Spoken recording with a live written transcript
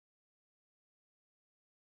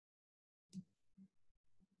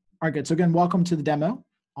All right, good. So again, welcome to the demo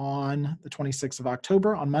on the 26th of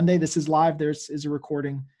October. On Monday, this is live. There is a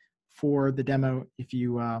recording for the demo. If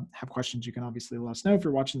you have questions, you can obviously let us know if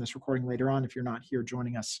you're watching this recording later on, if you're not here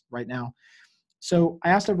joining us right now. So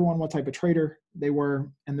I asked everyone what type of trader they were,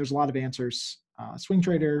 and there's a lot of answers. Swing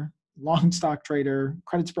trader, long stock trader,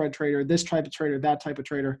 credit spread trader, this type of trader, that type of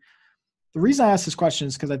trader. The reason I asked this question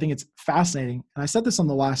is because I think it's fascinating. And I said this on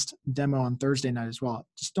the last demo on Thursday night as well.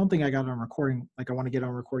 Just don't think I got it on recording like I want to get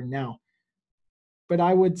on recording now. But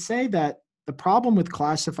I would say that the problem with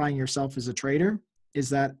classifying yourself as a trader is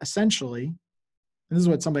that essentially, and this is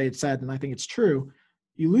what somebody had said, and I think it's true,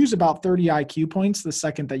 you lose about 30 IQ points the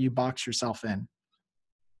second that you box yourself in.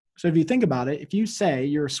 So if you think about it, if you say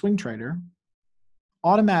you're a swing trader,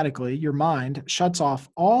 automatically your mind shuts off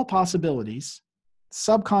all possibilities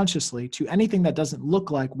subconsciously to anything that doesn't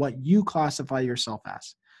look like what you classify yourself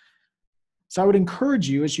as. So I would encourage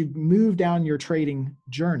you as you move down your trading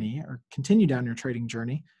journey or continue down your trading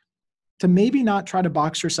journey to maybe not try to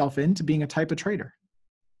box yourself into being a type of trader.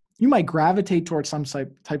 You might gravitate towards some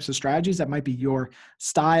types of strategies that might be your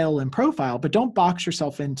style and profile, but don't box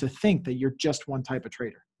yourself in to think that you're just one type of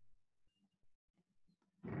trader.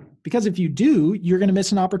 Because if you do, you're going to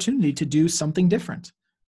miss an opportunity to do something different.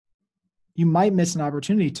 You might miss an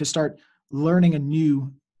opportunity to start learning a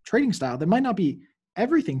new trading style that might not be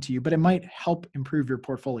everything to you, but it might help improve your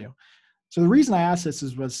portfolio. So the reason I asked this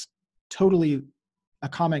was totally a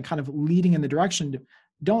comment kind of leading in the direction.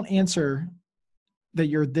 Don't answer that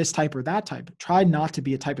you're this type or that type. Try not to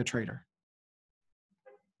be a type of trader.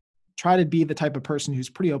 Try to be the type of person who's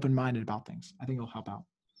pretty open-minded about things. I think it'll help out.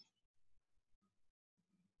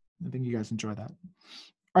 I think you guys enjoy that.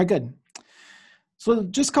 All right, good. So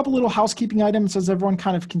just a couple little housekeeping items as everyone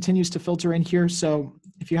kind of continues to filter in here. So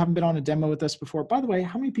if you haven't been on a demo with us before, by the way,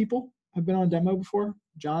 how many people have been on a demo before?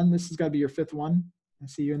 John, this has got to be your fifth one. I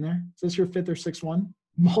see you in there. Is this your fifth or sixth one?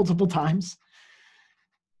 Multiple times.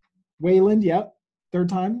 Wayland, yep. Third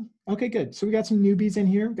time. Okay, good. So we got some newbies in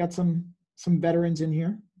here. We've got some veterans in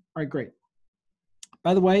here. All right, great.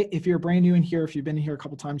 By the way, if you're brand new in here, if you've been here a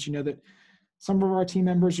couple times, you know that some of our team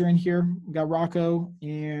members are in here. We got Rocco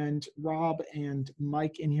and Rob and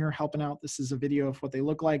Mike in here helping out. This is a video of what they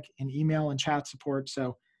look like in email and chat support.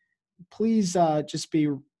 So please just be,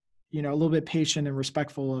 a little bit patient and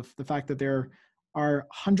respectful of the fact that there are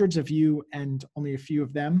hundreds of you and only a few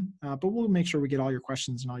of them. But we'll make sure we get all your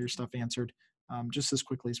questions and all your stuff answered just as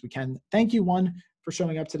quickly as we can. Thank you, one, for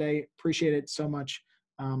showing up today. Appreciate it so much.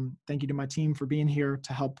 Thank you to my team for being here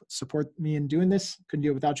to help support me in doing this. Couldn't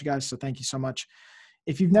do it without you guys, so thank you so much.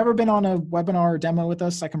 If you've never been on a webinar or demo with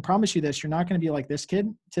us, I can promise you this, you're not going to be like this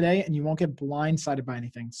kid today, and you won't get blindsided by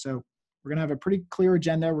anything. So we're going to have a pretty clear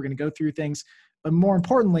agenda. We're going to go through things. But more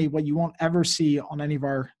importantly, what you won't ever see on any of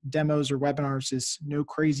our demos or webinars is no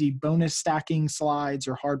crazy bonus stacking slides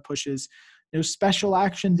or hard pushes, no special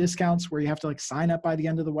action discounts where you have to sign up by the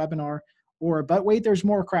end of the webinar, but wait, there's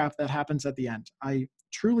more crap that happens at the end. I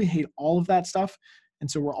truly hate all of that stuff.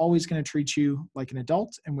 And so we're always going to treat you like an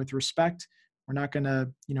adult and with respect. We're not going to,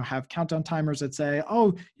 have countdown timers that say,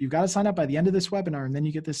 oh, you've got to sign up by the end of this webinar and then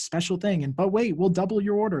you get this special thing. But wait, we'll double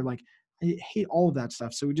your order. I hate all of that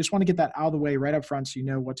stuff. So we just want to get that out of the way right up front so you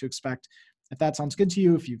know what to expect. If that sounds good to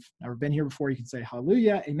you, if you've never been here before, you can say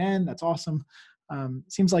hallelujah, amen. That's awesome.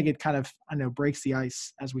 Seems like it kind of, breaks the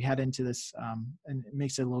ice as we head into this and it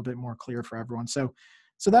makes it a little bit more clear for everyone. So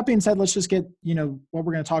that being said, let's just get, what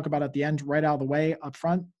we're going to talk about at the end right out of the way up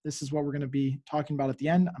front. This is what we're going to be talking about at the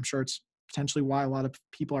end. I'm sure it's potentially why a lot of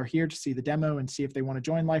people are here to see the demo and see if they want to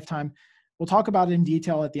join Lifetime. We'll talk about it in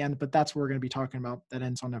detail at the end, but that's what we're going to be talking about. That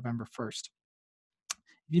ends on November 1st. If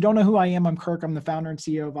you don't know who I am, I'm Kirk. I'm the founder and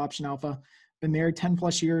CEO of Option Alpha. Been married 10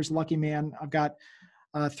 plus years, lucky man. I've got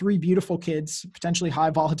 3 beautiful kids, potentially high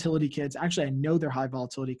volatility kids. Actually, I know they're high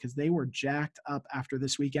volatility because they were jacked up after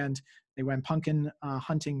this weekend. They went pumpkin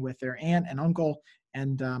hunting with their aunt and uncle.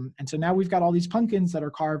 And so now we've got all these pumpkins that are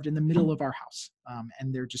carved in the middle of our house.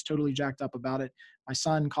 And they're just totally jacked up about it. My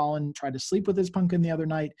son, Colin, tried to sleep with his pumpkin the other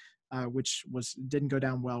night, which didn't go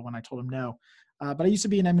down well when I told him no. But I used to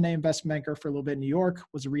be an M&A investment banker for a little bit in New York,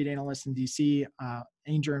 was a REIT analyst in DC,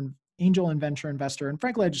 angel and venture investor. And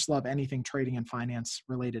frankly, I just love anything trading and finance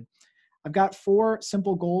related. I've got 4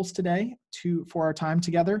 simple goals today for our time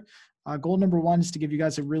together. Goal number 1 is to give you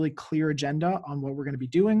guys a really clear agenda on what we're going to be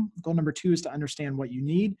doing. Goal number 2 is to understand what you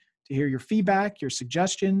need, to hear your feedback, your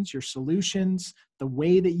suggestions, your solutions, the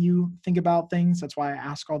way that you think about things. That's why I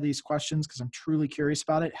ask all these questions, because I'm truly curious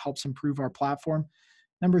about it. It helps improve our platform.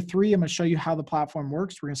 Number 3, I'm going to show you how the platform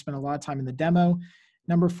works. We're going to spend a lot of time in the demo.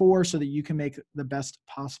 Number 4, so that you can make the best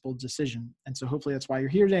possible decision. And so hopefully that's why you're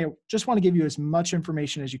here today. I just want to give you as much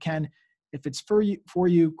information as you can. If it's for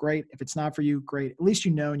you, great. If it's not for you, great. At least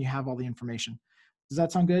you know and you have all the information. Does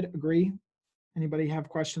that sound good? Agree? Anybody have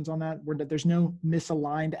questions on that? There's no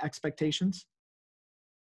misaligned expectations?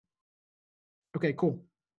 Okay, cool.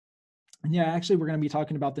 And yeah, actually, we're going to be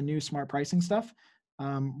talking about the new smart pricing stuff.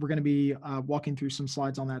 We're going to be walking through some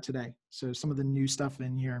slides on that today. So some of the new stuff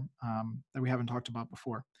in here that we haven't talked about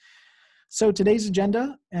before. So today's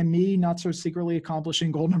agenda, and me not so secretly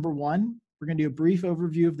accomplishing goal number 1, we're going to do a brief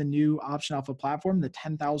overview of the new Option Alpha platform, the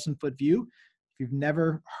 10,000-foot view. If you've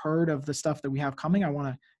never heard of the stuff that we have coming, I want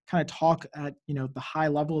to kind of talk at the high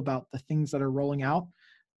level about the things that are rolling out.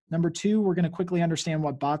 Number 2, we're going to quickly understand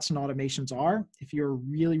what bots and automations are. If you're a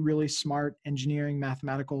really, really smart engineering,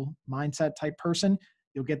 mathematical mindset type person,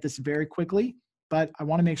 you'll get this very quickly. But I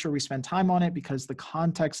want to make sure we spend time on it because the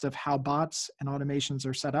context of how bots and automations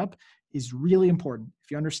are set up is really important.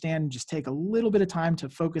 If you understand, just take a little bit of time to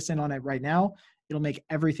focus in on it right now. It'll make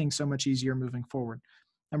everything so much easier moving forward.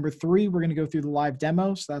 Number 3, we're going to go through the live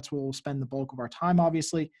demo. So that's where we'll spend the bulk of our time,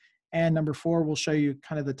 obviously. And number 4, we'll show you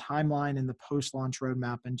kind of the timeline and the post-launch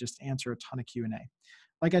roadmap and just answer a ton of Q&A.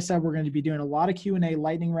 Like I said, we're going to be doing a lot of Q&A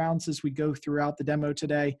lightning rounds as we go throughout the demo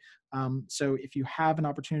today. So if you have an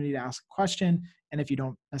opportunity to ask a question, and if you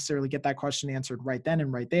don't necessarily get that question answered right then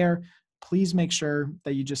and right there, please make sure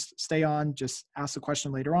that you just stay on, just ask the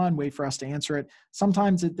question later on, wait for us to answer it.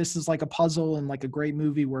 Sometimes this is like a puzzle and like a great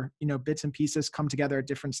movie where, bits and pieces come together at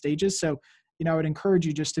different stages. So, I would encourage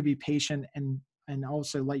you just to be patient and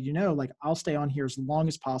also let you know, like I'll stay on here as long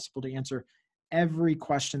as possible to answer every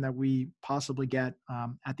question that we possibly get.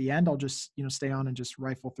 At the end, I'll just, stay on and just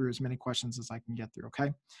rifle through as many questions as I can get through,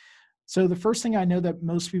 okay? So the first thing I know that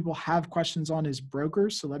most people have questions on is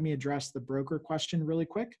brokers. So let me address the broker question really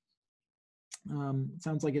quick. It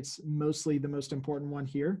sounds like it's mostly the most important one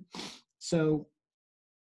here. So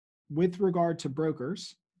with regard to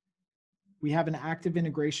brokers, we have an active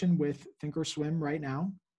integration with thinkorswim right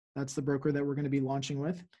now. That's the broker that we're going to be launching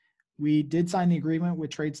with. We did sign the agreement with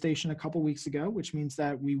TradeStation a couple weeks ago, which means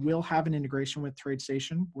that we will have an integration with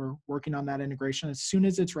TradeStation. We're working on that integration. As soon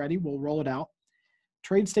as it's ready, we'll roll it out.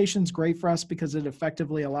 TradeStation is great for us because it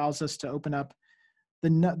effectively allows us to open up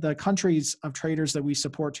the countries of traders that we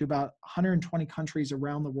support to about 120 countries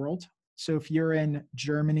around the world. So if you're in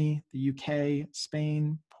Germany, the UK,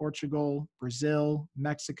 Spain, Portugal, Brazil,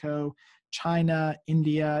 Mexico, China,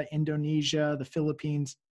 India, Indonesia, the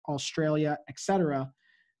Philippines, Australia, etc.,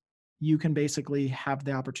 you can basically have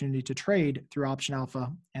the opportunity to trade through Option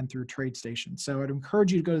Alpha and through TradeStation. So I'd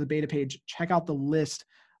encourage you to go to the beta page, check out the list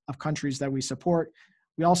of countries that we support.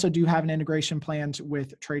 We also do have an integration planned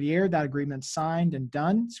with Tradier. That agreement's signed and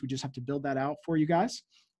done, so we just have to build that out for you guys.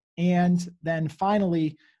 And then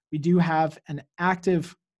finally, we do have an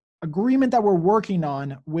active agreement that we're working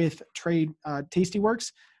on with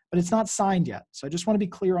Tastyworks, but it's not signed yet. So I just want to be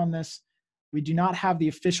clear on this. We do not have the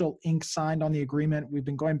official ink signed on the agreement. We've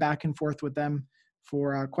been going back and forth with them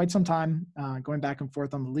for quite some time, going back and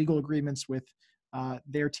forth on the legal agreements with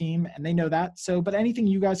their team, and they know that. So, but anything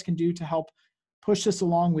you guys can do to help push this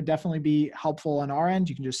along would definitely be helpful on our end.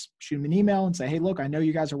 You can just shoot them an email and say, hey, look, I know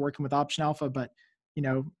you guys are working with Option Alpha, but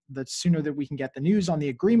the sooner that we can get the news on the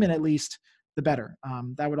agreement, at least, the better.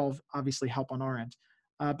 That would obviously help on our end.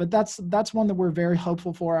 But that's one that we're very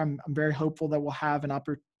hopeful for. I'm very hopeful that we'll have an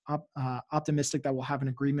optimistic that we'll have an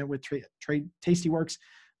agreement with Tastyworks,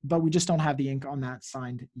 but we just don't have the ink on that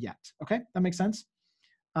signed yet. Okay, that makes sense.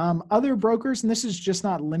 Other brokers, and this is just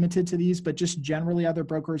not limited to these, but just generally other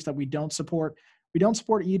brokers that we don't support. We don't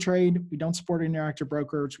support E-Trade. We don't support Interactive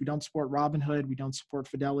Brokers. We don't support Robinhood. We don't support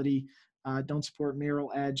Fidelity. Don't support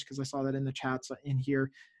Merrill Edge, because I saw that in the chats in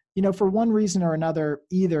here. For one reason or another,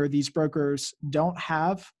 either these brokers don't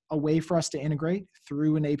have a way for us to integrate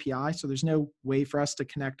through an API. So there's no way for us to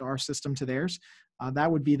connect our system to theirs.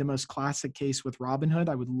 That would be the most classic case with Robinhood.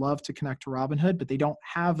 I would love to connect to Robinhood, but they don't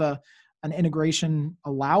have an integration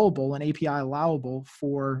allowable, an API allowable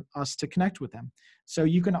for us to connect with them. So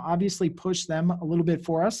you can obviously push them a little bit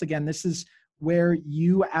for us. Again, this is where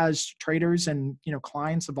you as traders and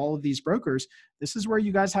clients of all of these brokers, this is where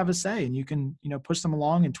you guys have a say, and you can push them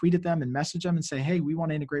along and tweet at them and message them and say, hey, we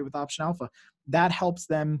want to integrate with Option Alpha. That helps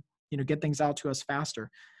them get things out to us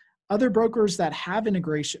faster. Other brokers that have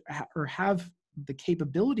integration or have the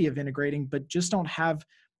capability of integrating but just don't have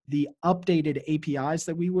the updated APIs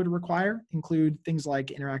that we would require include things like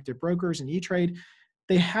Interactive Brokers and E-Trade.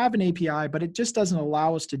 they have an API, but it just doesn't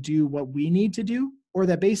allow us to do what we need to do, or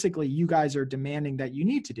that basically you guys are demanding that you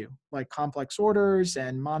need to do, like complex orders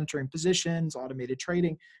and monitoring positions, automated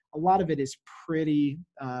trading. A lot of it is pretty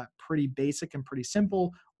basic and pretty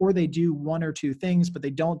simple, or they do one or two things, but they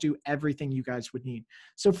don't do everything you guys would need.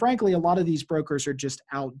 So frankly, a lot of these brokers are just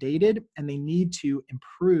outdated and they need to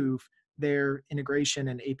improve their integration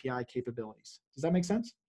and API capabilities. Does that make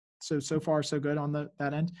sense? So far, so good on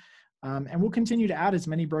that end. And we'll continue to add as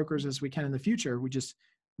many brokers as we can in the future.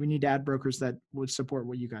 We need to add brokers that would support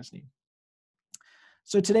what you guys need.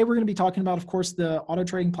 So today we're going to be talking about, of course, the auto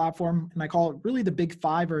trading platform, and I call it really the big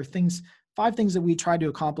five, or five things that we tried to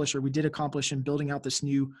accomplish, or we did accomplish in building out this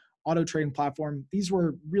new auto trading platform. These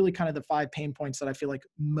were really kind of the 5 pain points that I feel like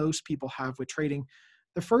most people have with trading.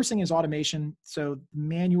 The first thing is automation. So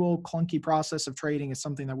manual, clunky process of trading is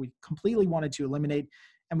something that we completely wanted to eliminate.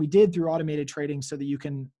 And we did through automated trading so that you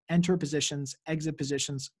can enter positions, exit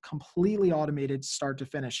positions, completely automated start to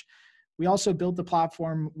finish. We also built the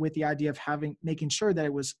platform with the idea of making sure that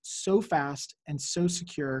it was so fast and so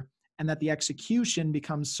secure, and that the execution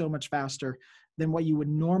becomes so much faster than what you would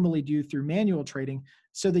normally do through manual trading,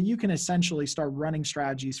 so that you can essentially start running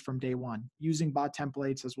strategies from day one, using bot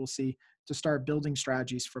templates, as we'll see, to start building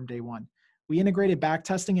strategies from day one. We integrated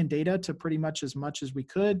backtesting and data to pretty much as we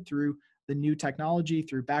could through the new technology,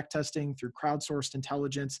 through backtesting, through crowdsourced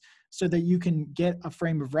intelligence, so that you can get a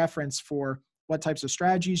frame of reference for what types of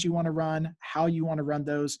strategies you want to run, how you want to run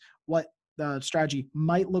those, what the strategy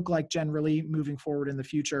might look like generally moving forward in the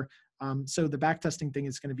future. So the backtesting thing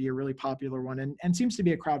is going to be a really popular one, and seems to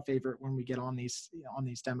be a crowd favorite when we get on these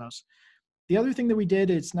demos. The other thing that we did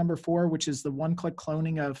is number 4, which is the one-click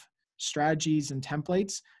cloning of strategies and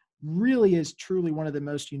templates. Really is truly one of the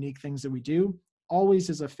most unique things that we do. Always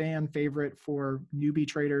is a fan favorite for newbie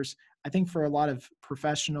traders. I think for a lot of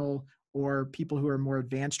professional or people who are more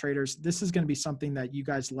advanced traders, this is going to be something that you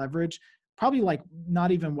guys leverage, probably like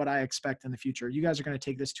not even what I expect in the future. You guys are going to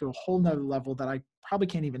take this to a whole nother level that I probably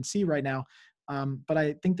can't even see right now. But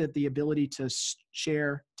I think that the ability to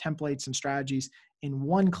share templates and strategies in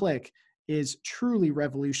one click is truly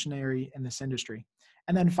revolutionary in this industry.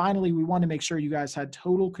 And then finally, we want to make sure you guys had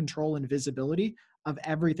total control and visibility of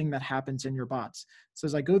everything that happens in your bots. So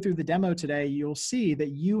as I go through the demo today, you'll see that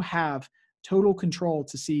you have total control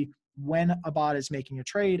to see when a bot is making a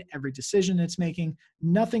trade, every decision it's making.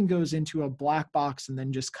 Nothing goes into a black box and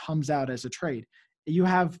then just comes out as a trade. You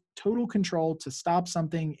have total control to stop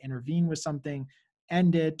something, intervene with something,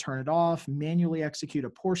 end it, turn it off, manually execute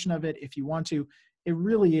a portion of it if you want to. It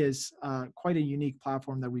really is quite a unique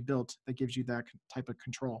platform that we built that gives you that type of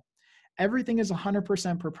control. Everything is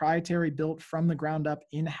 100% proprietary, built from the ground up,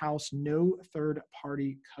 in-house, no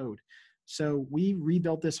third-party code. So we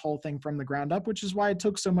rebuilt this whole thing from the ground up, which is why it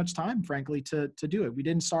took so much time, frankly, to do it. We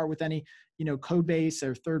didn't start with any, code base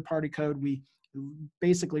or third-party code. We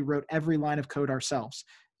basically wrote every line of code ourselves.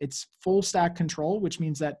 It's full stack control, which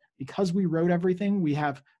means that because we wrote everything, we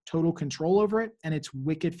have total control over it, and it's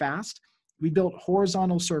wicked fast. We built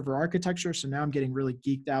horizontal server architecture. So now I'm getting really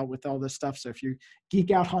geeked out with all this stuff. So if you geek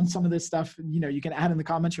out on some of this stuff, you can add in the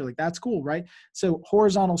comments. You're like, that's cool, right? So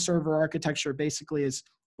horizontal server architecture basically is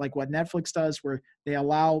like what Netflix does, where they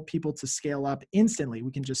allow people to scale up instantly.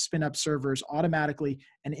 We can just spin up servers automatically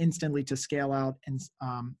and instantly to scale out and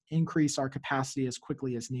increase our capacity as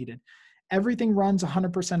quickly as needed. Everything runs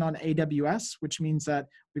 100% on AWS, which means that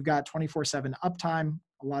we've got 24/7 uptime,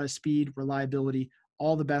 a lot of speed, reliability.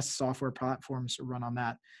 All the best software platforms run on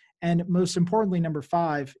that. And most importantly, number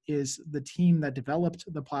 5 is the team that developed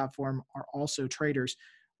the platform are also traders,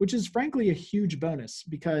 which is frankly a huge bonus,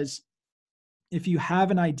 because if you have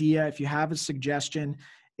an idea, if you have a suggestion,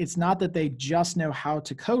 it's not that they just know how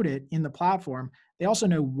to code it in the platform. They also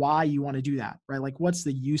know why you want to do that, right? Like, what's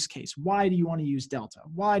the use case? Why do you want to use Delta?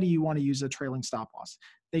 Why do you want to use a trailing stop loss?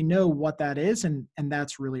 They know what that is, and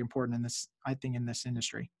that's really important in this, I think, in this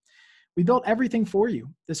industry. We built everything for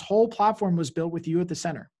you. This whole platform was built with you at the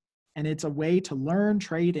center, and it's a way to learn,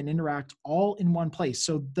 trade, and interact all in one place.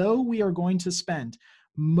 So though we are going to spend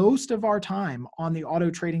most of our time on the auto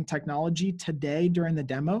trading technology today during the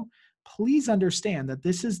demo, please understand that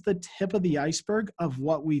this is the tip of the iceberg of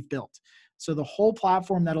what we've built. So the whole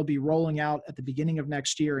platform that'll be rolling out at the beginning of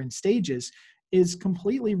next year in stages is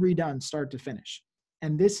completely redone start to finish.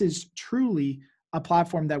 And this is truly a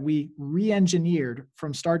platform that we re-engineered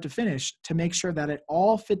from start to finish to make sure that it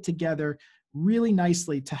all fit together really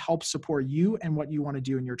nicely to help support you and what you want to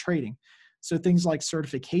do in your trading. So things like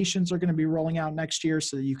certifications are going to be rolling out next year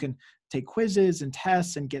so that you can take quizzes and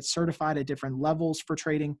tests and get certified at different levels for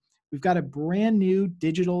trading. We've got a brand new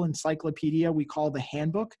digital encyclopedia we call the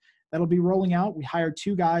Handbook that'll be rolling out. We hired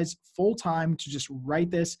 2 guys full-time to just write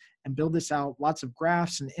this and build this out. Lots of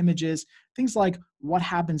graphs and images, things like what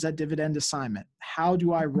happens at dividend assignment? How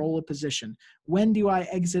do I roll a position? When do I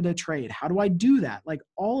exit a trade? How do I do that? Like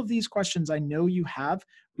all of these questions I know you have,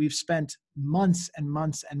 we've spent months and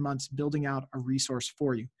months and months building out a resource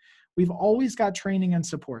for you. We've always got training and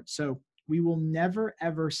support. So we will never,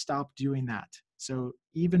 ever stop doing that. So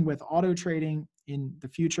even with auto trading in the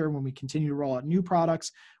future, when we continue to roll out new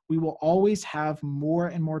products, we will always have more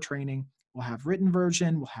and more training. We'll have written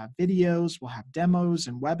version, we'll have videos, we'll have demos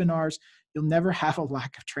and webinars. You'll never have a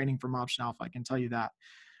lack of training from Option Alpha, I can tell you that.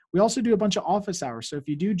 We also do a bunch of office hours. So if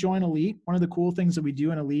you do join Elite, one of the cool things that we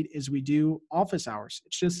do in Elite is we do office hours.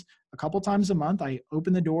 It's just a couple times a month. I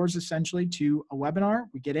open the doors essentially to a webinar.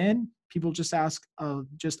 We get in, people just ask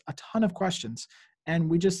just a ton of questions, and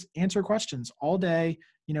we just answer questions all day,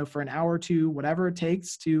 for an hour or two, whatever it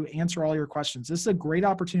takes to answer all your questions. This is a great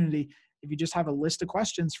opportunity if you just have a list of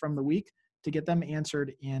questions from the week to get them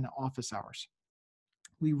answered in office hours.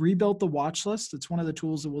 We rebuilt the watch list. It's one of the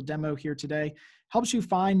tools that we'll demo here today. Helps you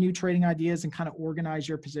find new trading ideas and kind of organize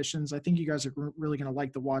your positions. I think you guys are really going to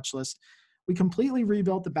like the watch list. We completely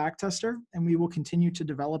rebuilt the backtester, and we will continue to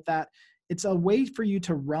develop that. It's a way for you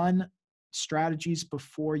to run strategies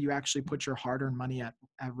before you actually put your hard-earned money at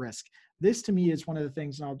risk. This to me is one of the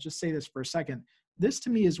things, and I'll just say this for a second. This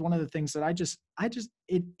to me is one of the things that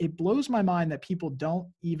it blows my mind that people don't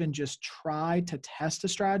even just try to test a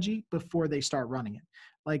strategy before they start running it.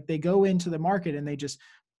 Like they go into the market and they just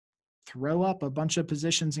throw up a bunch of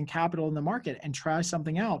positions and capital in the market and try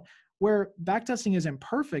something out, where backtesting isn't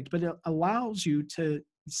perfect, but it allows you to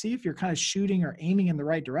see if you're kind of shooting or aiming in the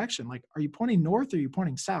right direction. Like, are you pointing north or are you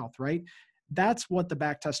pointing south, right? That's what the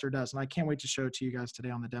backtester does. And I can't wait to show it to you guys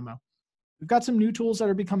today on the demo. We've got some new tools that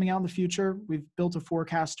are coming out in the future. We've built a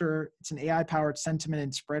forecaster. It's an AI-powered sentiment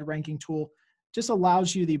and spread ranking tool. Just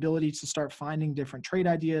allows you the ability to start finding different trade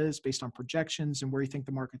ideas based on projections and where you think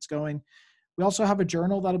the market's going. We also have a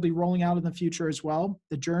journal that'll be rolling out in the future as well.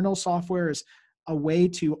 The journal software is a way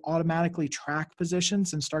to automatically track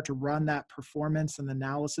positions and start to run that performance and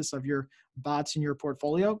analysis of your bots in your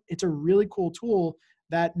portfolio. It's a really cool tool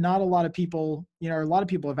that not a lot of people, a lot of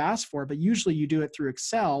people have asked for, but usually you do it through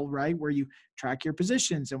Excel, right? Where you track your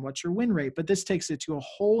positions and what's your win rate. But this takes it to a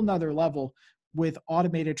whole nother level with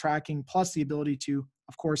automated tracking, plus the ability to,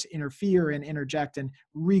 of course, interfere and interject and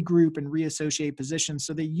regroup and reassociate positions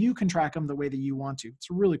so that you can track them the way that you want to. It's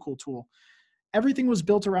a really cool tool. Everything was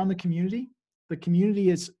built around the community. The community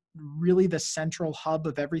is really the central hub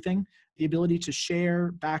of everything. The ability to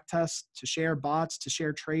share backtests, to share bots, to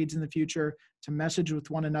share trades in the future, to message with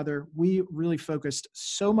one another. We really focused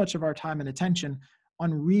so much of our time and attention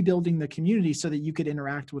on rebuilding the community so that you could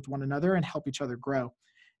interact with one another and help each other grow.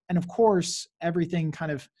 And of course, everything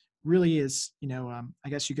kind of really is, I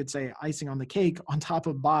guess you could say icing on the cake on top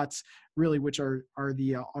of bots, really, which are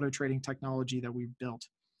the auto trading technology that we've built.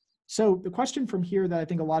 So the question from here that I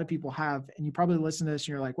think a lot of people have, and you probably listen to this and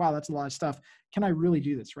you're like, wow, that's a lot of stuff. Can I really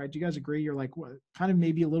do this, right? Do you guys agree? You're like, what, kind of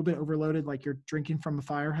maybe a little bit overloaded, like you're drinking from a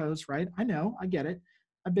fire hose, right? I know, I get it.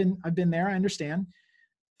 I've been there, I understand.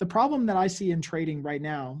 The problem that I see in trading right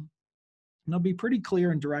now, and I'll be pretty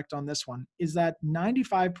clear and direct on this one, is that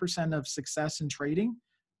 95% of success in trading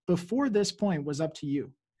before this point was up to you.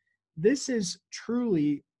 This is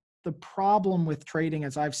truly the problem with trading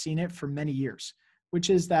as I've seen it for many years, which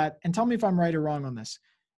is that, and tell me if I'm right or wrong on this,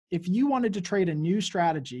 if you wanted to trade a new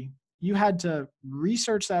strategy, you had to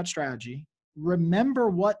research that strategy, remember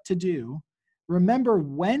what to do, remember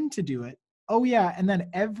when to do it, oh yeah, and then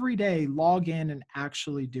every day log in and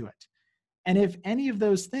actually do it. And if any of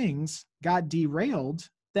those things got derailed,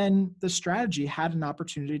 then the strategy had an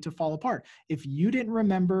opportunity to fall apart. If you didn't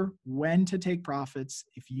remember when to take profits,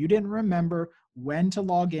 if you didn't remember when to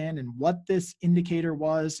log in and what this indicator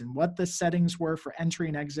was and what the settings were for entry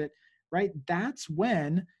and exit, right? That's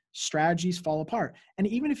when strategies fall apart. And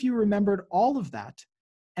even if you remembered all of that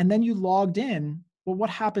and then you logged in, well, what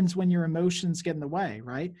happens when your emotions get in the way,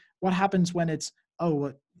 right? What happens when it's,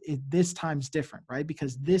 this time's different, right?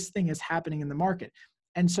 Because this thing is happening in the market.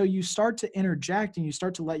 And so you start to interject and you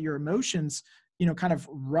start to let your emotions, kind of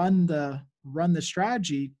run the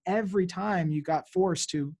strategy every time you got forced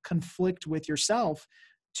to conflict with yourself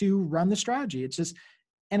to run the strategy. It's just,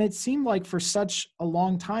 and it seemed like for such a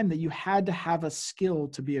long time that you had to have a skill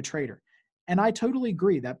to be a trader. And I totally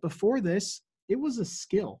agree that before this, it was a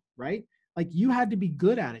skill, right? Like you had to be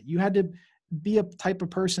good at it. You had to be a type of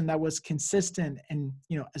person that was consistent and,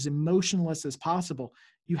 as emotionless as possible.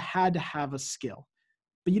 You had to have a skill.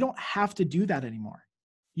 But you don't have to do that anymore.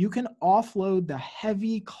 You can offload the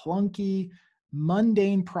heavy, clunky,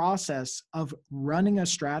 mundane process of running a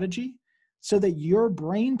strategy so that your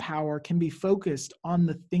brain power can be focused on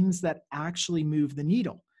the things that actually move the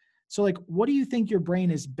needle. So like, what do you think your brain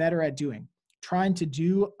is better at doing? Trying to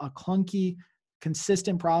do a clunky,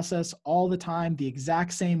 consistent process all the time, the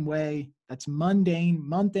exact same way, that's mundane,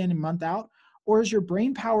 month in and month out? Or is your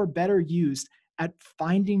brain power better used at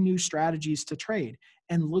finding new strategies to trade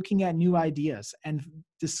and looking at new ideas and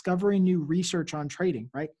discovering new research on trading,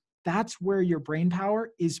 right? That's where your brain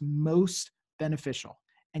power is most beneficial.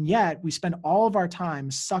 And yet we spend all of our time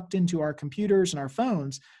sucked into our computers and our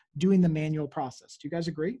phones doing the manual process. Do you guys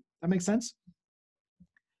agree? That makes sense?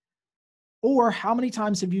 Or how many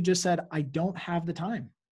times have you just said, I don't have the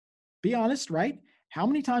time? Be honest, right? How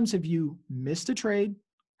many times have you missed a trade?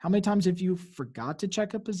 How many times have you forgot to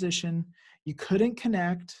check a position? You couldn't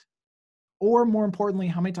connect? Or more importantly,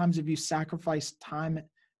 how many times have you sacrificed time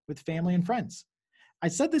with family and friends? I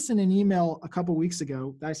said this in an email a couple weeks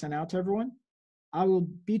ago that I sent out to everyone. I will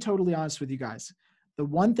be totally honest with you guys. The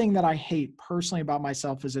one thing that I hate personally about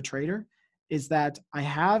myself as a trader is that I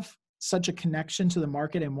have such a connection to the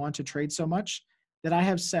market and want to trade so much that I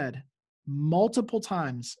have said multiple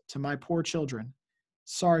times to my poor children,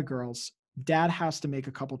 sorry girls, dad has to make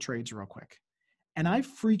a couple trades real quick. And I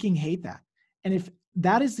freaking hate that. And if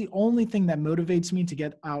that is the only thing that motivates me to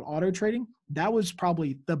get out auto trading, that was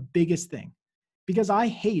probably the biggest thing. Because I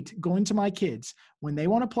hate going to my kids when they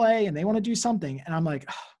want to play and they want to do something. And I'm like,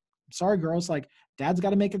 oh, sorry, girls, like dad's got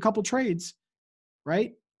to make a couple trades,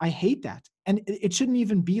 right? I hate that. And it shouldn't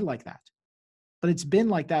even be like that. But it's been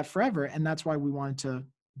like that forever. And that's why we wanted to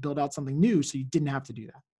build out something new so you didn't have to do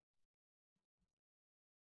that.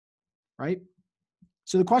 Right?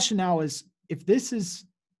 So the question now is, if this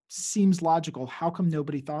seems logical, how come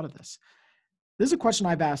nobody thought of this? This is a question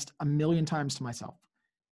I've asked a million times to myself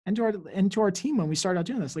and to our team when we started out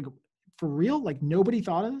doing this. Like, for real, like nobody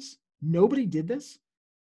thought of this? Nobody did this?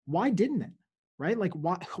 Why didn't it? Right? Like,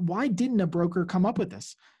 why didn't a broker come up with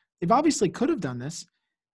this? They've obviously could have done this.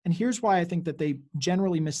 And here's why I think that they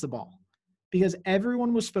generally missed the ball. Because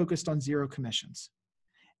everyone was focused on zero commissions.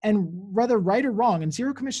 And whether right or wrong, and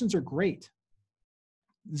zero commissions are great.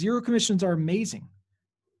 Zero commissions are amazing.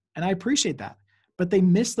 And I appreciate that. But they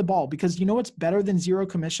missed the ball because you know what's better than zero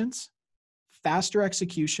commissions? Faster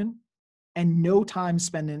execution and no time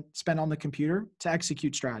spent on the computer to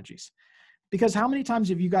execute strategies. Because how many times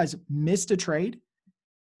have you guys missed a trade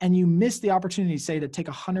and you missed the opportunity, say, to take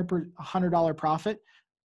 $100 profit,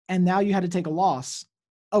 and now you had to take a loss?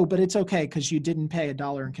 Oh, but it's okay because you didn't pay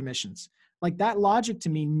 $1 in commissions. Like, that logic to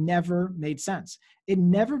me never made sense. It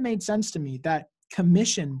never made sense to me that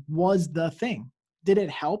commission was the thing. Did it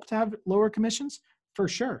help to have lower commissions? For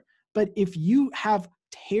sure. But if you have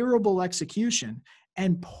terrible execution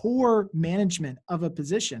and poor management of a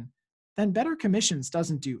position, then better commissions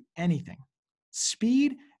doesn't do anything.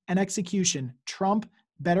 Speed and execution trump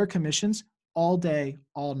better commissions all day,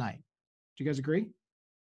 all night. Do you guys agree?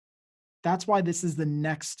 That's why this is the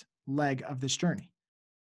next leg of this journey.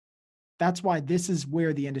 That's why this is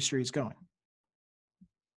where the industry is going.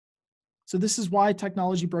 So this is why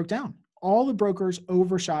technology broke down. All the brokers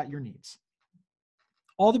overshot your needs.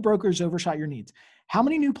 All the brokers overshot your needs. How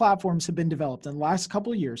many new platforms have been developed in the last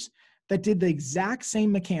couple of years that did the exact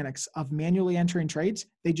same mechanics of manually entering trades?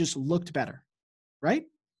 They just looked better, right?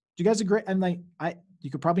 Do you guys agree? And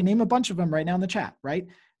you could probably name a bunch of them right now in the chat, right?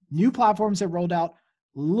 New platforms that rolled out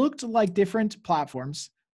looked like different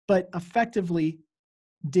platforms, but effectively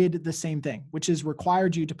did the same thing, which is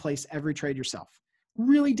required you to place every trade yourself.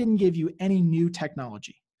 Really didn't give you any new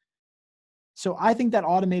technology. So I think that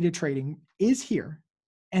automated trading is here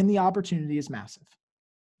and the opportunity is massive.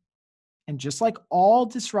 And just like all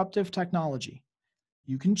disruptive technology,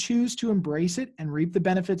 you can choose to embrace it and reap the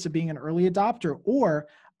benefits of being an early adopter, or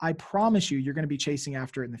I promise you're going to be chasing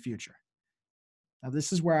after it in the future. Now,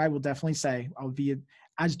 this is where I will definitely say I'll be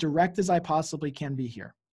as direct as I possibly can be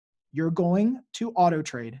here. You're going to auto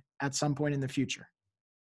trade at some point in the future.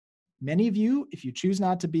 Many of you, if you choose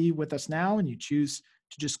not to be with us now and you choose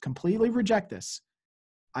to just completely reject this,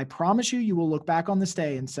 I promise you will look back on this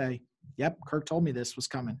day and say, yep, Kirk told me this was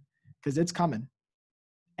coming, because it's coming.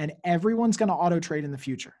 And everyone's going to auto trade in the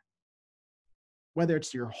future. Whether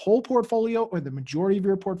it's your whole portfolio or the majority of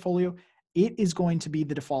your portfolio, it is going to be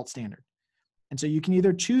the default standard. And so you can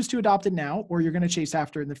either choose to adopt it now or you're going to chase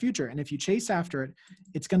after it in the future. And if you chase after it,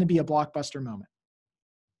 it's going to be a blockbuster moment.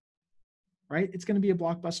 Right? It's going to be a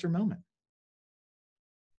blockbuster moment.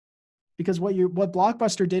 Because what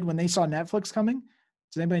Blockbuster did when they saw Netflix coming,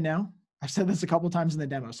 does anybody know? I've said this a couple of times in the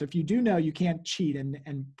demo. So if you do know, you can't cheat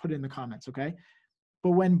and put it in the comments, okay?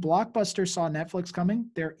 But when Blockbuster saw Netflix coming,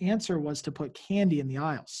 their answer was to put candy in the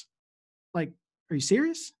aisles. Like, are you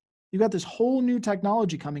serious? You got this whole new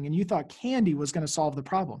technology coming and you thought candy was going to solve the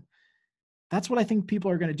problem. That's what I think people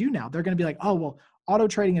are going to do now. They're going to be like, oh, well, auto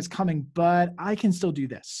trading is coming, but I can still do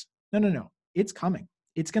this. No. It's coming.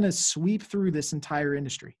 It's going to sweep through this entire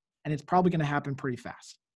industry, and it's probably going to happen pretty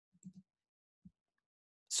fast.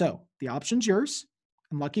 So the option's yours.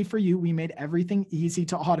 And lucky for you, we made everything easy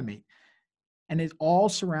to automate. And it all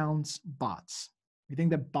surrounds bots. We think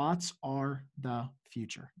that bots are the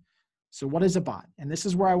future. So what is a bot? And this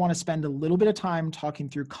is where I want to spend a little bit of time talking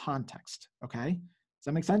through context. Okay? Does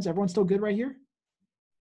that make sense? Everyone still good right here?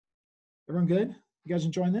 Everyone good? You guys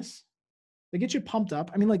enjoying this? They get you pumped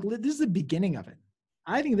up. I mean, like, this is the beginning of it.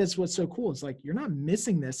 I think that's what's so cool. It's like, you're not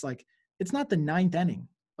missing this. Like, it's not the 9th inning.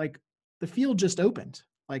 Like, the field just opened.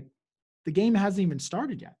 Like, the game hasn't even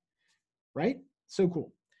started yet, right? So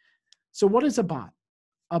cool. So what is a bot?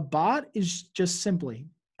 A bot is just simply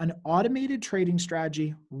an automated trading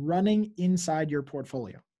strategy running inside your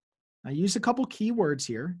portfolio. I use a couple keywords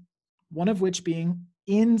here, one of which being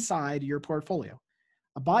inside your portfolio.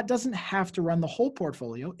 A bot doesn't have to run the whole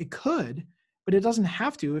portfolio. It could, but it doesn't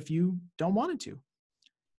have to if you don't want it to.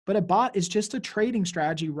 But a bot is just a trading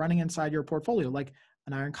strategy running inside your portfolio, like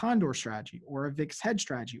an iron condor strategy or a VIX hedge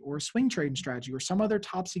strategy or a swing trading strategy or some other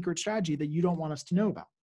top secret strategy that you don't want us to know about.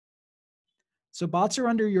 So bots are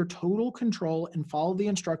under your total control and follow the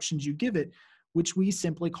instructions you give it, which we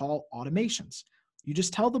simply call automations. You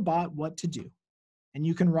just tell the bot what to do. And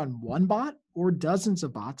you can run one bot or dozens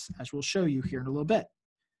of bots, as we'll show you here in a little bit.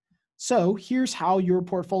 So here's how your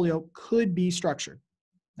portfolio could be structured.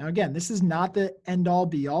 Now, again, this is not the end all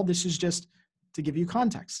be all. This is just to give you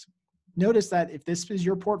context. Notice that if this is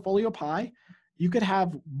your portfolio pie, you could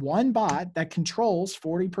have one bot that controls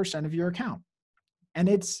 40% of your account. And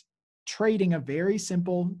it's trading a very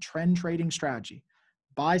simple trend trading strategy.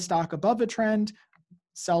 Buy stock above a trend,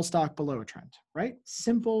 sell stock below a trend, right?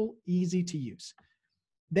 Simple, easy to use.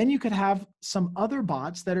 Then you could have some other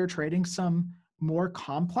bots that are trading some more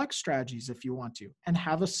complex strategies if you want to, and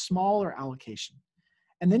have a smaller allocation.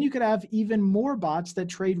 And then you could have even more bots that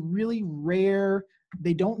trade really rare.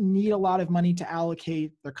 They don't need a lot of money to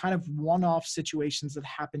allocate. They're kind of one-off situations that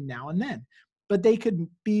happen now and then. But they could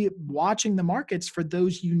be watching the markets for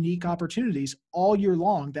those unique opportunities all year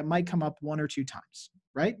long that might come up 1 or 2 times,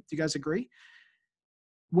 right? Do you guys agree?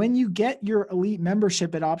 When you get your elite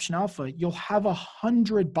membership at Option Alpha, you'll have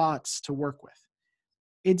 100 bots to work with.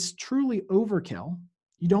 It's truly overkill.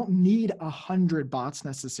 You don't need 100 bots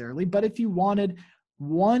necessarily, but if you wanted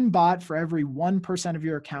one bot for every 1% of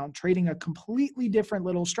your account trading a completely different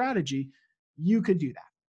little strategy, you could do that,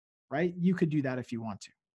 right? You could do that if you want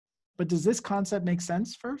to. But does this concept make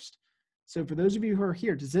sense first? So for those of you who are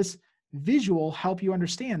here, does this visual help you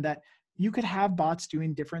understand that you could have bots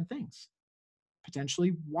doing different things?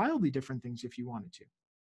 Potentially wildly different things if you wanted to.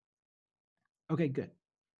 Okay, good.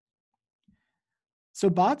 So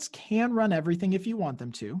bots can run everything if you want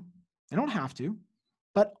them to. They don't have to,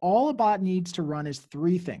 but all a bot needs to run is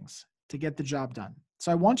 3 things to get the job done.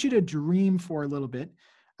 So I want you to dream for a little bit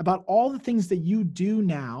about all the things that you do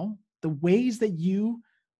now, the ways that you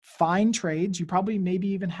find trades. You probably maybe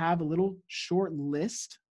even have a little short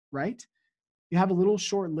list, right? You have a little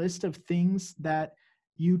short list of things that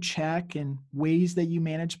you check and ways that you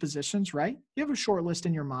manage positions, right? You have a short list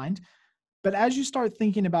in your mind. But as you start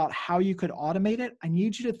thinking about how you could automate it, I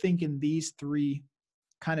need you to think in these 3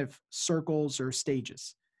 kind of circles or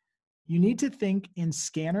stages. You need to think in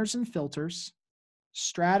scanners and filters,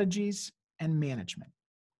 strategies, and management.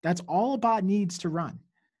 That's all a bot needs to run.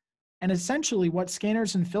 And essentially what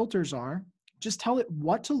scanners and filters are, just tell it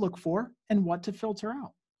what to look for and what to filter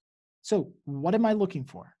out. So what am I looking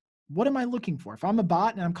for? What am I looking for? If I'm a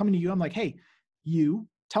bot and I'm coming to you, I'm like, hey, you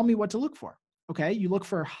tell me what to look for. Okay, you look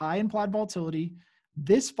for high implied volatility,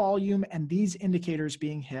 this volume and these indicators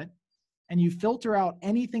being hit, and you filter out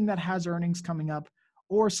anything that has earnings coming up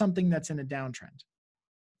or something that's in a downtrend.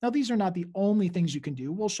 Now, these are not the only things you can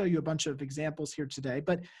do. We'll show you a bunch of examples here today,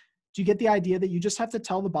 but do you get the idea that you just have to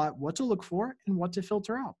tell the bot what to look for and what to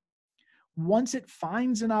filter out? Once it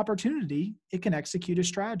finds an opportunity, it can execute a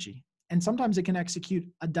strategy. And sometimes it can execute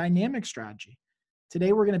a dynamic strategy.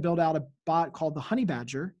 Today, we're going to build out a bot called the Honey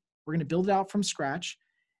Badger. We're going to build it out from scratch.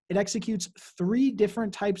 It executes 3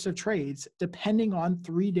 different types of trades depending on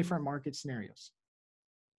 3 different market scenarios.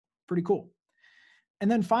 Pretty cool.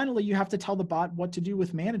 And then finally, you have to tell the bot what to do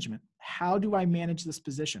with management. How do I manage this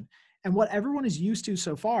position? And what everyone is used to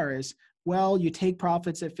so far is, well, you take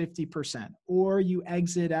profits at 50% or you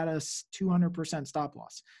exit at a 200% stop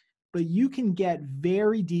loss. but you can get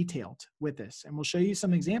very detailed with this. And we'll show you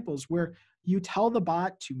some examples where you tell the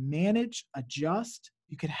bot to manage, adjust.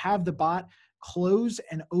 You could have the bot close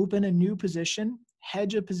and open a new position,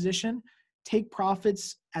 hedge a position, take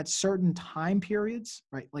profits at certain time periods,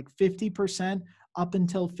 right? Like 50% up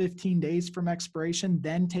until 15 days from expiration,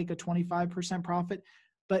 then take a 25% profit.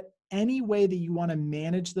 But any way that you want to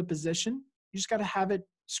manage the position, you just got to have it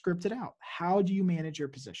scripted out. How do you manage your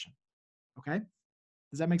position? Okay.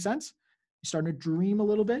 Does that make sense? You're starting to dream a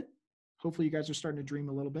little bit. Hopefully you guys are starting to dream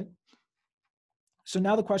a little bit. So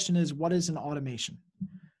now the question is, what is an automation?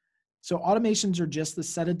 So automations are just the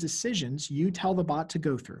set of decisions you tell the bot to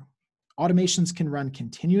go through. Automations can run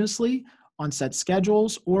continuously on set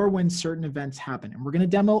schedules or when certain events happen. And we're going to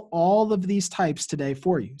demo all of these types today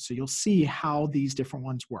for you. So you'll see how these different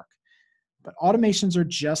ones work. But automations are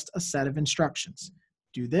just a set of instructions.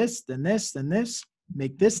 Do this, then this, then this.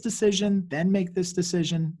 Make this decision, then make this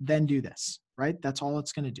decision, then do this, right? That's all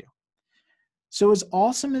it's going to do. So as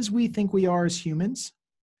awesome as we think we are as humans,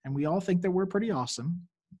 and we all think that we're pretty awesome,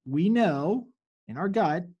 we know in our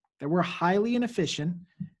gut that we're highly inefficient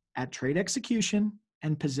at trade execution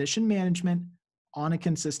and position management on a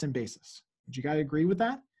consistent basis. Would you guys agree with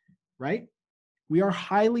that? Right? We are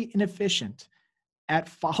highly inefficient at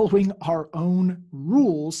following our own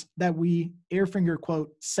rules that we, air finger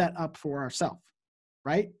quote, set up for ourselves,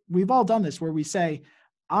 right? We've all done this where we say,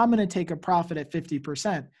 I'm going to take a profit at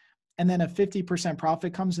 50%. And then a 50%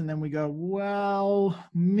 profit comes and then we go, well,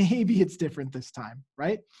 maybe it's different this time,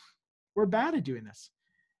 right? We're bad at doing this.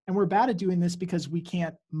 And we're bad at doing this because we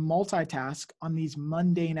can't multitask on these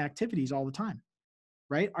mundane activities all the time,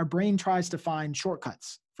 right? Our brain tries to find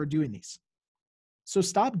shortcuts for doing these. So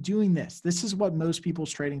stop doing this. This is what most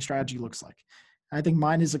people's trading strategy looks like. I think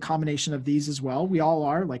mine is a combination of these as well. We all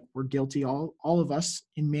are, like we're guilty, all of us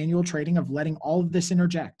in manual trading, of letting all of this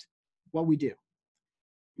interject what we do.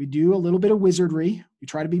 We do a little bit of wizardry. We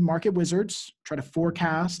try to be market wizards, try to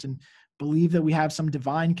forecast and believe that we have some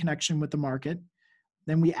divine connection with the market.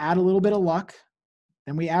 Then we add a little bit of luck.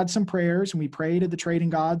 Then we add some prayers and we pray to the trading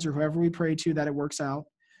gods or whoever we pray to that it works out.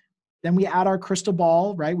 Then we add our crystal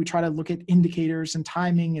ball, right? We try to look at indicators and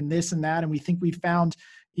timing and this and that. And we think we found,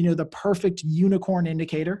 the perfect unicorn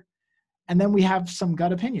indicator. And then we have some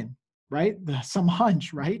gut opinion, right? Some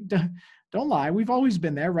hunch, right? Don't lie. We've always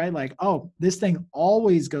been there, right? Like, oh, this thing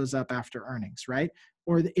always goes up after earnings, right?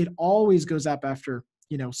 Or it always goes up after,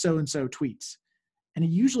 so-and-so tweets. And it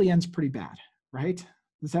usually ends pretty bad, right?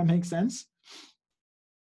 Does that make sense?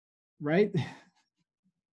 Right?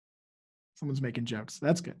 Someone's making jokes.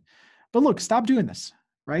 That's good. But look, stop doing this,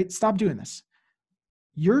 right? Stop doing this.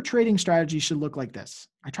 Your trading strategy should look like this.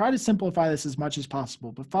 I try to simplify this as much as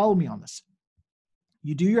possible, but follow me on this.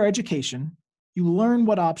 You do your education. You learn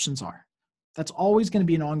what options are. That's always going to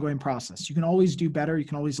be an ongoing process. You can always do better. You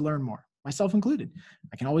can always learn more, myself included.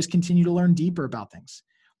 I can always continue to learn deeper about things.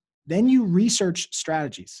 Then you research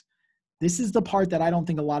strategies. This is the part that I don't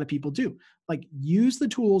think a lot of people do. Like, use the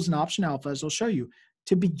tools in Option Alpha, as I'll show you,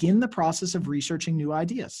 to begin the process of researching new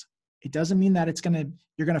ideas. It doesn't mean that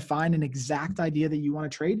you're going to find an exact idea that you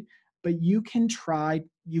want to trade, but you can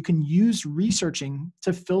use researching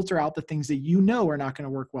to filter out the things that you know are not going to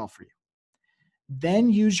work well for you. Then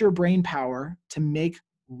use your brain power to make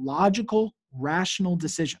logical, rational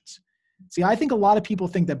decisions. See, I think a lot of people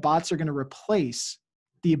think that bots are going to replace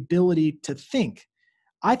the ability to think.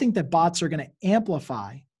 I think that bots are going to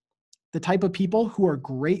amplify the type of people who are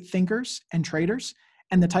great thinkers and traders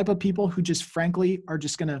and the type of people who just frankly are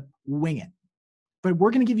just going to wing it. But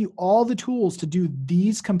we're going to give you all the tools to do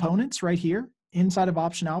these components right here inside of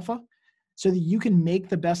Option Alpha so that you can make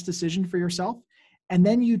the best decision for yourself. And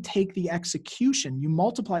then you take the execution, you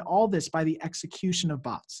multiply all this by the execution of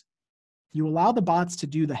bots. You allow the bots to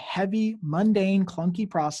do the heavy, mundane, clunky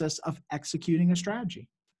process of executing a strategy,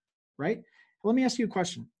 right? Let me ask you a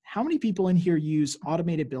question. How many people in here use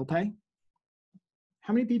automated bill pay?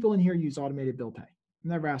 How many people in here use automated bill pay? I've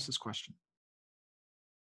never asked this question.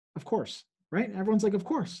 Of course, right? Everyone's like, of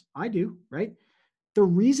course, I do, right? The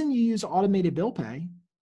reason you use automated bill pay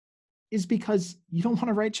is because you don't want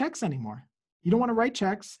to write checks anymore. You don't want to write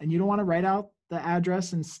checks and you don't want to write out the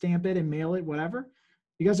address and stamp it and mail it, whatever.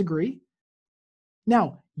 You guys agree?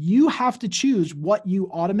 Now, you have to choose what you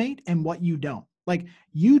automate and what you don't. Like,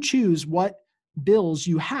 you choose what bills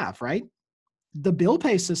you have, right? The bill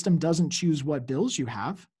pay system doesn't choose what bills you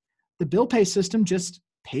have. The bill pay system just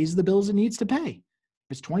pays the bills it needs to pay.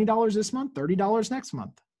 If it's $20 this month, $30 next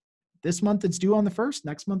month. This month it's due on the 1st,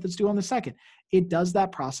 next month it's due on the 2nd. It does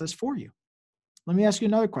that process for you. Let me ask you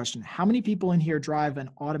another question. How many people in here drive an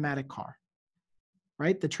automatic car,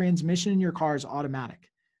 right? The transmission in your car is automatic.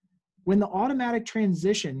 When the automatic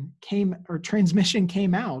transmission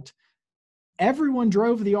came out, everyone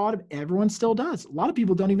drove the auto. Everyone still does. A lot of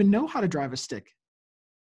people don't even know how to drive a stick.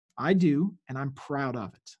 I do, and I'm proud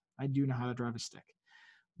of it. I do know how to drive a stick.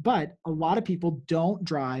 But a lot of people don't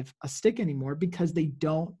drive a stick anymore because they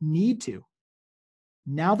don't need to.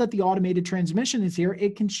 Now that the automated transmission is here,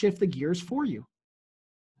 it can shift the gears for you.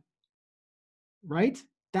 Right?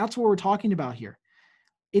 That's what we're talking about here.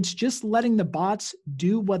 It's just letting the bots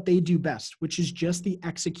do what they do best, which is just the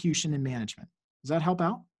execution and management. Does that help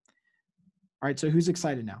out? All right, so who's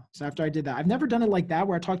excited now? So after I did that, I've never done it like that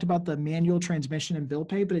where I talked about the manual transmission and bill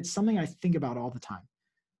pay, but it's something I think about all the time.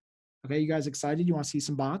 Okay, you guys excited? You want to see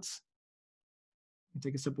some bots?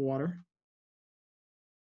 Take a sip of water.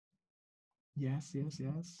 Yes, yes,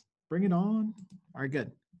 yes. Bring it on. All right,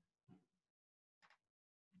 good.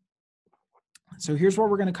 So here's what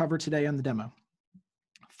we're going to cover today on the demo.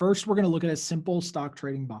 First, we're going to look at a simple stock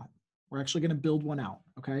trading bot. We're actually going to build one out,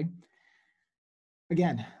 okay?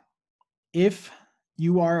 Again, if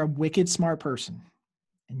you are a wicked smart person,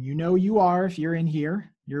 and you know you are if you're in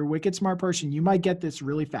here, you're a wicked smart person, you might get this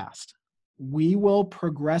really fast. We will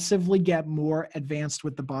progressively get more advanced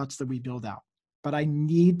with the bots that we build out. But I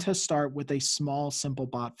need to start with a small, simple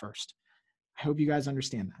bot first. I hope you guys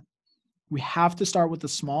understand that. We have to start with the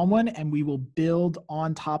small one, and we will build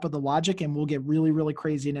on top of the logic, and we'll get really, really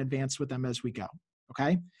crazy and advanced with them as we go,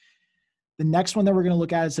 okay? The next one that we're going to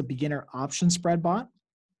look at is a beginner option spread bot.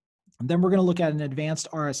 And then we're going to look at an advanced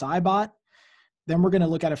RSI bot. Then we're going to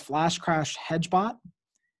look at a flash crash hedge bot.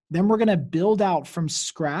 Then we're going to build out from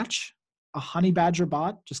scratch a honey badger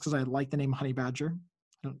bot, just because I like the name honey badger.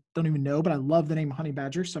 I don't even know, but I love the name honey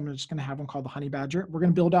badger, so I'm just going to have one called the honey badger. We're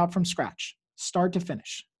going to build out from scratch, start to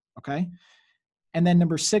finish. Okay. And then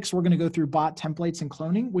number 6, we're going to go through bot templates and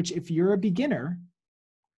cloning, which if you're a beginner,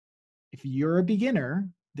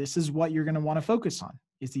 this is what you're going to want to focus on,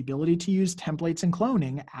 is the ability to use templates and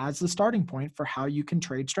cloning as the starting point for how you can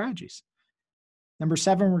trade strategies. Number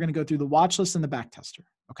 7, we're going to go through the watch list and the back tester.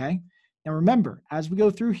 Okay. Now remember, as we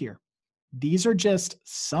go through here, these are just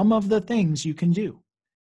some of the things you can do.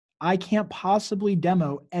 I can't possibly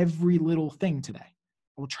demo every little thing today.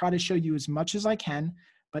 I will try to show you as much as I can,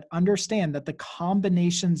 but understand that the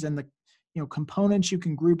combinations and the components you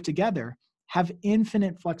can group together have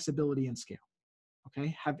infinite flexibility and scale.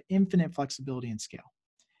 Okay, have infinite flexibility and scale.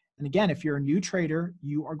 And again, if you're a new trader,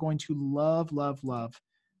 you are going to love, love, love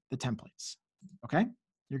the templates. Okay,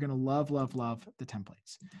 you're going to love, love, love the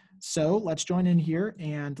templates. So let's join in here,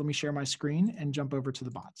 and let me share my screen and jump over to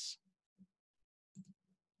the bots.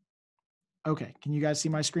 Okay, can you guys see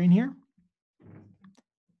my screen here?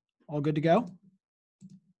 All good to go?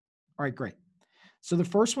 All right, great. So the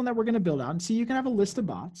first one that we're going to build out, and see, you can have a list of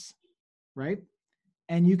bots, right?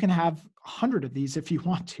 And you can have 100 of these if you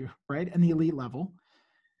want to, right? And the elite level.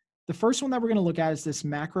 The first one that we're going to look at is this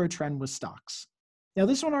macro trend with stocks. Now,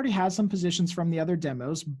 this one already has some positions from the other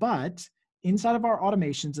demos, but inside of our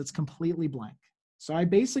automations, it's completely blank. So I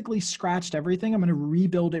basically scratched everything. I'm going to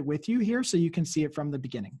rebuild it with you here so you can see it from the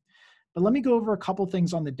beginning. But let me go over a couple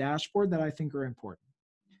things on the dashboard that I think are important.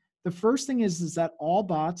 The first thing is that all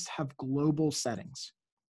bots have global settings.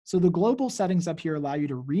 So the global settings up here allow you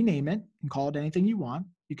to rename it and call it anything you want.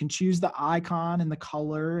 You can choose the icon and the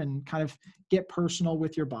color and kind of get personal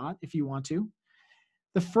with your bot if you want to.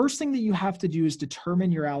 The first thing that you have to do is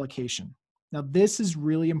determine your allocation. Now, this is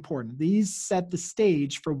really important. These set the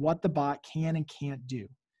stage for what the bot can and can't do.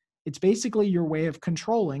 It's basically your way of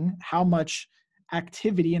controlling how much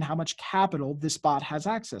activity and how much capital this bot has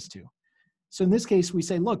access to. So in this case, we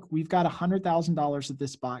say, look, we've got $100,000 that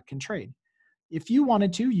this bot can trade. If you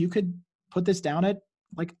wanted to, you could put this down at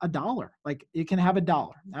like $1. Like it can have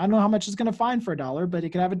 $1. I don't know how much it's going to find for $1, but it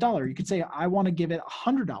could have $1. You could say, I want to give it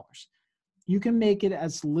 $100. You can make it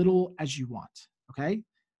as little as you want, okay?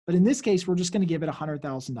 But in this case, we're just going to give it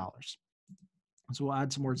 $100,000. So we'll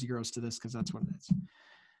add some more zeros to this because that's what it is.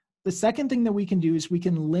 The second thing that we can do is we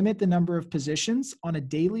can limit the number of positions on a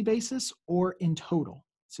daily basis or in total.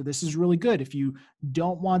 So this is really good. If you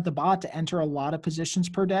don't want the bot to enter a lot of positions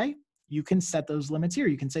per day, you can set those limits here.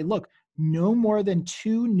 You can say, look, no more than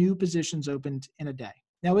 2 new positions opened in a day.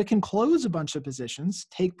 Now it can close a bunch of positions,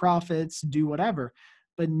 take profits, do whatever,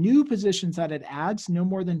 but new positions that it adds, no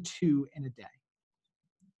more than 2 in a day.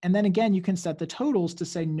 And then again, you can set the totals to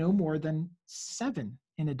say no more than 7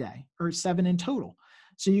 in a day or 7 in total.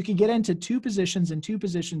 So you can get into 2 positions and 2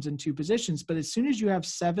 positions and 2 positions, but as soon as you have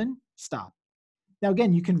 7, stop. Now,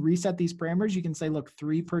 again, you can reset these parameters. You can say, look,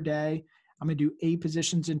 3 per day. I'm going to do 8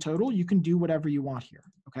 positions in total. You can do whatever you want here,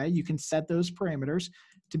 okay? You can set those parameters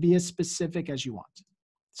to be as specific as you want.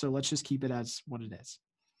 So let's just keep it as what it is.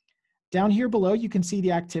 Down here below, you can see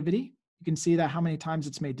the activity. You can see that how many times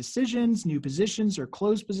it's made decisions, new positions, or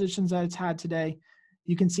closed positions that it's had today.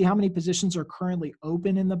 You can see how many positions are currently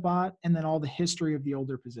open in the bot, and then all the history of the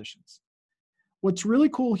older positions. What's really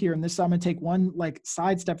cool here, and this I'm gonna take one like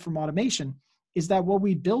sidestep from automation, is that what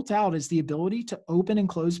we built out is the ability to open and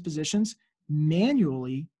close positions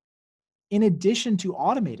manually in addition to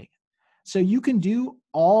automating it. So you can do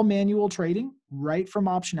all manual trading right from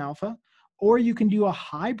Option Alpha, or you can do a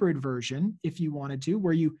hybrid version if you wanted to,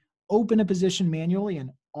 where you open a position manually and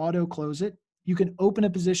auto close it. You can open a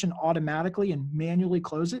position automatically and manually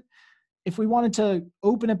close it. If we wanted to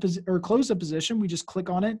open a position or close a position, we just click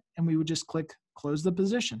on it and we would just click close the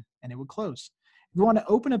position and it would close. If we want to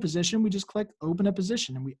open a position, we just click open a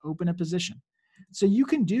position and we open a position. So you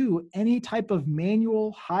can do any type of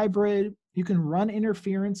manual, hybrid, you can run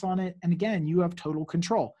interference on it. And again, you have total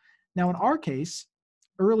control. Now in our case,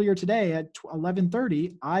 earlier today at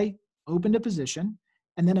 11:30, I opened a position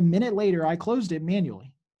and then a minute later I closed it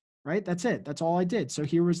manually, right? That's it. That's all I did. So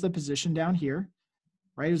here was the position down here,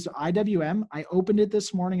 right? It was IWM. I opened it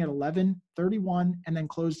this morning at 11:31 and then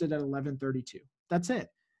closed it at 11:32. That's it.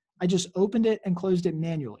 I just opened it and closed it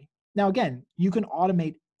manually. Now, again, you can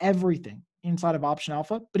automate everything inside of Option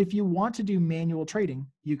Alpha, but if you want to do manual trading,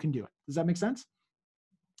 you can do it. Does that make sense?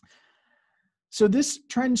 So this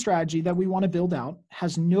trend strategy that we want to build out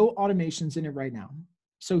has no automations in it right now.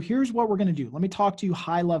 So here's what we're going to do. Let me talk to you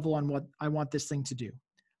high level on what I want this thing to do.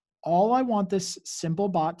 All I want this simple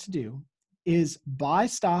bot to do is buy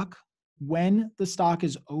stock when the stock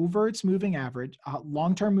is over its moving average,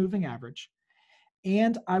 long-term moving average,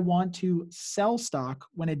 and I want to sell stock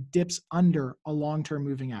when it dips under a long-term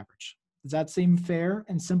moving average. Does that seem fair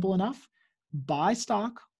and simple enough? Buy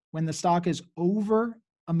stock when the stock is over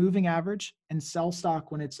a moving average and sell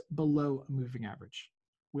stock when it's below a moving average.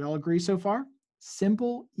 We all agree so far?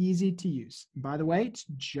 Simple, easy to use. And by the way, it's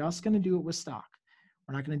just going to do it with stock.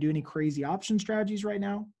 We're not going to do any crazy option strategies right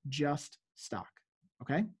now, just stock,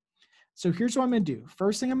 okay? So here's what I'm going to do.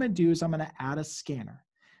 First thing I'm going to do is I'm going to add a scanner.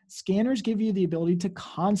 Scanners give you the ability to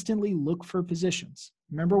constantly look for positions.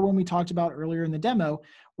 Remember when we talked about earlier in the demo,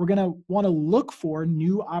 we're going to want to look for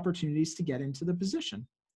new opportunities to get into the position.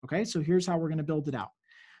 Okay, so here's how we're going to build it out.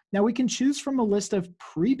 Now we can choose from a list of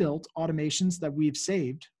pre-built automations that we've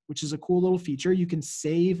saved, which is a cool little feature. You can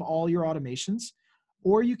save all your automations,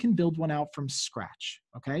 or you can build one out from scratch.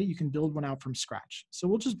 Okay, you can build one out from scratch. So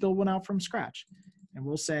we'll just build one out from scratch and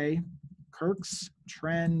we'll say Kirk's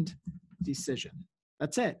trend decision.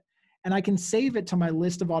 That's it. And I can save it to my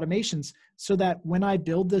list of automations so that when I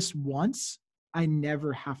build this once, I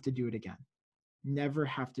never have to do it again. Never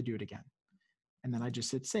have to do it again. And then I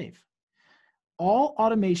just hit save. All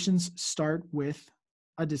automations start with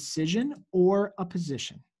a decision or a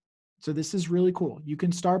position. So this is really cool. You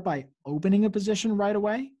can start by opening a position right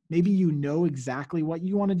away. Maybe you know exactly what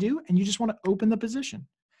you want to do and you just want to open the position.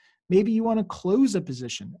 Maybe you want to close a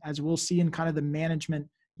position, as we'll see in kind of the management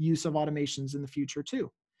use of automations in the future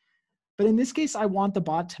too. But in this case, I want the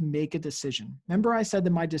bot to make a decision. Remember I said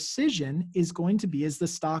that my decision is going to be, is the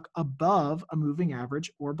stock above a moving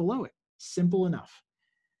average or below it? Simple enough.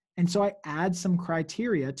 And so I add some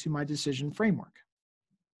criteria to my decision framework.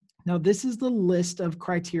 Now, this is the list of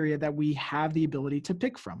criteria that we have the ability to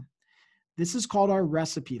pick from. This is called our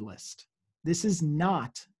recipe list. This is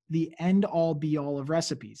not the end all be all of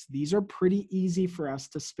recipes. These are pretty easy for us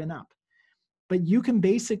to spin up. But you can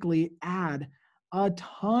basically add a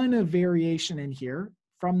ton of variation in here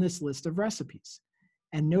from this list of recipes.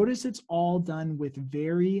 And notice it's all done with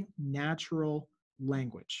very natural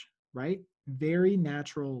language, right? Very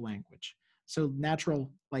natural language. So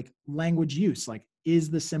natural, like language use, like is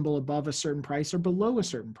the symbol above a certain price or below a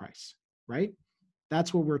certain price, right?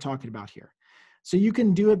 That's what we're talking about here. So you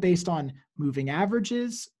can do it based on moving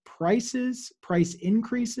averages, prices, price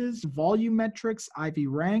increases, volume metrics, IV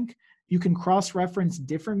rank. You can cross-reference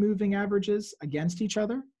different moving averages against each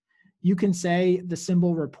other. You can say the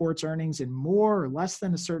symbol reports earnings in more or less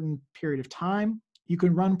than a certain period of time. You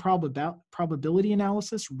can run probability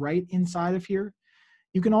analysis right inside of here.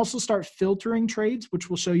 You can also start filtering trades, which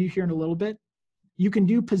we'll show you here in a little bit. You can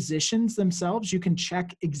do positions themselves. You can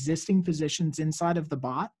check existing positions inside of the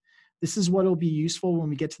bot. This is what will be useful when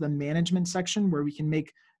we get to the management section, where we can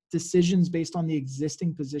make decisions based on the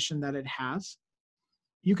existing position that it has.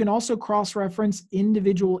 You can also cross-reference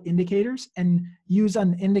individual indicators and use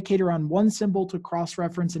an indicator on one symbol to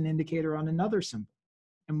cross-reference an indicator on another symbol.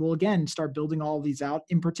 And we'll again start building all of these out.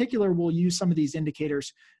 In particular, we'll use some of these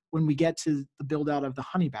indicators when we get to the build out of the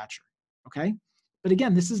honey badger, okay? But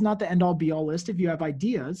again, this is not the end all be all list. If you have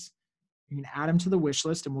ideas, you can add them to the wish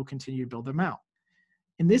list and we'll continue to build them out.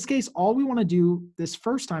 In this case, all we want to do this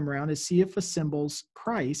first time around is see if a symbol's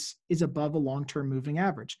price is above a long-term moving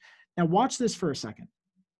average. Now watch this for a second.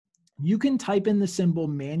 You can type in the symbol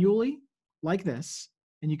manually like this,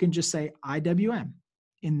 and you can just say IWM.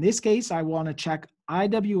 In this case, I want to check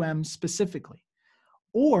IWM specifically.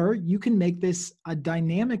 Or you can make this a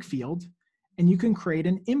dynamic field and you can create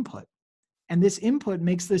an input. And this input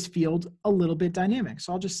makes this field a little bit dynamic.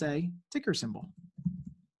 So I'll just say ticker symbol.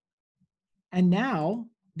 And now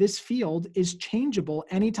this field is changeable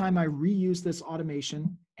anytime I reuse this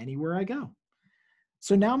automation anywhere I go.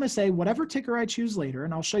 So now I'm going to say whatever ticker I choose later,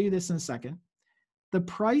 and I'll show you this in a second, the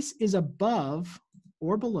price is above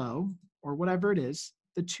or below, or whatever it is,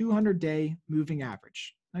 the 200-day moving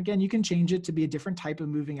average. Again, you can change it to be a different type of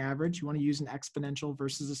moving average. You want to use an exponential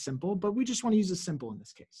versus a simple, but we just want to use a simple in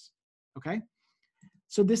this case. Okay?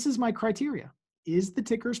 So this is my criteria. Is the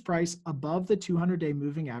ticker's price above the 200-day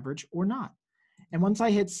moving average or not? And once I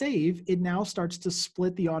hit save, it now starts to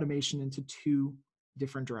split the automation into two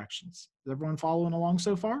different directions. Is everyone following along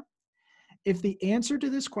so far? If the answer to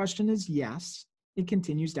this question is yes, it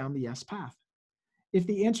continues down the yes path. If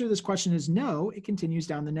the answer to this question is no, it continues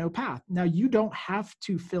down the no path. Now, you don't have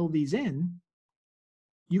to fill these in.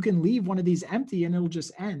 You can leave one of these empty and it'll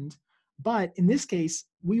just end. But in this case,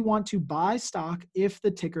 we want to buy stock if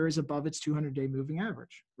the ticker is above its 200-day moving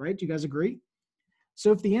average, right? Do you guys agree?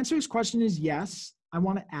 So if the answer to this question is yes, I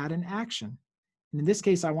want to add an action. And in this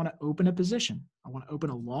case, I want to open a position. I want to open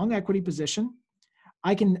a long equity position.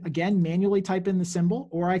 I can, again, manually type in the symbol,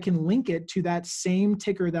 or I can link it to that same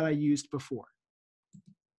ticker that I used before,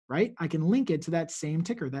 right? I can link it to that same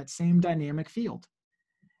ticker, that same dynamic field.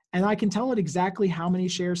 And I can tell it exactly how many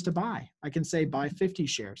shares to buy. I can say buy 50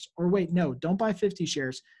 shares, or wait, no, don't buy 50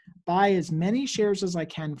 shares. Buy as many shares as I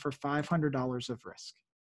can for $500 of risk,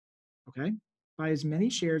 okay? Buy as many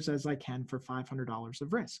shares as I can for $500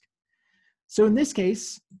 of risk. So in this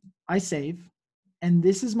case, I save, and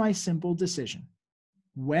this is my simple decision.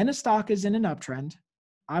 When a stock is in an uptrend,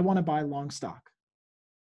 I want to buy long stock,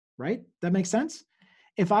 right? That makes sense?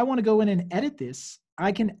 If I want to go in and edit this,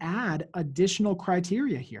 I can add additional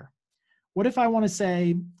criteria here. What if I want to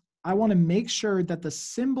say, I want to make sure that the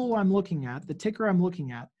symbol I'm looking at, the ticker I'm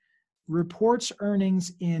looking at, reports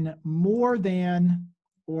earnings in more than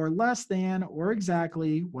or less than or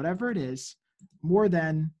exactly, whatever it is, more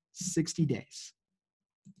than 60 days.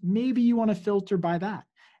 Maybe you want to filter by that.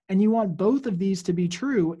 And you want both of these to be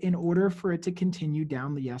true in order for it to continue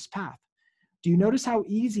down the yes path. Do you notice how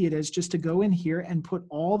easy it is just to go in here and put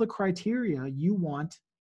all the criteria you want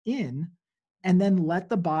in and then let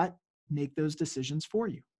the bot make those decisions for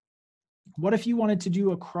you? What if you wanted to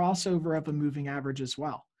do a crossover of a moving average as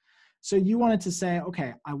well? So you wanted to say,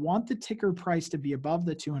 okay, I want the ticker price to be above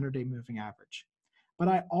the 200-day moving average, but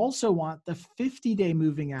I also want the 50-day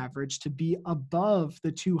moving average to be above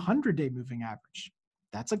the 200-day moving average.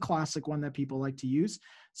 That's a classic one that people like to use.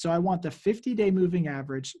 So I want the 50-day moving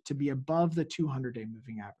average to be above the 200-day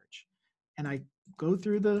moving average. And I go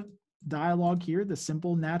through the dialogue here, the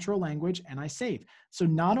simple natural language, and I save. So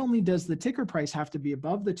not only does the ticker price have to be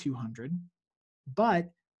above the 200, but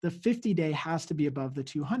the 50-day has to be above the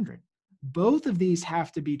 200. Both of these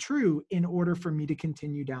have to be true in order for me to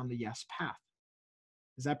continue down the yes path.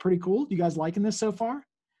 Is that pretty cool? You guys liking this so far?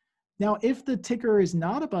 Now, if the ticker is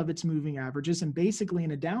not above its moving averages and basically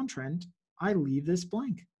in a downtrend, I leave this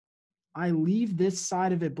blank. I leave this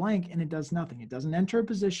side of it blank and it does nothing. It doesn't enter a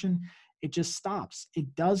position. It just stops.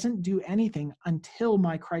 It doesn't do anything until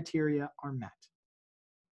my criteria are met.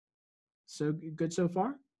 So good so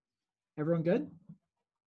far? Everyone good?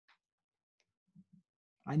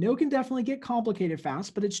 I know it can definitely get complicated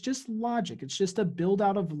fast, but it's just logic. It's just a build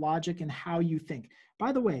out of logic and how you think.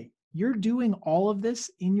 By the way, you're doing all of this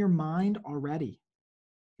in your mind already.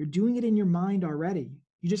 You're doing it in your mind already.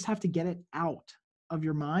 You just have to get it out of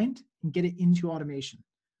your mind and get it into automation.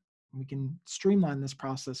 We can streamline this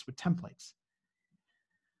process with templates.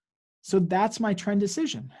 So that's my trend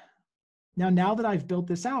decision. Now that I've built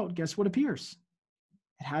this out, guess what appears?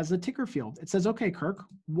 It has a ticker field. It says, okay, Kirk,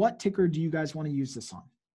 what ticker do you guys want to use this on?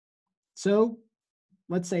 So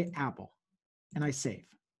let's say Apple, and I save.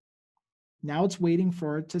 Now it's waiting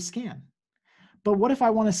for it to scan. But what if I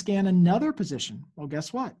want to scan another position? Well,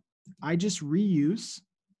 guess what? I just reuse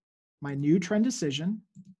my new trend decision,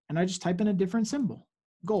 and I just type in a different symbol,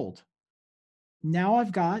 gold. Now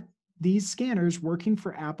I've got these scanners working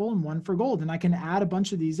for Apple and one for gold, and I can add a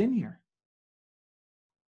bunch of these in here.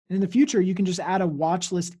 And in the future, you can just add a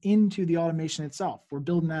watch list into the automation itself. We're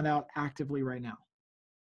building that out actively right now.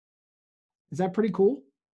 Is that pretty cool?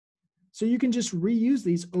 So you can just reuse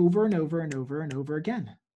these over and over and over and over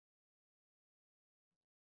again.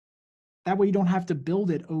 That way you don't have to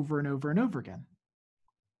build it over and over and over again.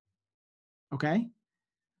 Okay?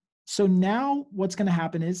 So now what's going to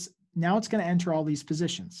happen is now it's going to enter all these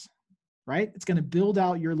positions, right? It's going to build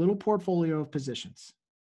out your little portfolio of positions.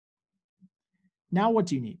 Now what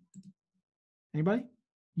do you need? Anybody?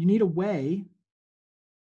 You need a way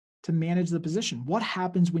to manage the position. What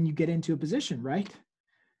happens when you get into a position, right?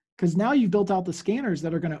 Because now you've built out the scanners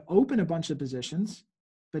that are going to open a bunch of positions,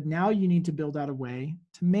 but now you need to build out a way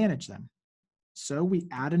to manage them. So we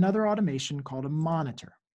add another automation called a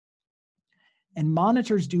monitor. And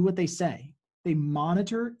monitors do what they say. They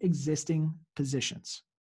monitor existing positions.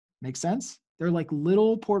 Make sense? They're like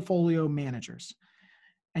little portfolio managers.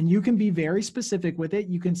 And you can be very specific with it.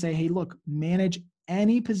 You can say, hey, look, manage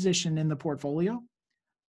any position in the portfolio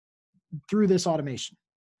through this automation,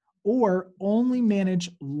 or only manage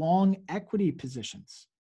long equity positions.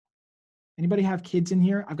 Anybody have kids in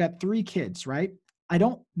here? I've got 3 kids, right? I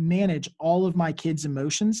don't manage all of my kids'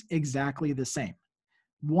 emotions exactly the same.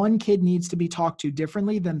 One kid needs to be talked to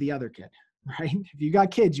differently than the other kid, right? If you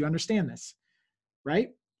got kids, you understand this, right?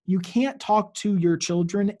 You can't talk to your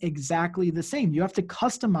children exactly the same. You have to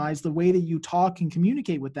customize the way that you talk and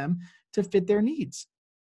communicate with them to fit their needs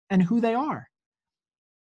and who they are.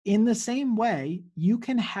 In the same way, you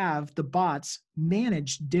can have the bots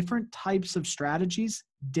manage different types of strategies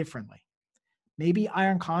differently. Maybe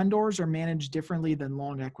iron condors are managed differently than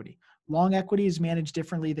long equity. Long equity is managed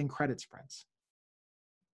differently than credit spreads.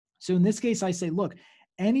 So in this case, I say, look,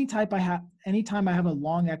 anytime I have a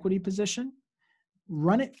long equity position,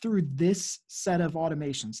 run it through this set of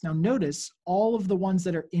automations. Now notice all of the ones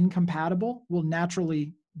that are incompatible will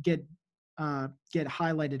naturally get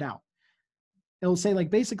highlighted out. It'll say like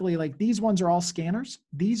basically like these ones are all scanners.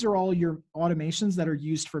 These are all your automations that are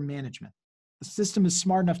used for management. The system is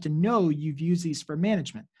smart enough to know you've used these for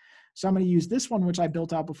management. So I'm going to use this one, which I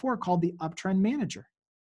built out before, called the Uptrend Manager.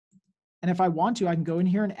 And if I want to, I can go in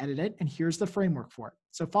here and edit it. And here's the framework for it.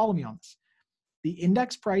 So follow me on this. The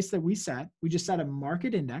index price that we just set a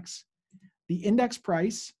market index. The index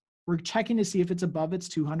price, we're checking to see if it's above its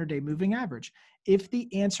 200-day moving average. If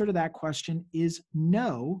the answer to that question is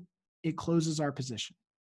no, it closes our position.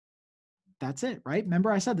 That's it, right?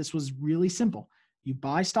 Remember I said this was really simple. You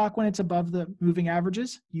buy stock when it's above the moving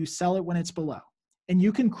averages, you sell it when it's below. And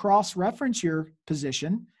you can cross-reference your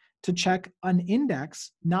position to check an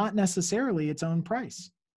index, not necessarily its own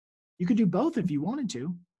price. You could do both if you wanted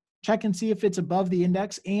to. Check and see if it's above the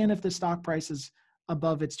index and if the stock price is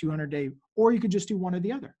above its 200-day, or you could just do one or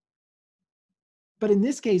the other. But in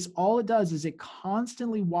this case, all it does is it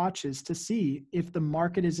constantly watches to see if the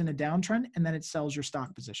market is in a downtrend, and then it sells your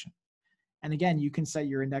stock position. And again, you can set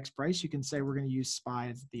your index price. You can say we're going to use SPY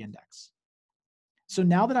as the index. So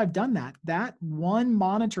now that I've done that, that one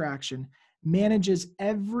monitor action manages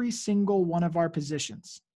every single one of our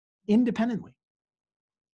positions independently,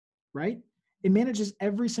 right? It manages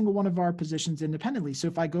every single one of our positions independently. So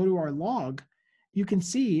if I go to our log, you can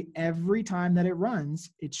see every time that it runs,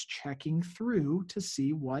 it's checking through to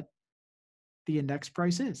see what the index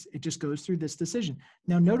price is. It just goes through this decision.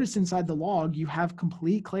 Now notice inside the log, you have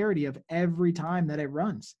complete clarity of every time that it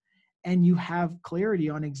runs. And you have clarity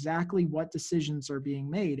on exactly what decisions are being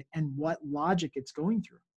made and what logic it's going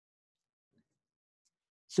through.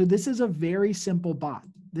 So this is a very simple bot.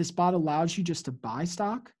 This bot allows you just to buy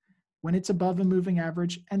stock when it's above a moving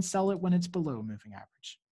average and sell it when it's below a moving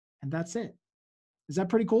average. And that's it. Is that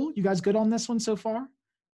pretty cool? You guys good on this one so far?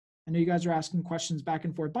 I know you guys are asking questions back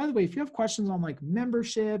and forth. By the way, if you have questions on like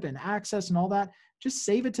membership and access and all that, just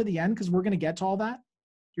save it to the end because we're going to get to all that.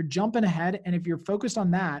 You're jumping ahead. And if you're focused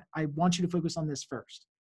on that, I want you to focus on this first.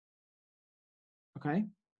 Okay.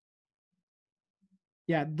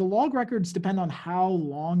 Yeah. The log records depend on how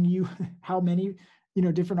long how many,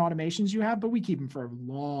 different automations you have, but we keep them for a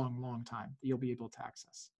long, long time that you'll be able to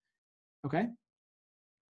access. Okay.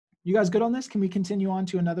 You guys good on this? Can we continue on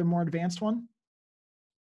to another more advanced one?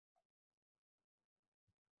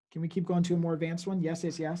 Can we keep going to a more advanced one? Yes,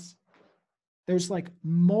 yes, yes. There's like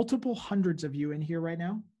multiple hundreds of you in here right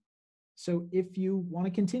now. So if you want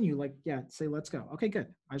to continue, like, yeah, say, let's go. Okay, good.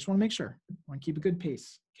 I just want to make sure. I want to keep a good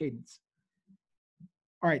pace, cadence.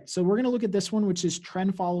 All right, so we're going to look at this one, which is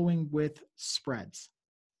trend following with spreads.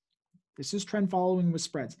 This is trend following with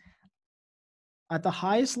spreads. At the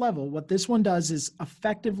highest level, what this one does is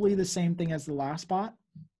effectively the same thing as the last bot.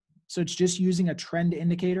 So it's just using a trend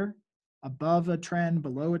indicator, above a trend,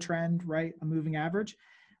 below a trend, right? A moving average,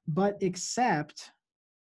 but except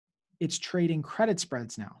it's trading credit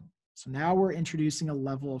spreads now. So now we're introducing a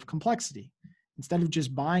level of complexity. Instead of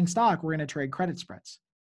just buying stock, we're going to trade credit spreads.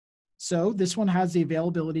 So this one has the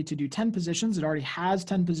availability to do 10 positions. It already has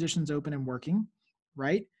 10 positions open and working,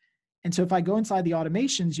 right? And so if I go inside the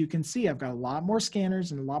automations, you can see I've got a lot more scanners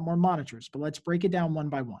and a lot more monitors, but let's break it down one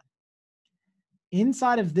by one.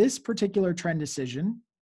 Inside of this particular trend decision,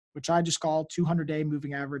 which I just call 200-day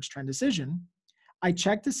moving average trend decision, I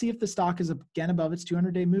check to see if the stock is again above its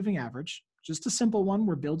 200-day moving average. Just a simple one.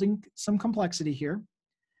 We're building some complexity here.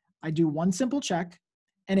 I do one simple check,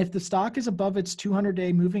 and if the stock is above its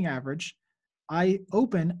 200-day moving average, I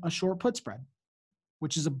open a short put spread,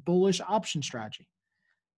 which is a bullish option strategy.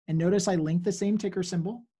 And notice I link the same ticker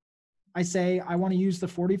symbol. I say I want to use the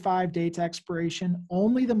 45-day to expiration,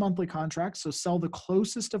 only the monthly contracts, so sell the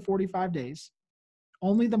closest to 45 days,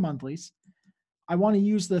 only the monthlies. I want to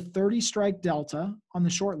use the 30-strike delta on the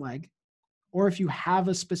short leg, or if you have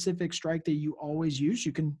a specific strike that you always use,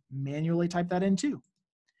 you can manually type that in too.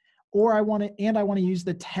 Or I want to use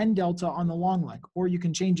the 10 delta on the long leg, or you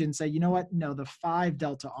can change it and say, you know what? No, the 5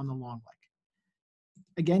 delta on the long leg.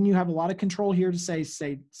 Again, you have a lot of control here to say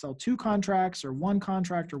sell 2 contracts or 1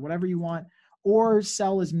 contract or whatever you want, or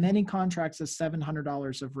sell as many contracts as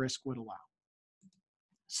 $700 of risk would allow.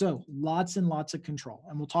 So lots and lots of control.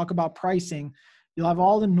 And we'll talk about pricing. You'll have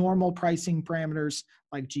all the normal pricing parameters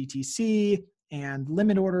like GTC and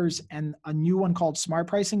limit orders and a new one called smart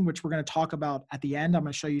pricing, which we're going to talk about at the end. I'm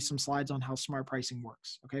going to show you some slides on how smart pricing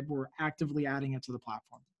works. Okay, but we're actively adding it to the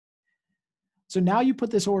platform. So now you put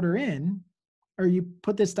this order in, or you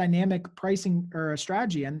put this dynamic pricing or a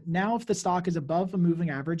strategy in. Now, if the stock is above a moving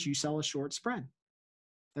average, you sell a short spread.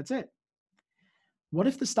 That's it. What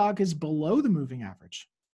if the stock is below the moving average?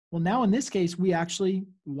 Well, now in this case, we actually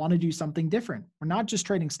want to do something different. We're not just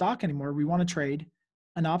trading stock anymore. We want to trade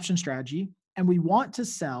an option strategy, and we want to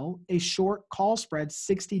sell a short call spread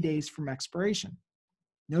 60 days from expiration.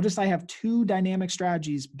 Notice I have 2 dynamic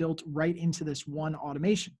strategies built right into this one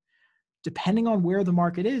automation. Depending on where the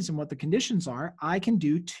market is and what the conditions are, I can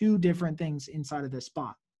do 2 different things inside of this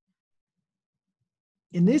bot.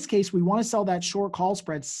 In this case, we want to sell that short call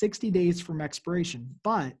spread 60 days from expiration,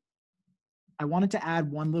 but I wanted to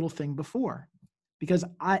add one little thing before, because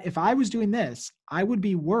if I was doing this, I would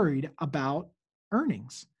be worried about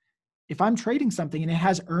earnings. If I'm trading something and it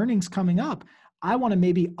has earnings coming up, I want to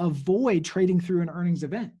maybe avoid trading through an earnings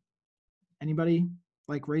event. Anybody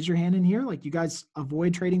like raise your hand in here? Like you guys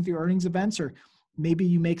avoid trading through earnings events, or maybe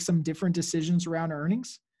you make some different decisions around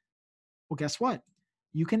earnings? Well, guess what?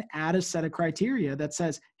 You can add a set of criteria that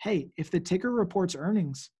says, hey, if the ticker reports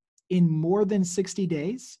earnings in more than 60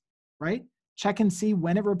 days, right? Check and see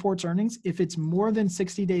when it reports earnings. If it's more than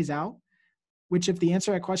 60 days out, which if the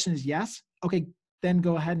answer to that question is yes, okay, then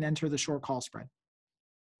go ahead and enter the short call spread.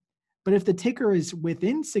 But if the ticker is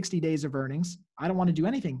within 60 days of earnings, I don't want to do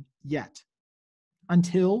anything yet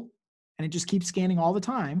until, and it just keeps scanning all the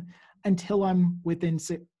time until I'm within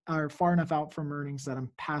or far enough out from earnings that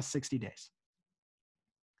I'm past 60 days.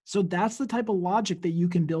 So that's the type of logic that you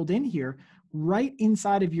can build in here right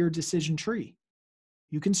inside of your decision tree.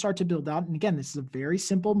 You can start to build out. And again, this is a very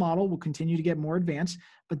simple model. We'll continue to get more advanced,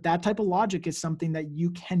 but that type of logic is something that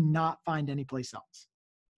you cannot find anyplace else.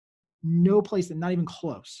 No place, not even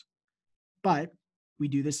close. But we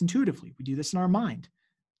do this intuitively. We do this in our mind.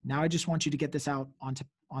 Now I just want you to get this out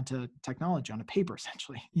onto technology, onto paper,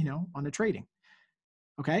 essentially, onto trading.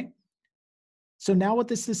 Okay? So now what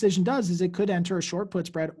this decision does is it could enter a short put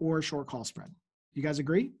spread or a short call spread. You guys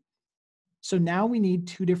agree? So now we need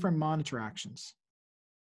 2 different monitor actions.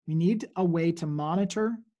 We need a way to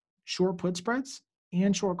monitor short put spreads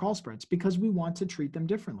and short call spreads because we want to treat them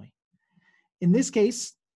differently. In this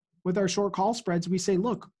case, with our short call spreads, we say,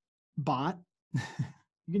 look, bot,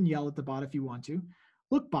 you can yell at the bot if you want to.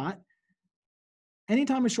 Look, bot,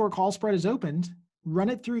 anytime a short call spread is opened, run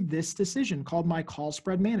it through this decision called my call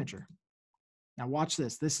spread manager. Now watch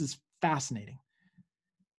this. This is fascinating.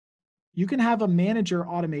 You can have a manager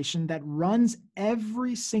automation that runs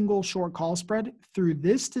every single short call spread through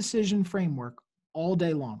this decision framework all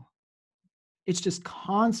day long. It's just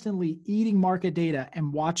constantly eating market data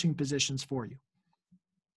and watching positions for you.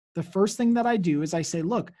 The first thing that I do is I say,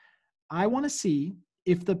 look, I want to see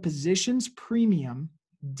if the position's premium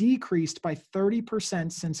decreased by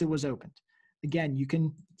 30% since it was opened. Again, you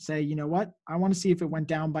can say, you know what? I want to see if it went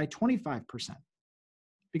down by 25%.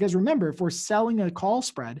 Because remember, if we're selling a call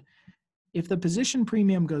spread, if the position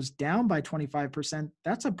premium goes down by 25%,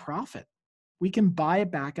 that's a profit. We can buy it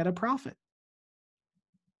back at a profit.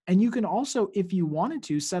 And you can also, if you wanted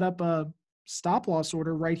to, set up a stop loss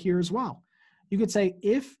order right here as well. You could say,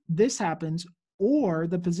 if this happens or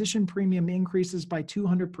the position premium increases by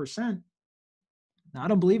 200%, now I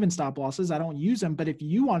don't believe in stop losses. I don't use them. But if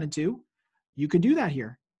you wanted to, you could do that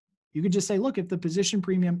here. You could just say, look, if the position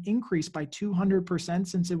premium increased by 200%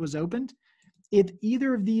 since it was opened, if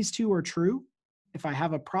either of these two are true, if I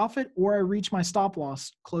have a profit or I reach my stop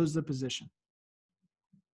loss, close the position.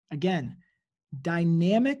 Again,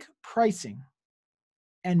 dynamic pricing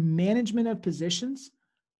and management of positions,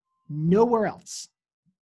 nowhere else.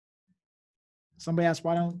 Somebody asked,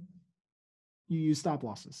 why don't you use stop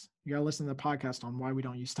losses? You got to listen to the podcast on why we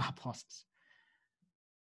don't use stop losses.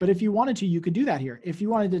 But if you wanted to, you could do that here. If you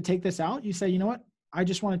wanted to take this out, you say, you know what? I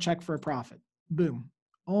just want to check for a profit. Boom.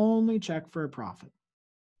 Only check for a profit.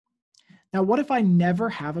 Now, what if I never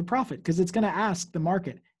have a profit? Because it's going to ask the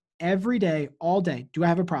market every day, all day, do I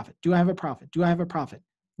have a profit? Do I have a profit? Do I have a profit?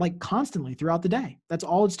 Like constantly throughout the day. That's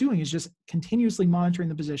all it's doing, is just continuously monitoring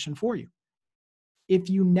the position for you. If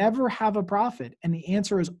you never have a profit and the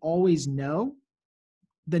answer is always no,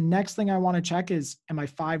 the next thing I want to check is, am I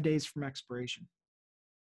 5 days from expiration?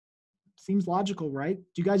 Seems logical, right?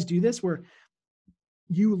 Do you guys do this where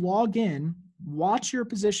you log in, watch your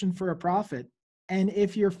position for a profit, and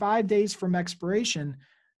if you're 5 days from expiration,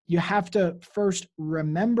 you have to first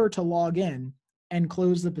remember to log in and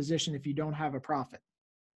close the position if you don't have a profit,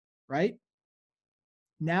 right?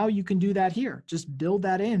 Now you can do that here. Just build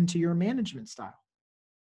that into your management style.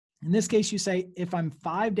 In this case, you say, if I'm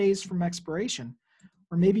 5 days from expiration,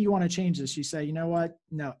 or maybe you want to change this. You say, you know what?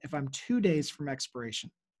 No, if I'm 2 days from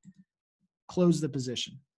expiration, close the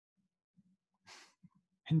position.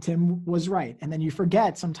 And Tim was right. And then you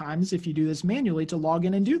forget sometimes, if you do this manually, to log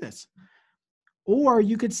in and do this. Or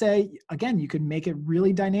you could say, again, you could make it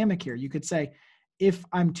really dynamic here. You could say, if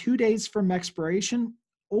I'm 2 days from expiration,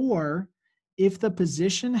 or if the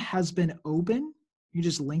position has been open, you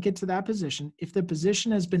just link it to that position. If the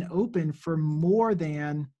position has been open for more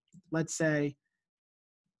than, let's say,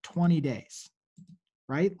 20 days,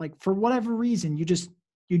 right? Like for whatever reason,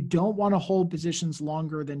 you don't want to hold positions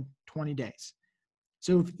longer than 20 days.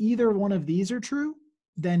 So if either one of these are true,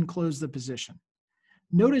 then close the position.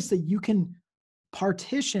 Notice that you can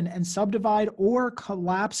partition and subdivide or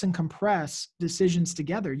collapse and compress decisions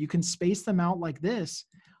together. You can space them out like this,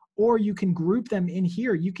 or you can group them in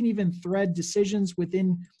here. You can even thread decisions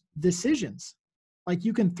within decisions. Like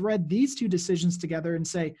you can thread these two decisions together and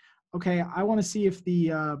say, okay, I want to see if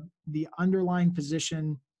the underlying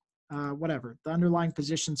position, the underlying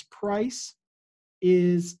position's price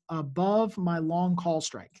is above my long call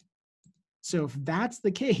strike. So if that's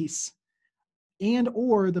the case, and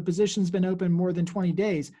or the position's been open more than 20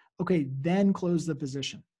 days, okay, then close the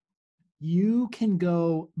position. You can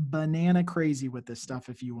go banana crazy with this stuff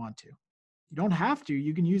if you want to. You don't have to.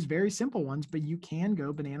 You can use very simple ones, but you can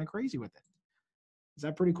go banana crazy with it. Is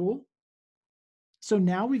that pretty cool? So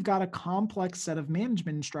now we've got a complex set of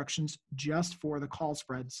management instructions just for the call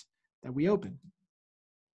spreads that we open.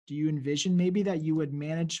 Do you envision maybe that you would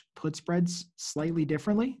manage put spreads slightly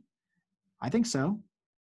differently? I think so.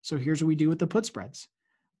 So here's what we do with the put spreads.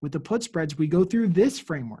 With the put spreads, we go through this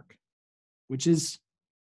framework, which is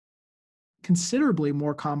considerably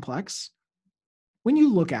more complex. When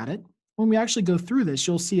you look at it, when we actually go through this,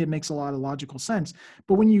 you'll see it makes a lot of logical sense.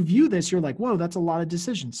 But when you view this, you're like, whoa, that's a lot of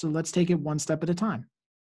decisions. So let's take it one step at a time.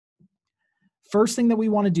 First thing that we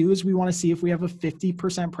want to do is we want to see if we have a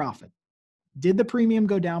 50% profit. Did the premium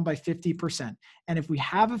go down by 50%? And if we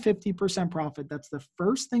have a 50% profit, that's the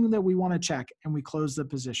first thing that we want to check, and we close the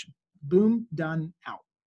position. Boom, done, out.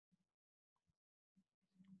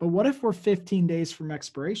 But what if we're 15 days from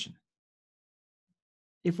expiration?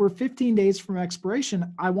 If we're 15 days from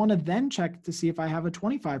expiration, I want to then check to see if I have a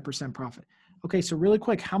 25% profit. Okay, so really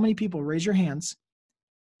quick, how many people, raise your hands,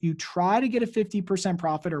 you try to get a 50%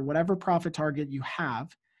 profit or whatever profit target you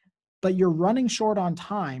have, but you're running short on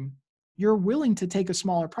time, you're willing to take a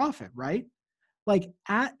smaller profit, right? Like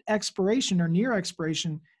at expiration or near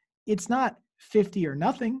expiration, it's not 50 or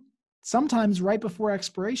nothing. Sometimes right before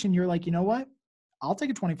expiration, you're like, you know what? I'll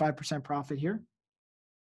take a 25% profit here,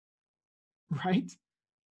 right?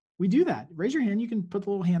 We do that. Raise your hand. You can put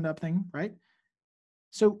the little hand up thing, right?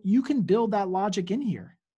 So you can build that logic in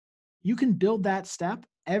here. You can build that step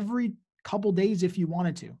every couple days if you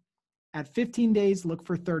wanted to. At 15 days, look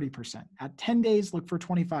for 30%. At 10 days, look for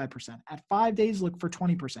 25%. At 5 days, look for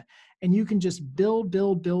 20%. And you can just build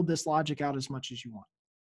this logic out as much as you want.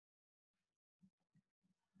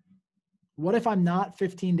 What if I'm not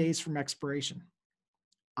 15 days from expiration?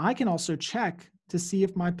 I can also check to see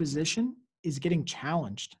if my position is getting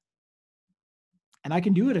challenged. And I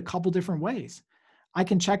can do it a couple different ways. I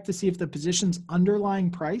can check to see if the position's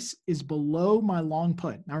underlying price is below my long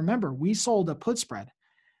put. Now remember, we sold a put spread.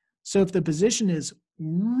 So if the position is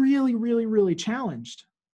really challenged,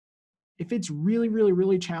 if it's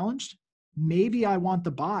really challenged, maybe I want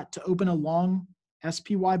the bot to open a long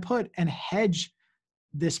SPY put and hedge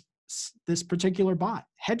this particular bot,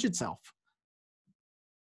 hedge itself.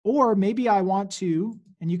 Or maybe I want to,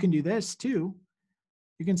 and you can do this too,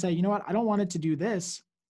 you can say, you know what, I don't want it to do this.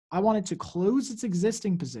 I want it to close its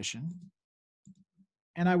existing position,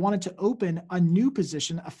 and I want it to open a new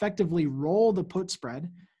position, effectively roll the put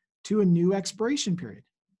spread to a new expiration period.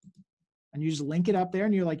 And you just link it up there,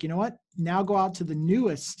 and you're like, you know what, now go out to the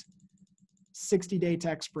newest 60-day to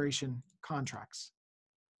expiration contracts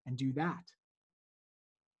and do that.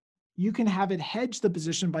 You can have it hedge the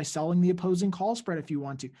position by selling the opposing call spread if you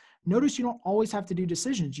want to. Notice you don't always have to do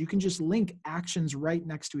decisions. You can just link actions right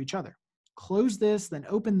next to each other. Close this, then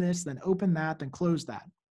open that, then close that.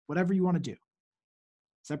 Whatever you want to do.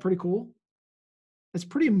 Is that pretty cool? It's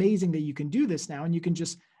pretty amazing that you can do this now, and you can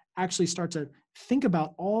just actually start to think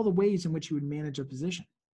about all the ways in which you would manage a position.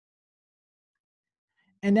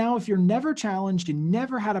 And now if you're never challenged, you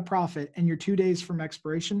never had a profit, and you're 2 days from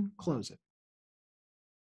expiration, close it.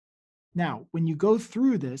 Now, when you go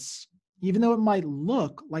through this, even though it might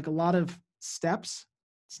look like a lot of steps,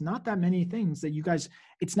 it's not that many things that you guys,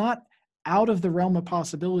 it's not out of the realm of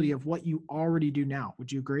possibility of what you already do now.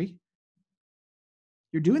 Would you agree?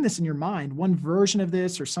 You're doing this in your mind, one version of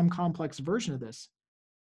this or some complex version of this.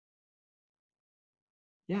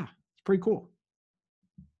 Yeah, it's pretty cool.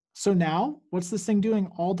 So now, what's this thing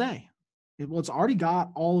doing all day? Well, it's already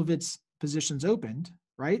got all of its positions opened,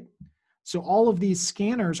 right? So all of these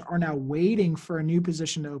scanners are now waiting for a new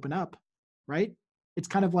position to open up, right? It's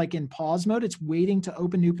kind of like in pause mode. It's waiting to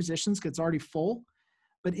open new positions because it's already full.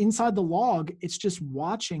 But inside the log, it's just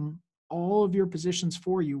watching all of your positions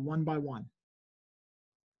for you one by one.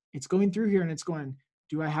 It's going through here and it's going,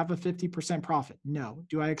 do I have a 50% profit? No.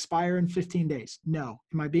 Do I expire in 15 days? No.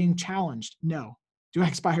 Am I being challenged? No. Do I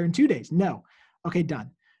expire in 2 days? No. Okay,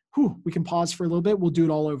 done. Whew, we can pause for a little bit. We'll do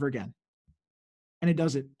it all over again. And it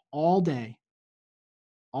does it all day,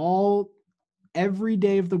 every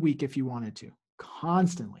day of the week if you wanted to,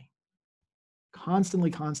 constantly. Is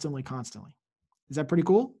that pretty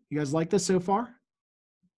cool? You guys like this so far?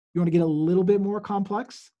 You want to get a little bit more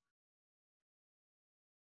complex?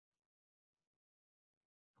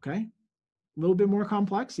 Okay, a little bit more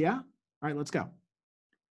complex, yeah? All right, let's go.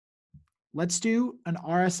 Let's do an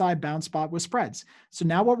RSI bounce spot with spreads. So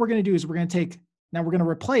now what we're going to do is we're going to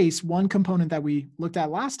replace one component that we looked at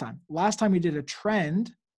last time. Last time we did a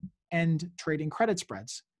trend and trading credit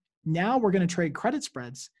spreads. Now we're going to trade credit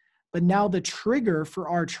spreads, but now the trigger for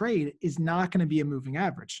our trade is not going to be a moving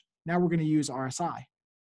average. Now we're going to use RSI.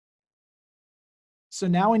 So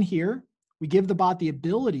now in here, we give the bot the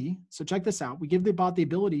ability, so check this out, we give the bot the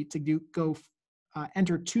ability to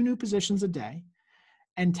enter 2 new positions a day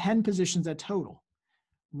and 10 positions at total.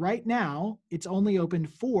 Right now, it's only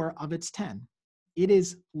opened 4 of its 10. It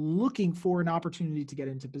is looking for an opportunity to get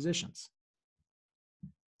into positions.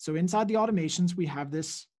 So inside the automations, we have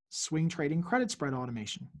this swing trading credit spread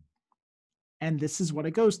automation. And this is what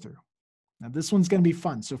it goes through. Now, this one's going to be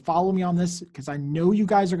fun. So follow me on this because I know you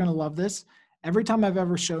guys are going to love this. Every time I've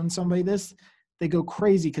ever shown somebody this, they go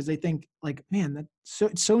crazy because they think like, man,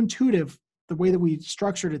 it's so intuitive the way that we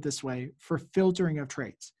structured it this way for filtering of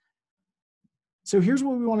trades. So here's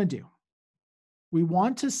what we want to do. We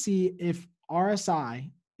want to see if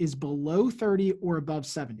RSI is below 30 or above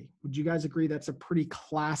 70. Would you guys agree that's a pretty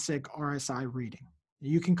classic RSI reading?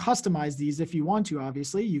 You can customize these if you want to,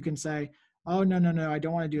 obviously. You can say, oh, no, I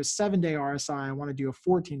don't want to do a 7-day RSI. I want to do a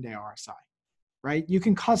 14-day RSI, right? You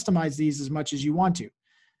can customize these as much as you want to.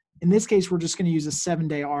 In this case, we're just going to use a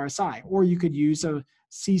 7-day RSI, or you could use a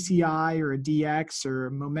CCI or a DX or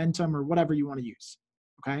a momentum or whatever you want to use,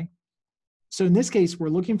 okay? So in this case, we're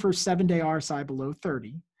looking for 7-day RSI below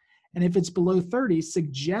 30. And if it's below 30,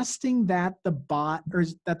 suggesting that the bot or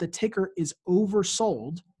that the ticker is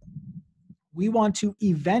oversold, we want to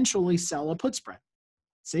eventually sell a put spread.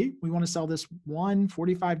 See, we want to sell this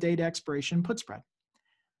 45-day to expiration put spread.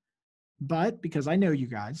 But because I know you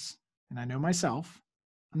guys and I know myself,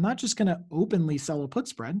 I'm not just going to openly sell a put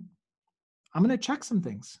spread. I'm going to check some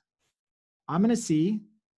things. I'm going to see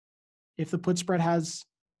if the put spread has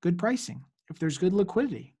good pricing, if there's good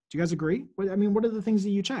liquidity. Do you guys agree? I mean, what are the things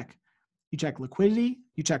that you check? You check liquidity,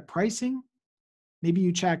 you check pricing, maybe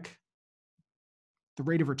you check the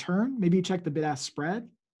rate of return, maybe you check the bid-ask spread,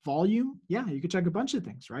 volume. Yeah, you could check a bunch of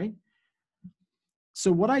things, right?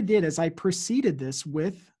 So what I did is I preceded this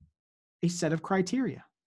with a set of criteria.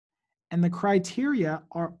 And the criteria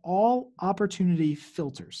are all opportunity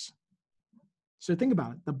filters. So think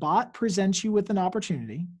about it. The bot presents you with an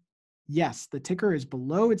opportunity. Yes, the ticker is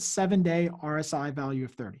below its 7-day RSI value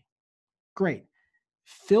of 30. Great.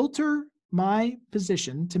 Filter my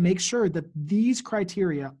position to make sure that these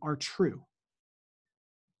criteria are true.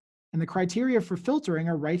 And the criteria for filtering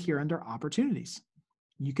are right here under opportunities.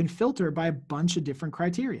 You can filter by a bunch of different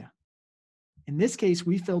criteria. In this case,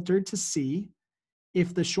 we filtered to see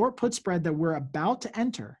if the short put spread that we're about to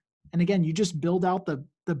enter, and again, you just build out the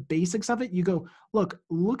basics of it. You go,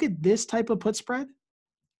 look at this type of put spread,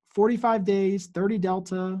 45 days, 30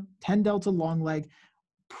 delta, 10 delta long leg.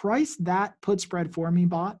 Price that put spread for me,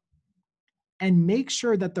 bot, and make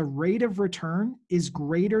sure that the rate of return is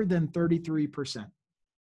greater than 33%.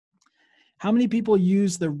 How many people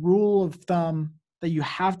use the rule of thumb that you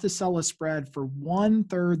have to sell a spread for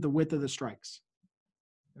 1/3 the width of the strikes?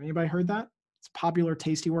 Anybody heard that? It's a popular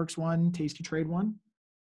Tastyworks one, Tasty Trade one,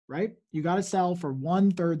 right? You got to sell for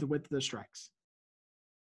 1/3 the width of the strikes.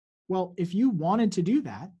 Well, if you wanted to do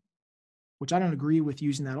that, which I don't agree with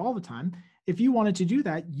using that all the time, if you wanted to do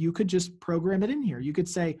that, you could just program it in here. You could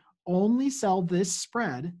say, only sell this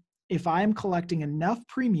spread if I am collecting enough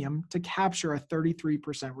premium to capture a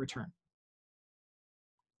 33% return.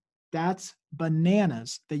 That's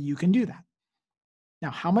bananas that you can do that. Now,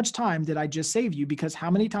 how much time did I just save you? Because how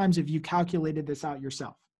many times have you calculated this out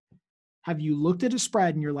yourself? Have you looked at a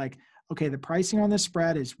spread and you're like, okay, the pricing on this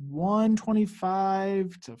spread is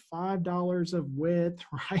 $1.25 to $5 of width,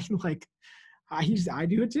 right? Like I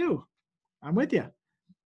do it too. I'm with you.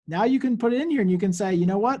 Now you can put it in here and you can say, you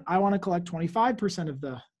know what? I want to collect 25% of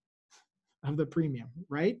the premium,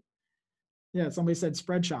 right? Yeah, somebody said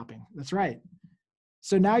spread shopping. That's right.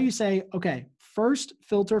 So now you say, okay, first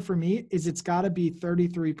filter for me is it's got to be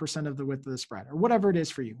 33% of the width of the spread or whatever it is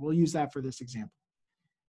for you. We'll use that for this example.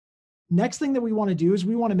 Next thing that we want to do is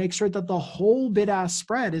we want to make sure that the whole bid-ask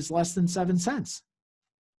spread is less than 7 cents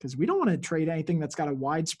because we don't want to trade anything that's got a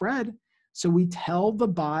wide spread. So we tell the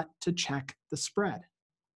bot to check the spread.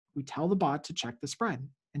 We tell the bot to check the spread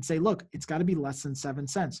and say, look, it's got to be less than 7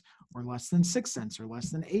 cents or less than 6 cents or less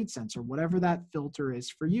than 8 cents or whatever that filter is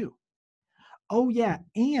for you. Oh yeah,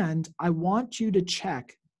 and I want you to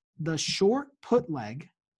check the short put leg.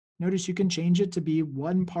 Notice you can change it to be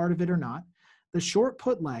one part of it or not. The short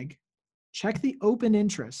put leg, check the open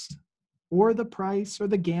interest or the price or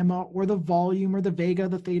the gamma or the volume or the vega,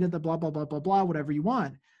 the theta, the blah, blah, blah, blah, blah, whatever you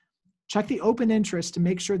want. Check the open interest to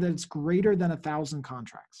make sure that it's greater than 1,000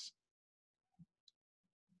 contracts.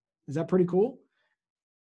 Is that pretty cool?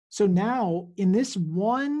 So now in this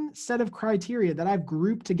one set of criteria that I've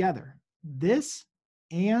grouped together, this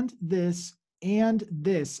and this and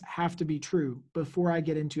this have to be true before I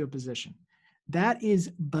get into a position. That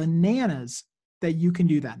is bananas that you can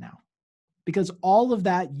do that now because all of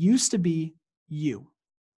that used to be you.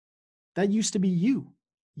 That used to be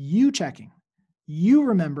you checking, you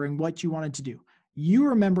remembering what you wanted to do, you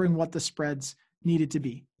remembering what the spreads needed to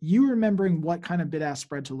be, you remembering what kind of bid-ask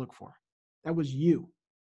spread to look for. That was you.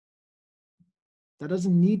 That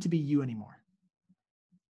doesn't need to be you anymore.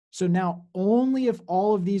 So now only if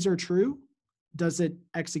all of these are true does it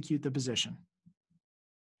execute the position.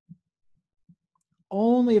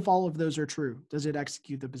 Only if all of those are true does it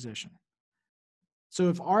execute the position. So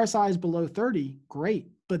if RSI is below 30,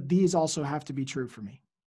 great, but these also have to be true for me.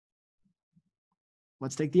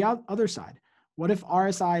 Let's take the other side. What if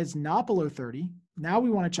RSI is not below 30? Now we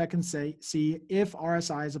want to check and see if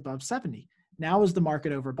RSI is above 70. Now is the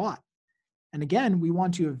market overbought? And again, we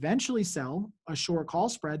want to eventually sell a short call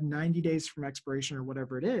spread 90 days from expiration or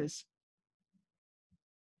whatever it is.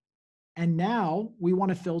 And now we want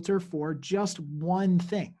to filter for just one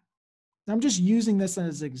thing. Now I'm just using this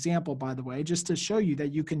as an example, by the way, just to show you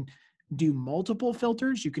that you can do multiple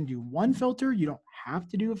filters. You can do one filter. You don't have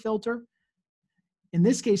to do a filter. In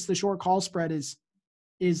this case, the short call spread is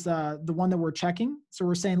the one that we're checking. So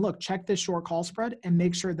we're saying, look, check this short call spread and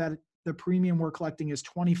make sure that the premium we're collecting is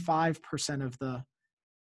 25% of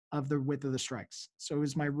the width of the strikes. So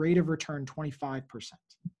is my rate of return 25%,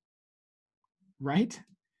 right?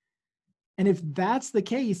 And if that's the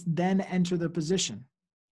case, then enter the position.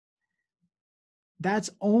 That's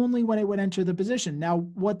only when it would enter the position. Now,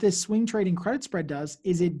 what this swing trading credit spread does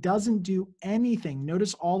is it doesn't do anything.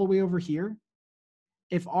 Notice all the way over here.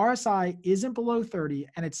 If RSI isn't below 30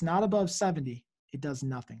 and it's not above 70, it does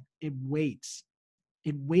nothing. It waits.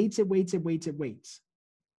 It waits, it waits, it waits, it waits,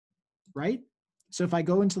 right? So if I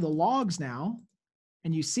go into the logs now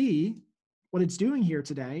and you see what it's doing here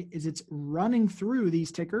today is it's running through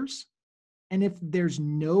these tickers. And if there's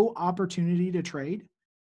no opportunity to trade,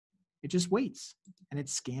 it just waits and it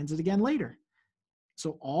scans it again later.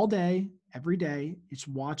 So all day, every day, it's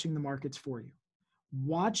watching the markets for you,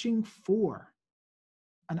 watching for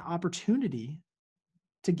an opportunity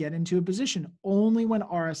to get into a position only when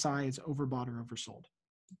RSI is overbought or oversold.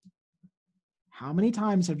 How many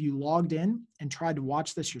times have you logged in and tried to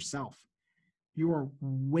watch this yourself? You are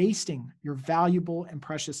wasting your valuable and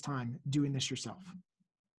precious time doing this yourself.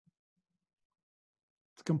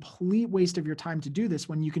 It's a complete waste of your time to do this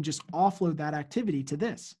when you can just offload that activity to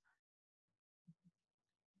this.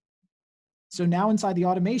 So now inside the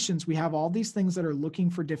automations, we have all these things that are looking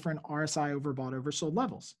for different RSI overbought, oversold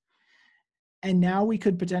levels. And now we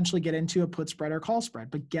could potentially get into a put spread or call spread.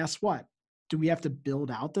 But guess what? Do we have to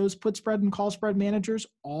build out those put spread and call spread managers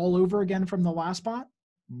all over again from the last bot?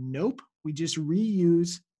 Nope. We just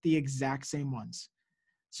reuse the exact same ones.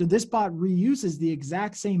 So this bot reuses the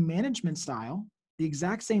exact same management style, the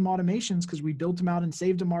exact same automations, because we built them out and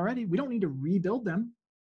saved them already. We don't need to rebuild them.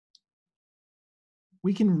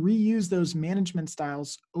 We can reuse those management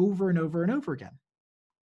styles over and over and over again.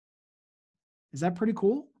 Is that pretty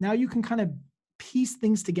cool? Now you can kind of piece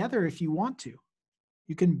things together if you want to.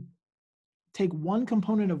 You can take one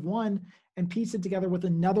component of one and piece it together with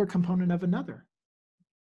another component of another.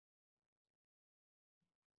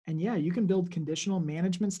 And yeah, you can build conditional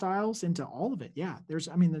management styles into all of it. Yeah, there's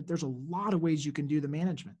a lot of ways you can do the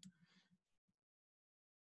management.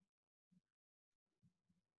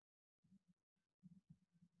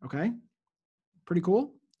 Okay, pretty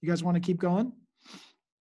cool. You guys want to keep going?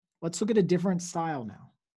 Let's look at a different style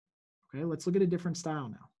now. Okay, let's look at a different style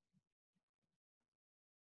now.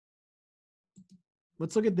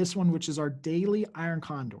 Let's look at this one, which is our daily iron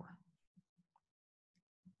condor.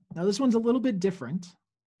 Now this one's a little bit different.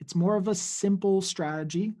 It's more of a simple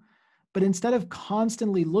strategy, but instead of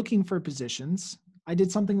constantly looking for positions, I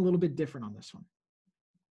did something a little bit different on this one.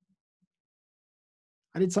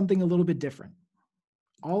 I did something a little bit different.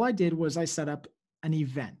 All I did was I set up an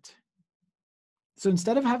event. So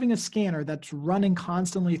instead of having a scanner that's running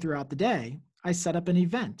constantly throughout the day, I set up an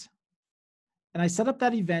event. And I set up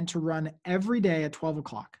that event to run every day at 12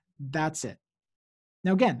 o'clock. That's it.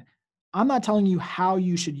 Now, again, I'm not telling you how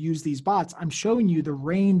you should use these bots. I'm showing you the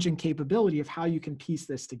range and capability of how you can piece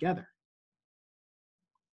this together.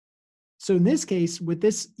 So in this case, with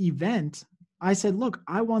this event, I said, look,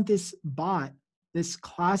 I want this bot, this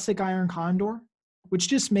classic iron condor, which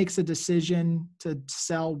just makes a decision to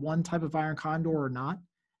sell one type of iron condor or not.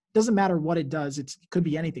 It doesn't matter what it does. It could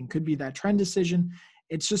be anything. Could be that trend decision.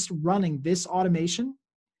 It's just running this automation,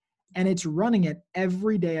 and it's running it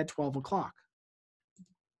every day at 12 o'clock.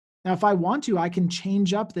 Now, if I want to, I can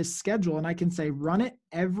change up this schedule and I can say run it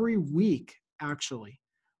every week, actually,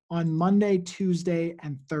 on Monday, Tuesday,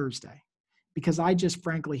 and Thursday, because I just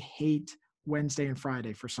frankly hate Wednesday and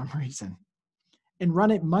Friday for some reason. And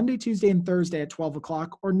run it Monday, Tuesday, and Thursday at 12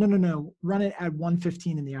 o'clock, or no, run it at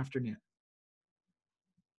 1:15 in the afternoon.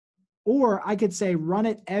 Or I could say run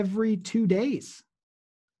it every 2 days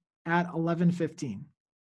at 11:15.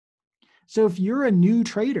 So if you're a new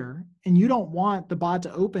trader and you don't want the bot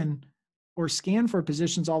to open or scan for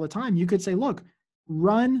positions all the time, you could say, look,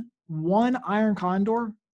 run one iron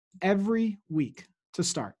condor every week to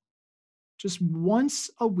start. Just once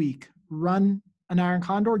a week, run an iron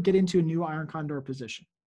condor, get into a new iron condor position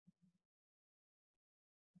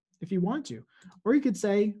if you want to. Or you could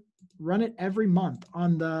say, run it every month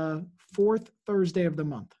on the 4th Thursday of the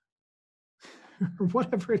month, or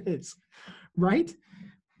whatever it is, right?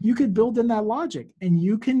 You could build in that logic and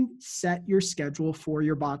you can set your schedule for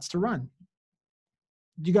your bots to run.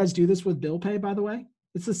 Do you guys do this with bill pay, by the way?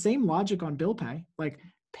 It's the same logic on bill pay, like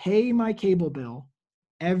pay my cable bill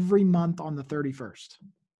every month on the 31st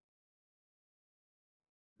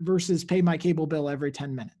versus pay my cable bill every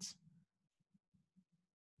 10 minutes.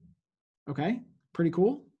 Okay, pretty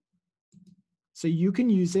cool. So you can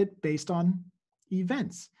use it based on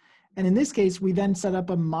events. And in this case, we then set up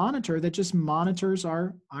a monitor that just monitors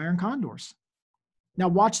our iron condors. Now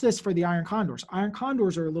watch this for the iron condors. Iron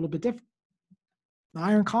condors are a little bit different. The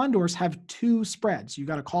iron condors have two spreads. You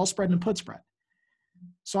got a call spread and a put spread.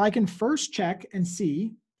 So I can first check and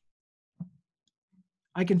see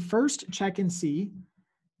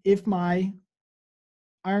if my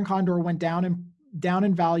iron condor went down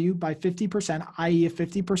in value by 50%, i.e. a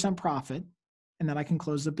 50% profit, and then I can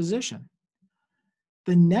close the position.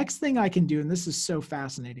 The next thing I can do, and this is so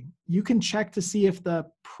fascinating, you can check to see if the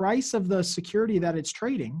price of the security that it's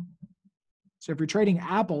trading, so if you're trading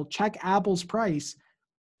Apple, check Apple's price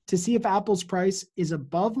to see if Apple's price is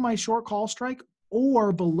above my short call strike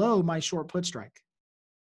or below my short put strike.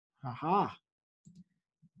 Aha,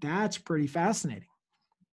 that's pretty fascinating.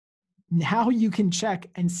 Now you can check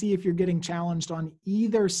and see if you're getting challenged on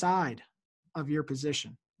either side of your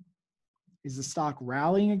position. Is the stock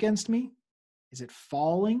rallying against me? Is it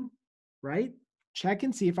falling, right? Check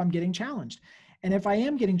and see if I'm getting challenged. And if I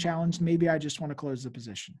am getting challenged, maybe I just want to close the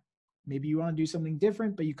position. Maybe you want to do something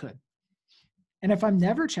different, but you could. And if I'm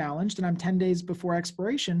never challenged and I'm 10 days before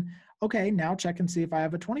expiration, okay, now check and see if I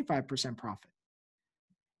have a 25% profit.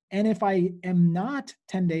 And if I am not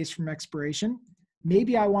 10 days from expiration,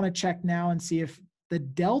 maybe I want to check now and see if the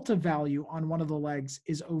delta value on one of the legs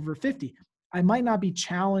is over 50. I might not be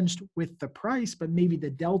challenged with the price, but maybe the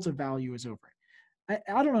delta value is over it.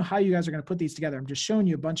 I don't know how you guys are going to put these together. I'm just showing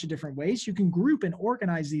you a bunch of different ways. You can group and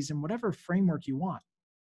organize these in whatever framework you want,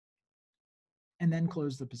 and then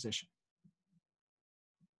close the position.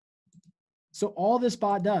 So all this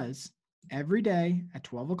bot does every day at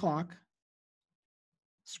 12 o'clock,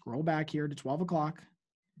 scroll back here to 12 o'clock.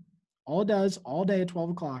 All it does all day at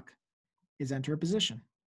 12 o'clock is enter a position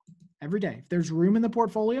every day. If there's room in the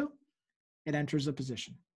portfolio, it enters a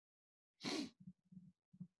position.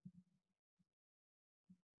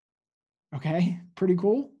 Okay, pretty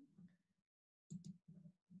cool.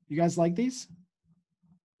 You guys like these?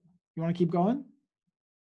 You want to keep going?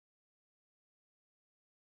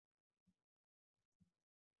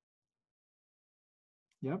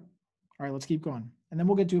 Yep. All right, let's keep going. And then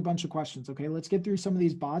we'll get to a bunch of questions, okay? Let's get through some of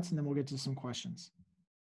these bots and then we'll get to some questions.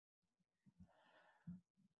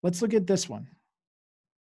 Let's look at this one.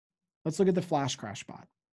 Let's look at the flash crash bot.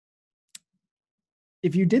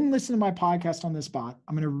 If you didn't listen to my podcast on this bot,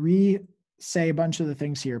 I'm going to re-say a bunch of the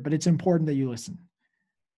things here, but it's important that you listen.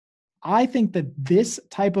 I think that this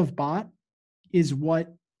type of bot is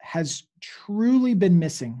what has truly been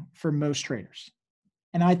missing for most traders.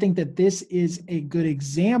 And I think that this is a good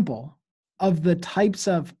example of the types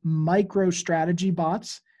of micro strategy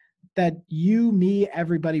bots that you, me,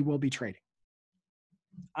 everybody will be trading.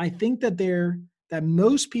 I think that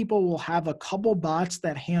most people will have a couple bots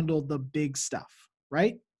that handle the big stuff,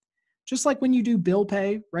 right? Just like when you do bill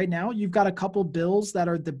pay right now, you've got a couple bills that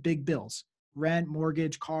are the big bills, rent,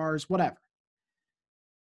 mortgage, cars, whatever.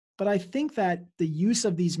 But I think that the use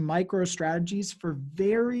of these micro strategies for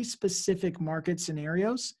very specific market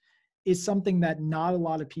scenarios is something that not a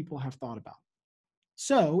lot of people have thought about.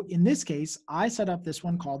 So in this case, I set up this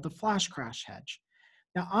one called the flash crash hedge.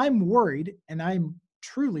 Now I'm worried, and I'm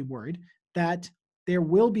truly worried, that there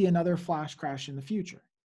will be another flash crash in the future.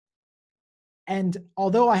 And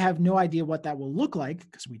although I have no idea what that will look like,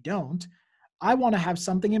 because we don't, I want to have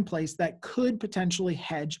something in place that could potentially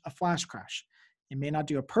hedge a flash crash. It may not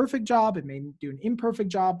do a perfect job, it may do an imperfect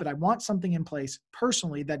job, but I want something in place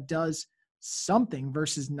personally that does something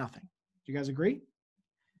versus nothing. Do you guys agree?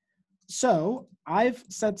 So I've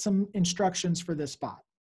set some instructions for this bot.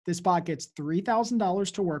 This bot gets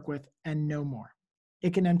 $3,000 to work with and no more.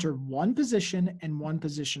 It can enter one position and one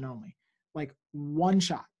position only, like one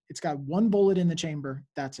shot. It's got one bullet in the chamber,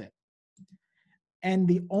 that's it. And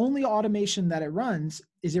the only automation that it runs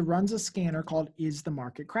is it runs a scanner called Is the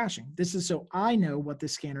Market Crashing? This is so I know what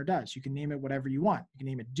this scanner does. You can name it whatever you want. You can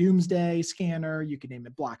name it Doomsday Scanner. You can name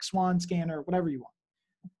it Black Swan Scanner, whatever you want.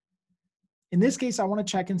 In this case, I want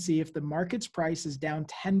to check and see if the market's price is down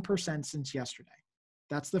 10% since yesterday.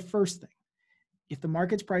 That's the first thing. If the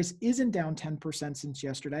market's price isn't down 10% since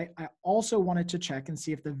yesterday, I also wanted to check and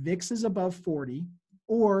see if the VIX is above 40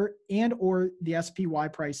 or the SPY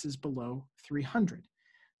price is below 300.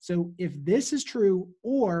 So if this is true,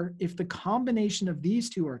 or if the combination of these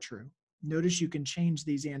two are true, notice you can change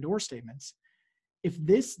these and or statements. If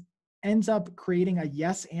this ends up creating a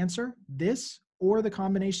yes answer, this or the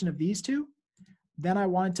combination of these two, then I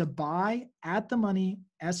wanted to buy at the money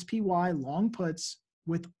SPY long puts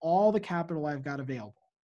with all the capital I've got available,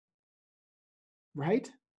 right?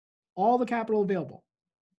 All the capital available.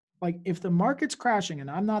 Like if the market's crashing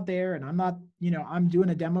and I'm not there and I'm not, I'm doing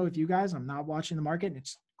a demo with you guys, I'm not watching the market and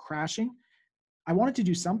it's crashing, I wanted to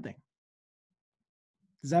do something.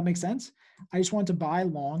 Does that make sense? I just want to buy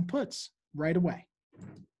long puts right away.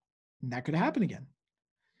 And that could happen again.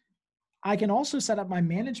 I can also set up my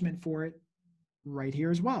management for it right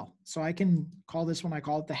here as well. So I can call this one, I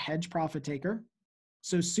call it the hedge profit taker.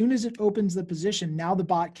 So as soon as it opens the position, now the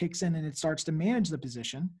bot kicks in and it starts to manage the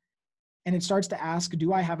position. And it starts to ask,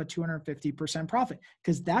 do I have a 250% profit?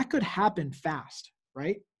 Because that could happen fast,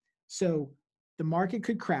 right? So the market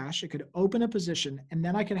could crash, it could open a position, and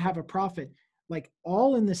then I could have a profit like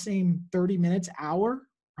all in the same 30 minutes, hour,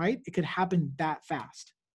 right? It could happen that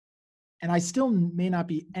fast. And I still may not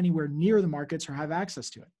be anywhere near the markets or have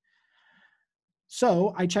access to it.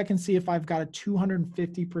 So I check and see if I've got a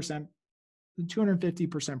 250%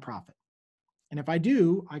 profit. And if I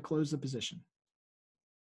do, I close the position.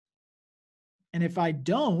 And if I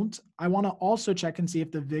don't, I want to also check and see if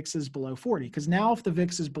the VIX is below 40. Because now if the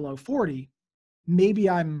VIX is below 40, maybe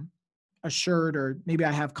I'm assured or maybe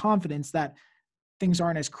I have confidence that things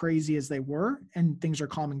aren't as crazy as they were and things are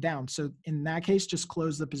calming down. So in that case, just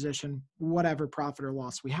close the position, whatever profit or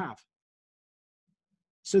loss we have.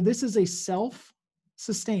 So this is a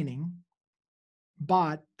self-sustaining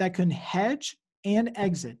bot that can hedge and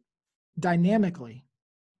exit dynamically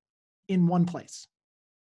in one place.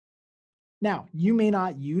 Now, you may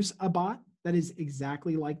not use a bot that is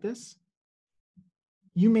exactly like this.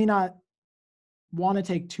 You may not want to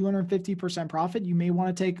take 250% profit. You may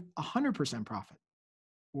want to take 100% profit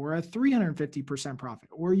or a 350% profit,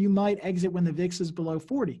 or you might exit when the VIX is below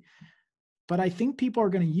 40. But I think people are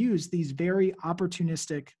going to use these very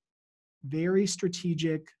opportunistic, very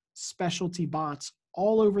strategic specialty bots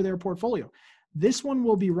all over their portfolio. This one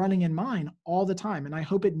will be running in mine all the time, and I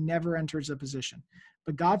hope it never enters a position.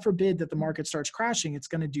 But God forbid that the market starts crashing, it's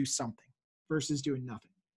going to do something versus doing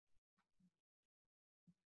nothing.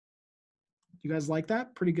 You guys like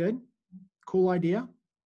that? Pretty good? Cool idea?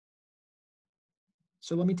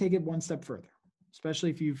 So let me take it one step further, especially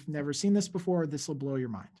if you've never seen this before, this will blow your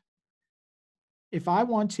mind. If I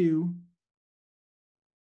want to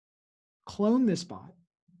clone this bot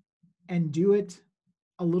and do it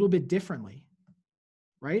a little bit differently,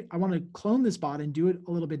 right? I want to clone this bot and do it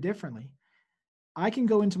a little bit differently. I can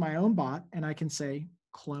go into my own bot and I can say,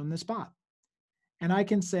 clone this bot. And I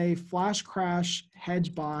can say flash crash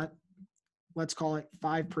hedge bot, let's call it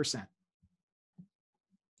 5%.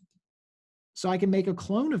 So I can make a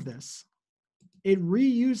clone of this. It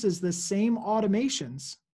reuses the same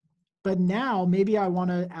automations, but now maybe I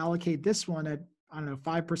want to allocate this one at, I don't know,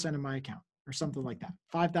 5% of my account or something like that,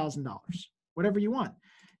 $5,000, whatever you want.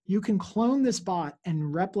 You can clone this bot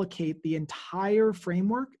and replicate the entire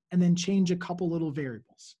framework and then change a couple little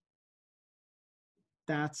variables.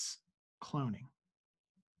 That's cloning.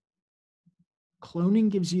 Cloning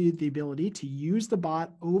gives you the ability to use the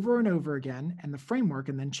bot over and over again and the framework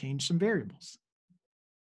and then change some variables.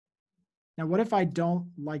 Now, what if I don't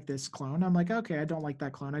like this clone? I'm like, okay, I don't like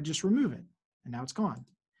that clone. I just remove it and now it's gone.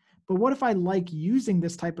 But what if I like using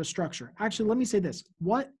this type of structure? Actually, let me say this.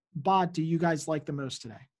 What bot do you guys like the most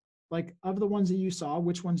today? Like of the ones that you saw,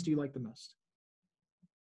 which ones do you like the most?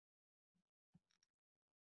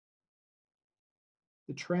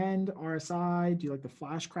 The trend, RSI, do you like the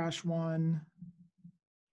flash crash one?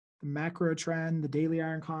 The macro trend, the daily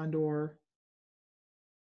iron condor.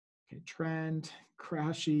 Okay, trend,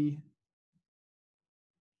 crashy,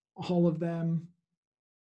 all of them.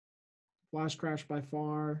 Flash crash by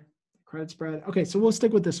far, credit spread. Okay, so we'll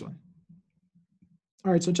stick with this one.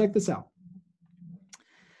 All right, so check this out.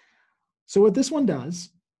 So what this one does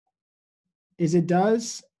is it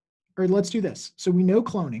does, or let's do this. So we know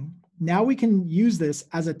cloning. Now we can use this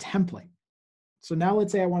as a template. So now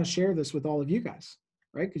let's say I want to share this with all of you guys,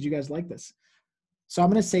 right? Because you guys like this. So I'm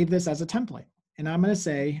going to save this as a template. And I'm going to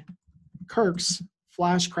say Kirk's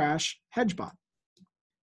flash crash hedge bot.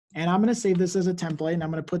 And I'm going to save this as a template. And I'm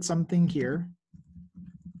going to put something here.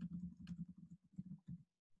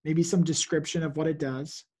 Maybe some description of what it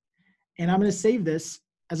does. And I'm going to save this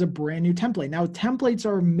as a brand new template. Now, templates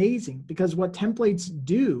are amazing because what templates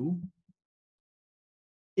do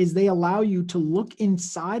is they allow you to look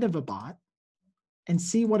inside of a bot and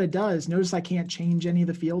see what it does. Notice I can't change any of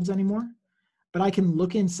the fields anymore, but I can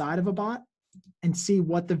look inside of a bot and see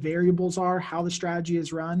what the variables are, how the strategy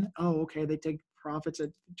is run. Oh, okay, they take profits at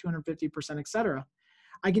 250%, et cetera.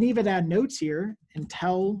 I can even add notes here and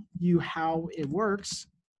tell you how it works.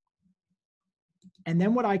 And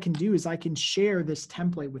then what I can do is I can share this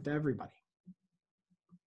template with everybody.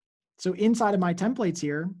 So inside of my templates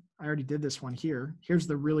here, I already did this one here. Here's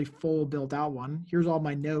the really full built out one. Here's all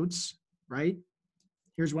my notes, right?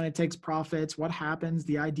 Here's when it takes profits, what happens,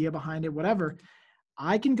 the idea behind it, whatever.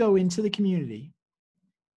 I can go into the community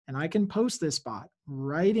and I can post this bot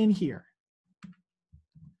right in here.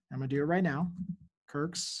 I'm gonna do it right now.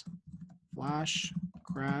 Kirk's flash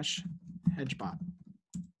crash hedge bot.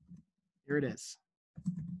 Here it is.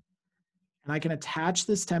 And I can attach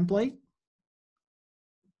this template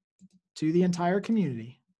to the entire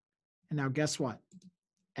community. And now guess what?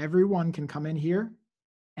 Everyone can come in here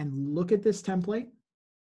and look at this template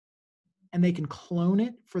and they can clone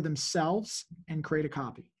it for themselves and create a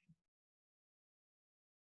copy.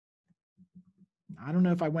 I don't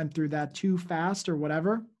know if I went through that too fast or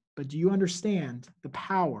whatever, but do you understand the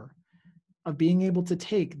power of being able to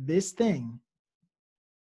take this thing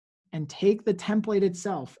and take the template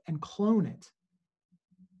itself and clone it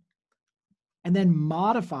and then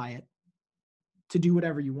modify it to do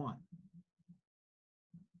whatever you want?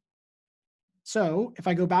 So if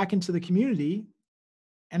I go back into the community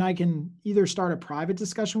and I can either start a private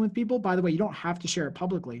discussion with people, by the way, you don't have to share it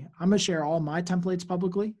publicly. I'm gonna share all my templates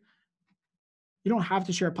publicly. You don't have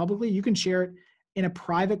to share it publicly. You can share it in a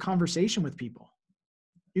private conversation with people.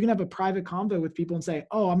 You can have a private convo with people and say,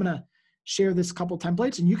 oh, I'm going to share this couple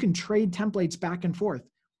templates, and you can trade templates back and forth.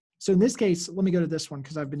 So in this case, let me go to this one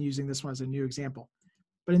because I've been using this one as a new example.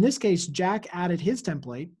 But in this case, Jack added his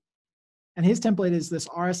template, and his template is this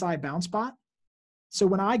RSI bounce bot. So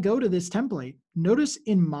when I go to this template, notice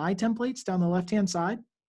in my templates down the left-hand side,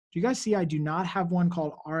 do you guys see I do not have one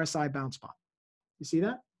called RSI bounce bot? You see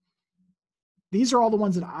that? These are all the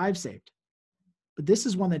ones that I've saved. But this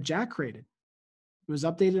is one that Jack created. It was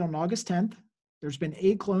updated on August 10th. There's been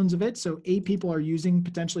 8 clones of it, so 8 people are using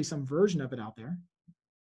potentially some version of it out there.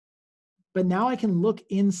 But now I can look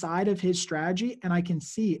inside of his strategy and I can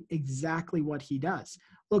see exactly what he does.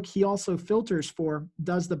 Look, he also filters for,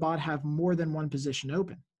 does the bot have more than one position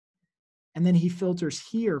open? And then he filters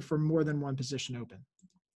here for more than one position open.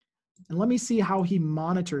 And let me see how he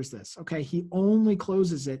monitors this. Okay, he only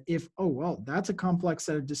closes it if, oh, well, that's a complex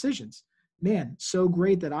set of decisions. Man, so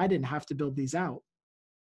great that I didn't have to build these out.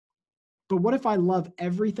 But what if I love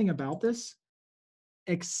everything about this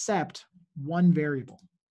except one variable?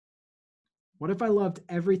 What if I loved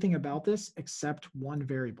everything about this except one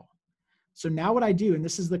variable? So now what I do, and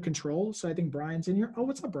this is the control. So I think Brian's in here. Oh,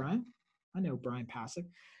 what's up, Brian? I know Brian Pasick.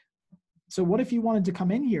 So what if you wanted to come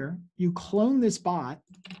in here, you clone this bot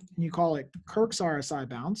and you call it Kirk's RSI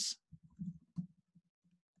bounce.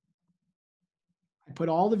 I put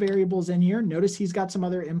all the variables in here. Notice he's got some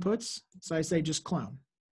other inputs. So I say just clone.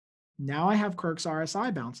 Now I have Kirk's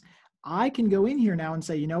RSI bounce. I can go in here now and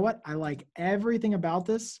say, you know what? I like everything about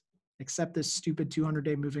this except this stupid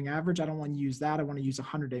 200-day moving average. I don't want to use that. I want to use a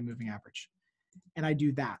 100-day moving average. And I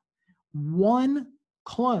do that. One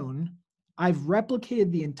clone, I've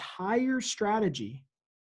replicated the entire strategy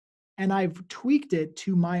and I've tweaked it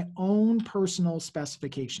to my own personal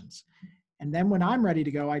specifications. And then when I'm ready to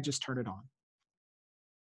go, I just turn it on.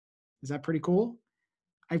 Is that pretty cool?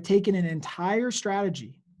 I've taken an entire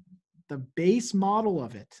strategy, the base model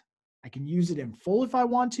of it. I can use it in full if I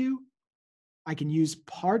want to. I can use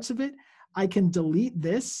parts of it. I can delete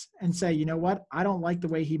this and say, you know what? I don't like the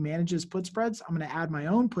way he manages put spreads. I'm going to add my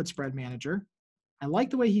own put spread manager. I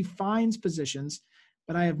like the way he finds positions,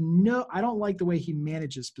 but I don't like the way he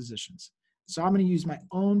manages positions. So I'm going to use my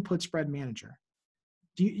own put spread manager.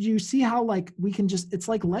 Do you see how like we can just, it's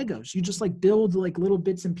like Legos. You just like build like little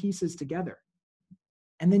bits and pieces together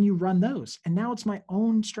and then you run those. And now it's my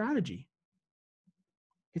own strategy.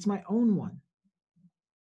 It's my own one.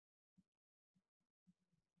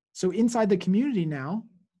 So inside the community now,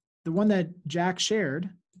 the one that Jack shared,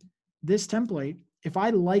 this template, if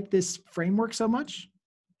I like this framework so much,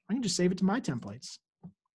 I can just save it to my templates.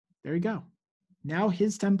 There you go. Now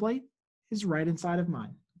his template is right inside of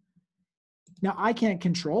mine. Now I can't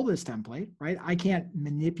control this template, right? I can't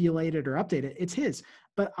manipulate it or update it. It's his,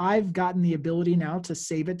 but I've gotten the ability now to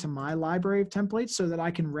save it to my library of templates so that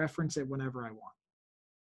I can reference it whenever I want.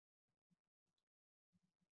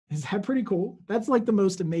 Is that pretty cool? That's like the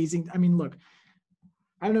most amazing. I mean, look,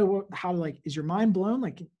 I don't know how to like, is your mind blown?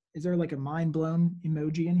 Like, is there like a mind blown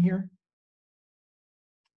emoji in here?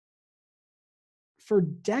 For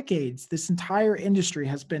decades, this entire industry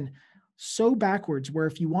has been so backwards where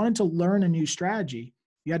if you wanted to learn a new strategy,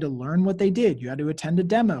 you had to learn what they did. You had to attend a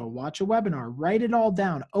demo, watch a webinar, write it all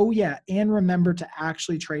down. Oh yeah, and remember to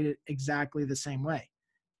actually trade it exactly the same way.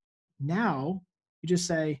 Now, you just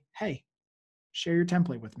say, hey, share your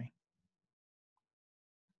template with me.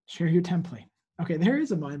 Share your template. Okay, there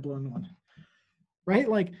is a mind-blown one, right?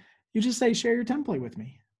 Like you just say, share your template with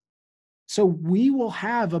me. So we will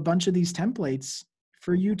have a bunch of these templates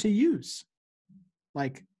for you to use,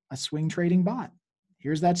 like a swing trading bot.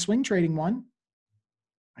 Here's that swing trading one.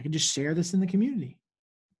 I can just share this in the community,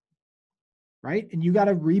 right? And you got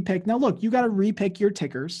to repick. Now look, you got to repick your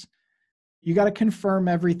tickers. You got to confirm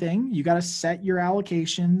everything. You got to set your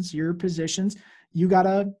allocations, your positions. You got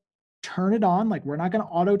to turn it on. Like we're not going to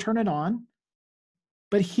auto turn it on.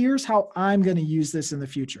 But here's how I'm going to use this in the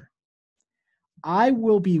future. I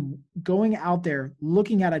will be going out there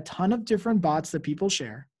looking at a ton of different bots that people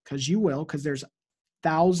share, because you will, because there's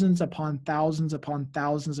thousands upon thousands upon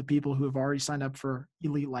thousands of people who have already signed up for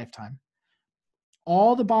Elite Lifetime.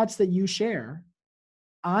 All the bots that you share,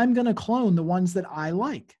 I'm going to clone the ones that I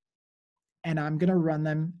like, and I'm going to run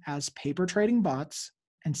them as paper trading bots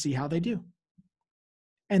and see how they do.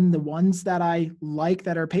 And the ones that I like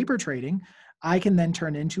that are paper trading, I can then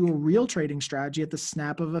turn into a real trading strategy at the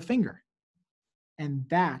snap of a finger. And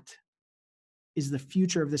that is the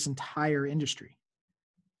future of this entire industry.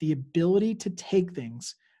 The ability to take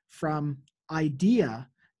things from idea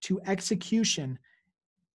to execution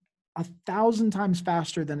 1,000 times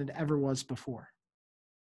faster than it ever was before.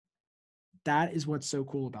 That is what's so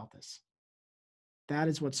cool about this. That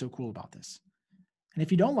is what's so cool about this. And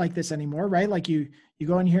if you don't like this anymore, right? Like you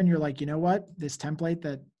go in here and you're like, you know what? This template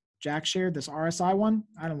that Jack shared, this RSI one,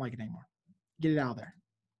 I don't like it anymore. Get it out of there.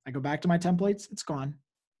 I go back to my templates, it's gone.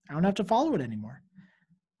 I don't have to follow it anymore.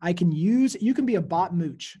 I can use, you can be a bot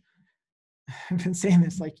mooch. I've been saying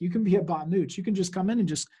this, like you can be a bot mooch. You can just come in and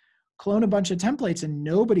just clone a bunch of templates and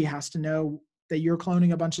nobody has to know that you're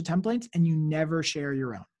cloning a bunch of templates, and you never share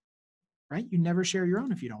your own, right? You never share your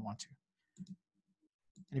own if you don't want to.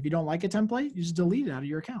 And if you don't like a template, you just delete it out of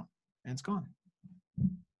your account and it's gone.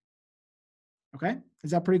 Okay,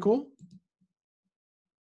 is that pretty cool?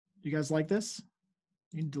 You guys like this?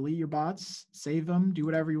 You can delete your bots, save them, do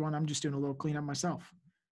whatever you want. I'm just doing a little cleanup myself.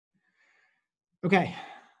 Okay,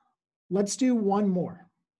 let's do one more.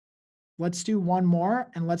 Let's do one more,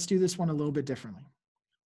 and let's do this one a little bit differently.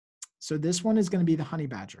 So this one is going to be the honey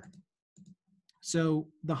badger. So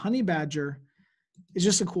the honey badger is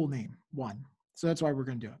just a cool name, one. So that's why we're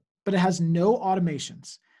going to do it. But it has no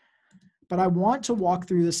automations. But I want to walk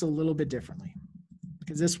through this a little bit differently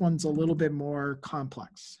because this one's a little bit more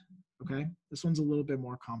complex. Okay, this one's a little bit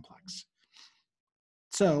more complex.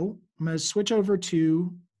 So I'm going to switch over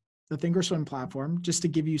to the Thinkorswim platform just to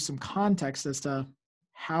give you some context as to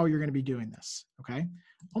how you're going to be doing this. Okay.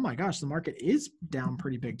 Oh my gosh, the market is down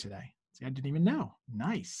pretty big today. See, I didn't even know.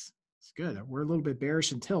 Nice. It's good. We're a little bit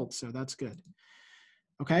bearish and tilt, so that's good.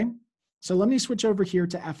 Okay. So let me switch over here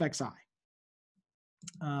to FXI.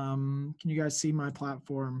 Can you guys see my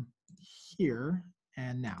platform here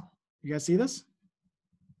and now? You guys see this?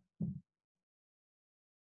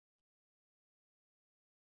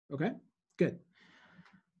 Okay, good.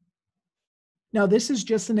 Now, this is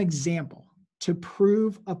just an example to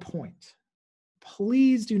prove a point.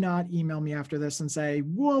 Please do not email me after this and say,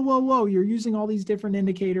 whoa, whoa, whoa, you're using all these different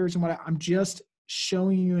indicators and what. I'm just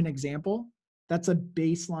showing you an example. That's a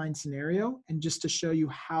baseline scenario, and just to show you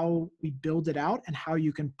how we build it out and how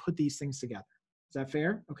you can put these things together. Is that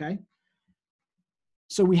fair? Okay.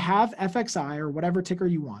 So we have FXI or whatever ticker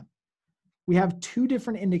you want. We have two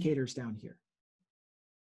different indicators down here.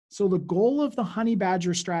 So the goal of the honey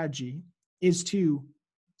badger strategy is to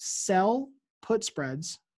sell put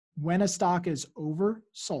spreads when a stock is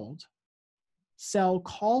oversold, sell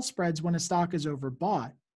call spreads when a stock is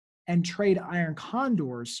overbought, and trade iron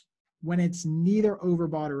condors when it's neither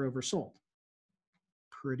overbought or oversold.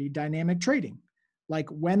 Pretty dynamic trading. Like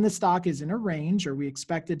when the stock is in a range, or we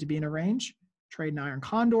expect it to be in a range, trade an iron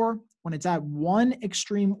condor. When it's at one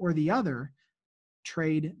extreme or the other,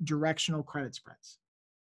 trade directional credit spreads.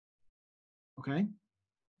 Okay.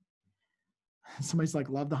 Somebody's like,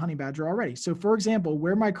 love the honey badger already. So for example,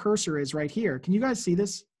 where my cursor is right here, can you guys see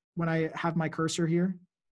this when I have my cursor here?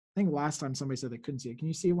 I think last time somebody said they couldn't see it. Can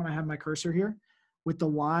you see it when I have my cursor here with the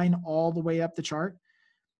line all the way up the chart?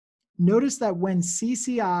 Notice that when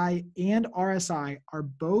CCI and RSI are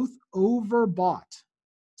both overbought,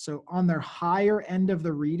 so on their higher end of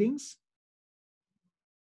the readings,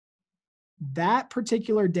 that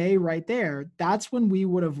particular day right there, that's when we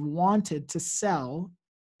would have wanted to sell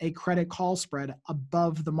a credit call spread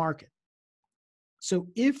above the market. So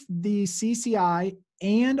if the CCI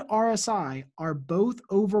and RSI are both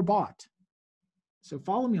overbought, so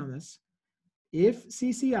follow me on this, if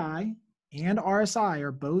CCI and RSI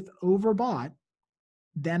are both overbought,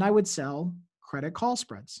 then I would sell credit call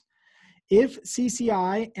spreads. If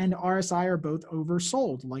CCI and RSI are both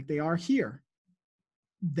oversold, like they are here,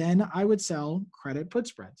 then I would sell credit put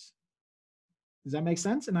spreads. Does that make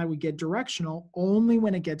sense? And I would get directional only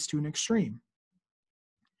when it gets to an extreme.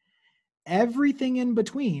 Everything in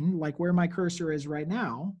between, like where my cursor is right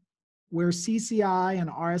now, where CCI and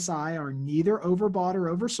RSI are neither overbought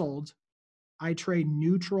or oversold, I trade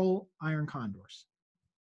neutral iron condors.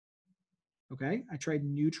 Okay, I trade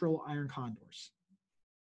neutral iron condors.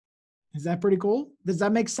 Is that pretty cool? Does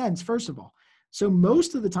that make sense, first of all? So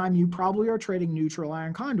most of the time, you probably are trading neutral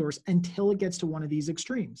iron condors until it gets to one of these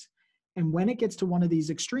extremes. And when it gets to one of these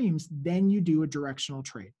extremes, then you do a directional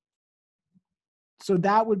trade. So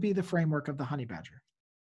that would be the framework of the honey badger.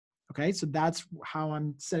 Okay, so that's how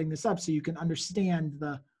I'm setting this up so you can understand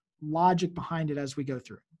the logic behind it as we go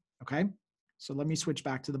through. Okay, so let me switch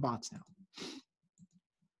back to the bots now.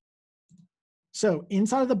 So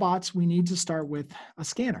inside of the bots, we need to start with a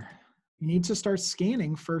scanner. You need to start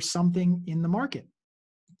scanning for something in the market.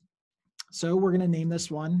 So we're going to name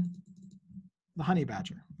this one the honey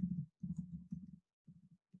badger.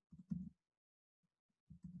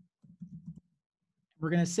 We're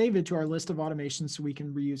going to save it to our list of automations so we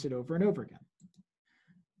can reuse it over and over again.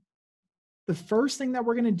 the first thing that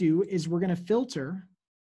we're going to do is we're going to filter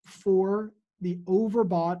for the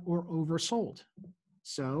overbought or oversold.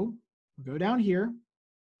 So we'll go down here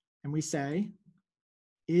and we say,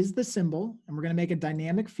 is the symbol, and we're going to make a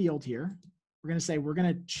dynamic field here. We're going to say we're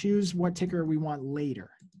going to choose what ticker we want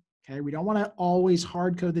later. Okay, we don't want to always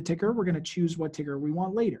hard code the ticker. We're going to choose what ticker we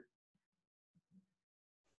want later.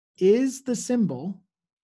 Is the symbol,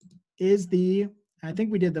 is the, I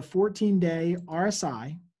think we did the 14-day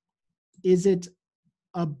RSI, is it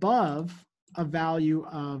above a value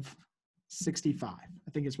of 65?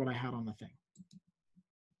 I think is what I had on the thing.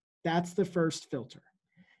 That's the first filter.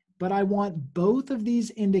 But I want both of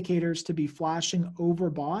these indicators to be flashing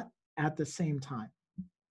overbought at the same time.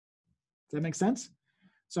 Does that make sense?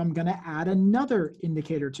 So I'm going to add another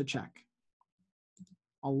indicator to check.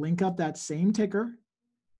 I'll link up that same ticker.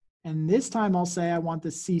 And this time I'll say I want the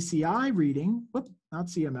CCI reading, whoop, not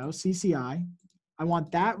CMO, CCI. I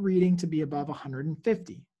want that reading to be above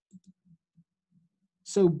 150.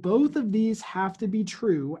 So both of these have to be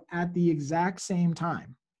true at the exact same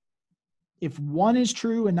time. If one is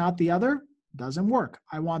true and not the other, it doesn't work.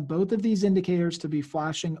 I want both of these indicators to be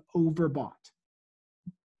flashing overbought.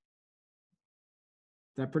 Is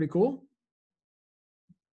that pretty cool?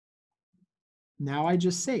 Now I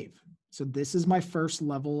just save. So this is my first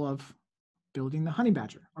level of building the honey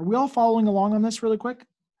badger. Are we all following along on this really quick?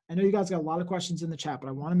 I know you guys got a lot of questions in the chat, but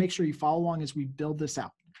I want to make sure you follow along as we build this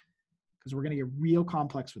out, because we're going to get real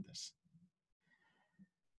complex with this.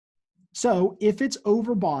 So if it's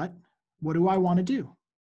overbought, what do I want to do?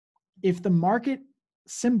 If the market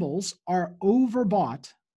symbols are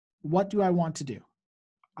overbought, what do I want to do?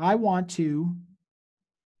 I want to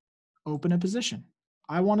open a position.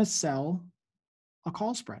 I want to sell a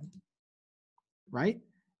call spread, right?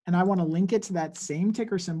 And I want to link it to that same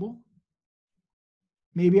ticker symbol.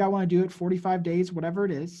 Maybe I want to do it 45 days, whatever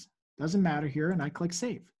it is. Doesn't matter here. And I click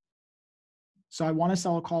save. So I want to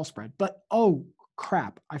sell a call spread. But oh,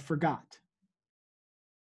 crap, I forgot,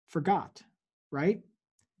 right?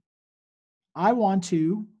 I want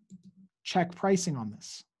to check pricing on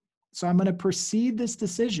this. So I'm going to precede this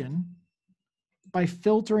decision by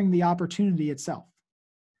filtering the opportunity itself.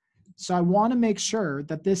 So I want to make sure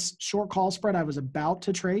that this short call spread I was about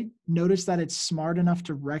to trade, notice that it's smart enough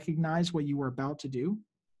to recognize what you were about to do.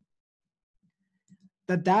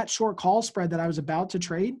 That short call spread that I was about to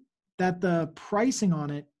trade, that the pricing on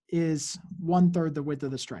it is 1/3 the width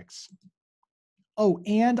of the strikes. Oh,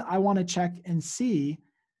 and I want to check and see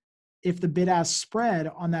if the bid-ask spread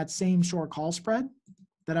on that same short call spread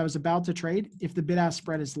that I was about to trade, if the bid-ask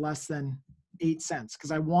spread is less than 8 cents,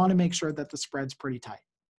 because I want to make sure that the spread's pretty tight.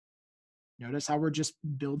 Notice how we're just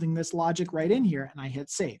building this logic right in here, and I hit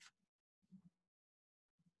save.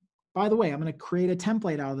 By the way, I'm going to create a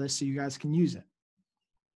template out of this so you guys can use it.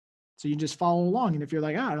 So you just follow along, and if you're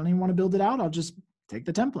like, I don't even want to build it out, I'll just take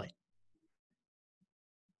the template.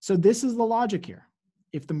 So this is the logic here.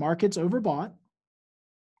 If the market's overbought,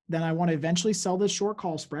 then I want to eventually sell this short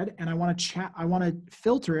call spread, and I want to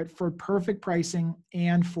filter it for perfect pricing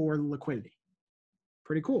and for liquidity.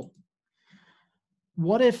 Pretty cool.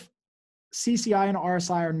 What if CCI and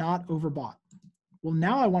RSI are not overbought? Well,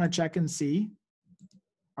 now I want to check and see,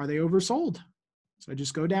 are they oversold? So I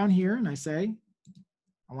just go down here and I say,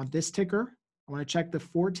 I want this ticker. I want to check the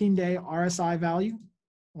 14-day RSI value.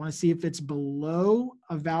 I want to see if it's below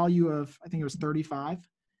a value of, I think it was 35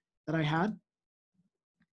 that I had.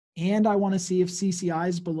 And I want to see if CCI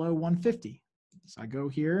is below 150. So I go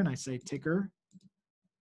here and I say ticker.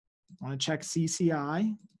 I want to check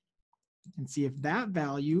CCI and see if that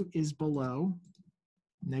value is below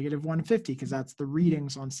 -150, because that's the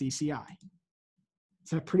readings on CCI.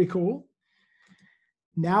 Is that pretty cool?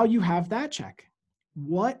 Now you have that check.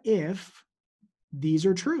 What if these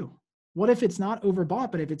are true? What if it's not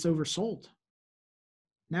overbought, but if it's oversold?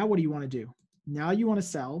 Now what do you want to do? Now you want to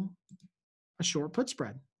sell a short put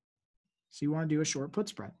spread. So you want to do a short put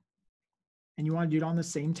spread. And you want to do it on the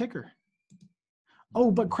same ticker.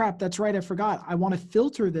 Oh, but crap, that's right, I forgot. I want to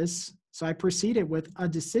filter this. So I proceeded with a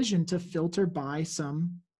decision to filter by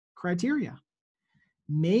some criteria.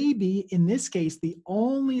 Maybe in this case, the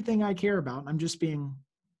only thing I care about, and I'm just being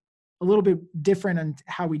a little bit different in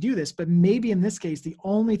how we do this, but maybe in this case, the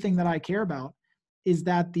only thing that I care about is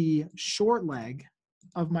that the short leg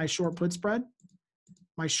of my short put spread,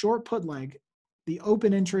 my short put leg, the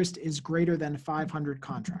open interest is greater than 500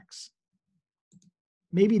 contracts.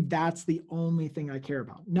 Maybe that's the only thing I care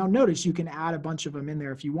about. Now notice you can add a bunch of them in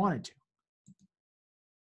there if you wanted to.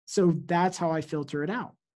 So that's how I filter it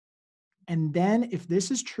out. And then if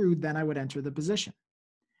this is true, then I would enter the position.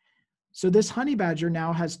 So this honey badger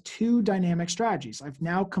now has two dynamic strategies. I've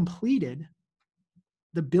now completed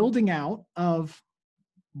the building out of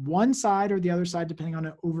one side or the other side, depending on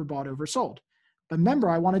it, overbought, oversold. But remember,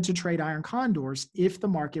 I wanted to trade iron condors if the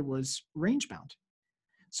market was range bound.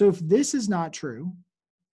 So if this is not true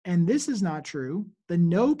and this is not true, the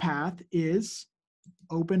no path is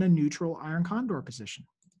open a neutral iron condor position.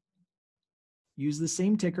 Use the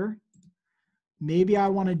same ticker. Maybe I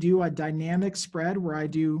want to do a dynamic spread where I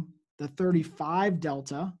do the 35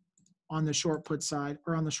 delta on the short put side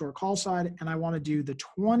or on the short call side, and I want to do the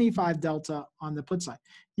 25 delta on the put side.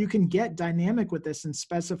 You can get dynamic with this and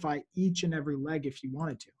specify each and every leg if you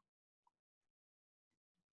wanted to.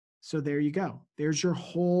 So there you go. There's your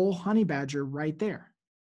whole honey badger right there.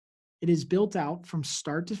 It is built out from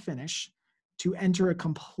start to finish to enter a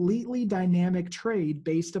completely dynamic trade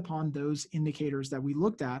based upon those indicators that we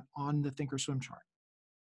looked at on the Thinkorswim chart.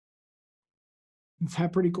 Is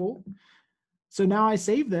that pretty cool? So now I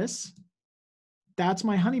save this. That's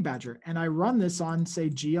my honey badger. And I run this on, say,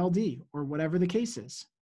 GLD or whatever the case is.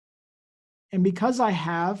 And because I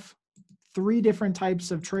have 3 different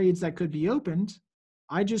types of trades that could be opened,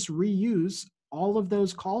 I just reuse all of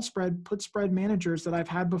those call spread, put spread managers that I've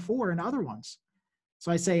had before in other ones.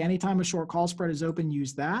 So I say anytime a short call spread is open,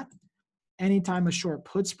 use that. Anytime a short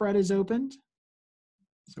put spread is opened,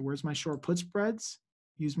 so where's my short put spreads?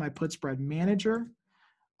 Use my put spread manager.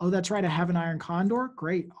 Oh, that's right, I have an iron condor.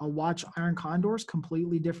 Great, I'll watch iron condors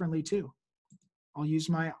completely differently too. I'll use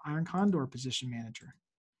my iron condor position manager.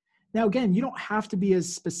 Now again, you don't have to be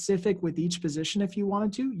as specific with each position if you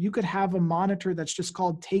wanted to. You could have a monitor that's just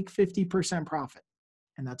called take 50% profit,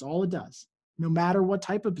 and that's all it does, no matter what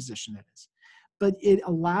type of position it is. But it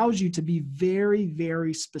allows you to be very,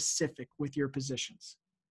 very specific with your positions,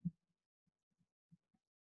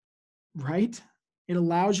 right? It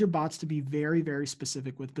allows your bots to be very, very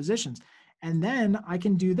specific with positions. And then I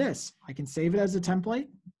can do this. I can save it as a template,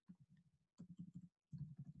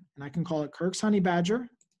 and I can call it Kirk's Honey Badger,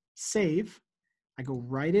 save. I go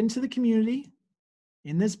right into the community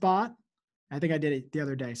in this bot. I think I did it the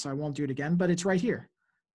other day, so I won't do it again, but it's right here,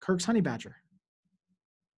 Kirk's Honey Badger.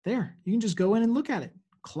 There, you can just go in and look at it,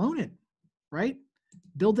 clone it, right?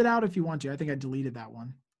 Build it out if you want to. I think I deleted that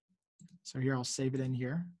one. So here, I'll save it in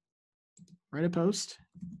here. Write a post.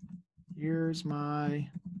 Here's my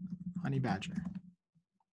honey badger.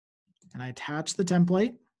 And I attach the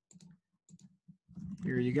template.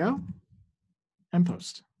 Here you go. And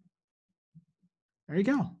post. There you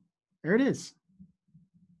go. There it is.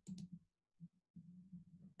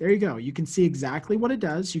 There you go. You can see exactly what it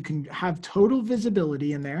does. You can have total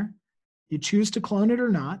visibility in there. You choose to clone it or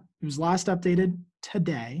not. It was last updated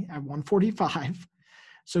today at 1:45.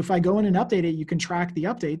 So if I go in and update it, you can track the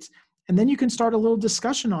updates, and then you can start a little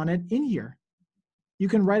discussion on it in here. You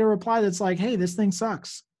can write a reply that's like, hey, this thing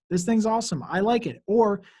sucks. This thing's awesome. I like it.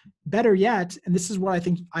 Or better yet, and this is what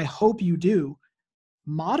I hope you do,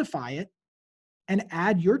 modify it and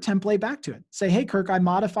add your template back to it. Say, hey, Kirk, I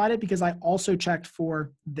modified it because I also checked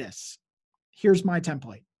for this. Here's my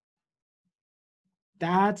template.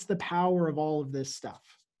 That's the power of all of this stuff,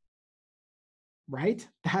 right?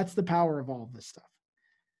 That's the power of all of this stuff.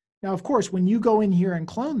 Now, of course, when you go in here and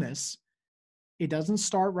clone this, it doesn't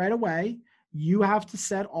start right away. You have to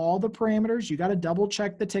set all the parameters. You got to double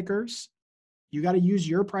check the tickers. You got to use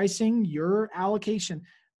your pricing, your allocation.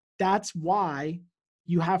 That's why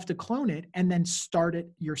you have to clone it and then start it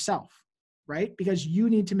yourself, right? Because you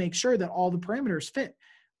need to make sure that all the parameters fit.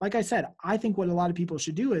 Like I said, I think what a lot of people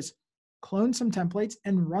should do is clone some templates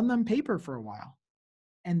and run them paper for a while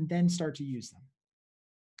and then start to use them.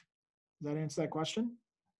 Does that answer that question?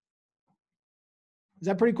 Is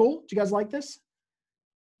that pretty cool? Do you guys like this?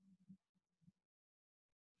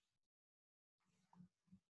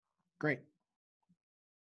 Great.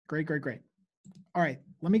 Great, great, great. All right,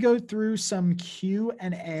 let me go through some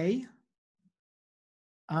Q&A.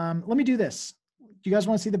 Let me do this. Do you guys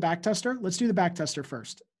want to see the back tester? Let's do the back tester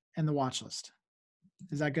first and the watch list.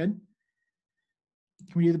 Is that good?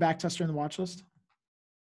 Can we do the back tester and the watch list?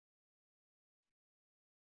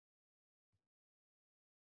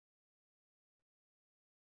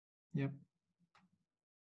 Yep.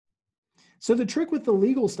 So the trick with the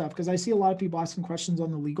legal stuff, because I see a lot of people asking questions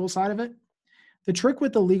on the legal side of it. The trick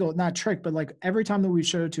with the legal, not trick, but like every time that we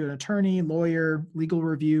show it to an attorney, lawyer, legal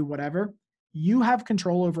review, whatever, you have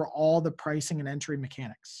control over all the pricing and entry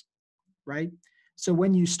mechanics, right? So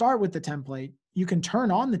when you start with the template, you can turn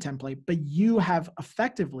on the template, but you have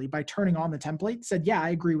effectively, by turning on the template, said, yeah, I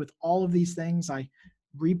agree with all of these things. I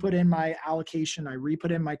re-put in my allocation, I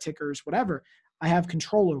re-put in my tickers, whatever. I have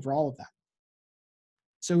control over all of that.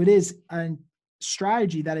 So it is a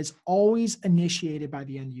strategy that is always initiated by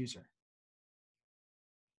the end user.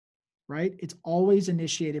 right? It's always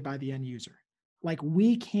initiated by the end user. Like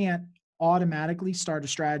we can't automatically start a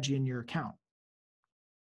strategy in your account.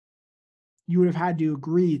 You would have had to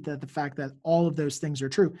agree that the fact that all of those things are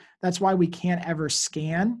true. That's why we can't ever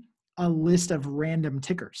scan a list of random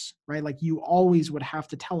tickers, right? Like you always would have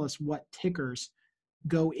to tell us what tickers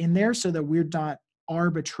go in there so that we're not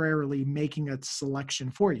arbitrarily making a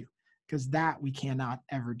selection for you, because that we cannot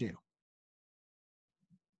ever do.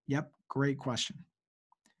 Yep, great question.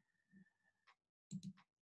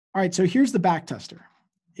 All right, so here's the back tester.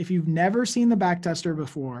 If you've never seen the back tester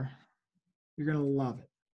before, you're going to love it.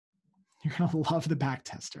 You're going to love the back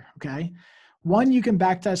tester, okay? One, you can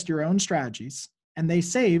back test your own strategies, and they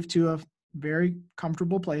save to a very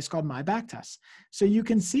comfortable place called My Backtest. So you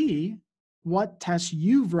can see what tests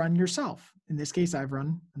you've run yourself. In this case, I've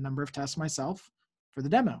run a number of tests myself for the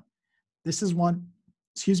demo. This is one,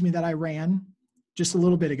 that I ran just a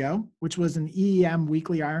little bit ago, which was an EEM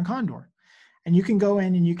weekly iron condor. And you can go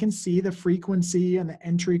in and you can see the frequency and the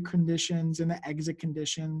entry conditions and the exit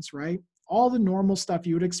conditions, right? All the normal stuff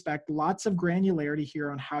you would expect, lots of granularity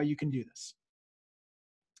here on how you can do this.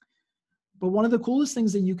 But one of the coolest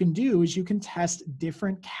things that you can do is you can test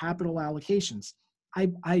different capital allocations.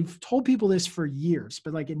 I've told people this for years,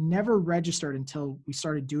 but like it never registered until we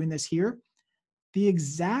started doing this here. The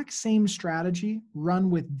exact same strategy run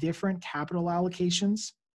with different capital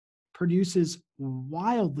allocations produces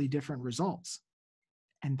wildly different results.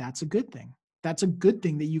 And that's a good thing. That's a good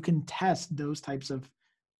thing that you can test those types of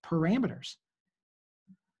parameters.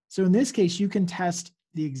 So in this case, you can test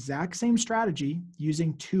the exact same strategy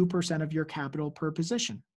using 2% of your capital per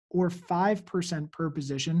position or 5% per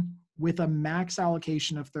position with a max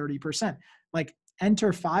allocation of 30%. Like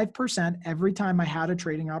enter 5% every time I had a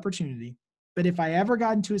trading opportunity. But if I ever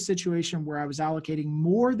got into a situation where I was allocating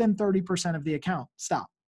more than 30% of the account, stop.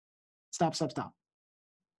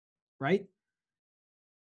 Right?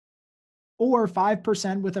 Or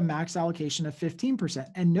 5% with a max allocation of 15%.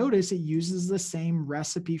 And notice it uses the same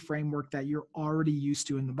recipe framework that you're already used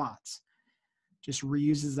to in the bots. Just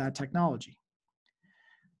reuses that technology.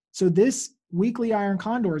 So this weekly iron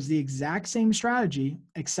condor is the exact same strategy,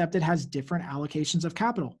 except it has different allocations of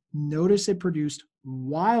capital. Notice it produced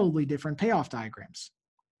wildly different payoff diagrams.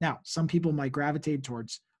 Now, some people might gravitate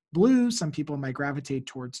towards blue, some people might gravitate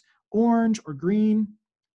towards orange or green.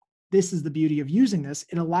 This is the beauty of using this.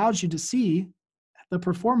 It allows you to see the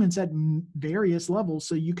performance at various levels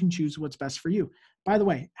so you can choose what's best for you. By the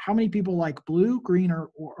way, how many people like blue, green,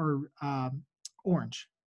 or orange?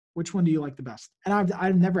 Which one do you like the best? And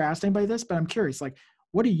I've never asked anybody this, but I'm curious, like,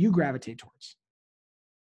 what do you gravitate towards?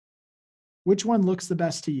 Which one looks the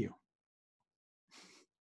best to you?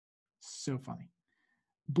 So funny.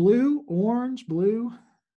 Blue, orange,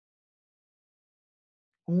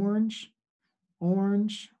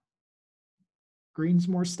 orange. Green's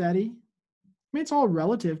more steady. I mean, it's all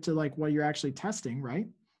relative to like what you're actually testing, right?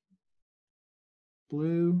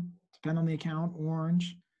 Blue, depend on the account,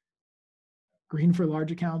 orange. Green for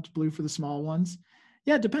large accounts, blue for the small ones.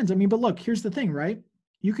 Yeah, it depends. I mean, but look, here's the thing, right?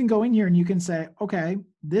 You can go in here and you can say, okay,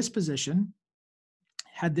 this position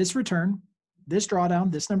had this return, this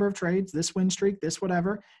drawdown, this number of trades, this win streak, this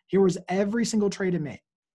whatever. Here was every single trade it made.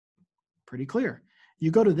 Pretty clear.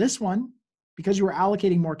 You go to this one, because you were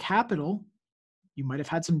allocating more capital, you might have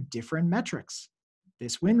had some different metrics.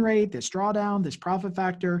 This win rate, this drawdown, this profit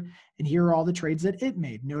factor, and here are all the trades that it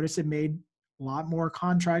made. Notice it made a lot more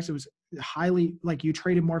contracts. It was highly, like you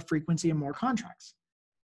traded more frequency and more contracts,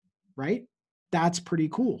 right? That's pretty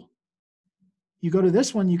cool. You go to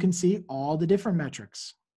this one, you can see all the different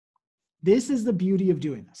metrics. This is the beauty of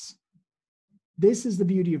doing this. This is the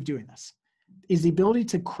beauty of doing this, is the ability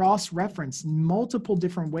to cross-reference multiple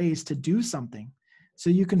different ways to do something so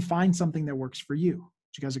you can find something that works for you.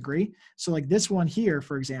 Do you guys agree? So like this one here,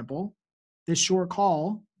 for example, this short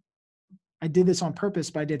call, I did this on purpose,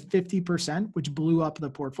 but I did 50%, which blew up the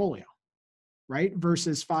portfolio, right?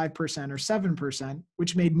 Versus 5% or 7%,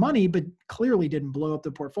 which made money, but clearly didn't blow up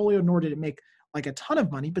the portfolio, nor did it make like a ton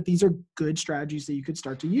of money, but these are good strategies that you could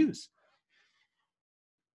start to use.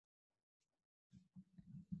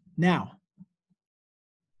 Now,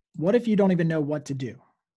 what if you don't even know what to do?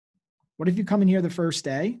 What if you come in here the first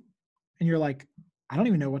day and you're like, I don't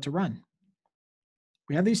even know what to run?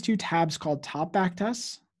 We have these two tabs called Top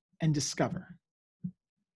Backtests and Discover.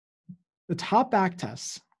 The Top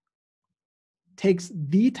Backtests takes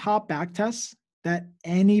the top backtests that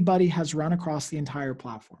anybody has run across the entire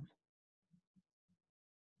platform.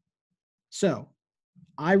 So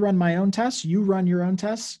I run my own tests, you run your own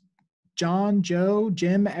tests, John, Joe,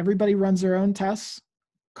 Jim, everybody runs their own tests,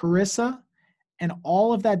 Carissa, and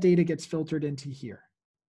all of that data gets filtered into here.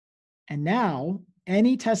 And now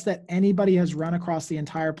any test that anybody has run across the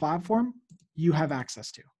entire platform, you have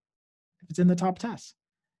access to. It's in the top tests.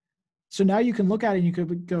 So now you can look at it and you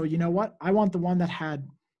could go, you know what? I want the one that had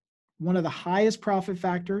one of the highest profit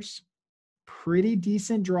factors, pretty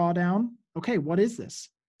decent drawdown. Okay, what is this?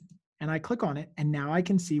 And I click on it, and now I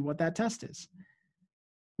can see what that test is.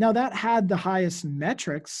 Now that had the highest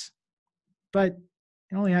metrics, but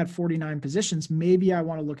it only had 49 positions. Maybe I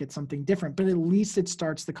want to look at something different, but at least it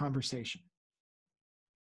starts the conversation.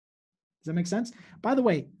 Does that make sense? By the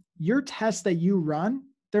way, your tests that you run,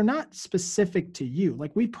 they're not specific to you.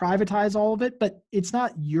 Like, we privatize all of it, but it's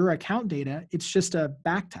not your account data. It's just a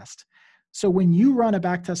back test. So when you run a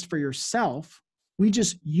back test for yourself, we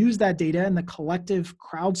just use that data and the collective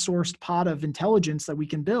crowdsourced pot of intelligence that we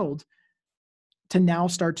can build to now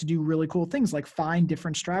start to do really cool things, like find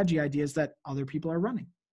different strategy ideas that other people are running.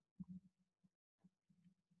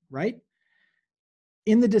 Right?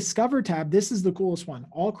 In the Discover tab, this is the coolest one.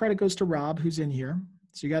 All credit goes to Rob, who's in here.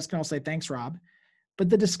 So you guys can all say, thanks, Rob. But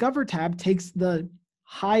the Discover tab takes the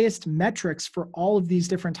highest metrics for all of these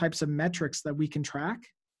different types of metrics that we can track,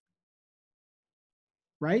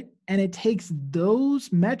 right? And it takes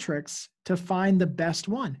those metrics to find the best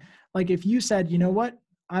one. Like if you said, you know what?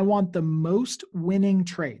 I want the most winning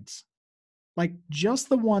trades, like just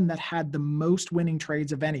the one that had the most winning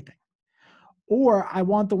trades of anything. Or I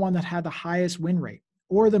want the one that had the highest win rate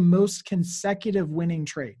or the most consecutive winning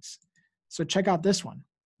trades. So check out this one.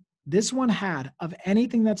 This one had, of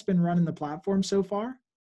anything that's been run in the platform so far,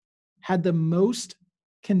 had the most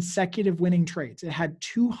consecutive winning trades. It had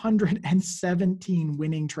 217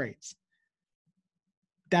 winning trades.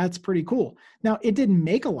 That's pretty cool. Now, it didn't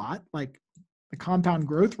make a lot. Like, the compound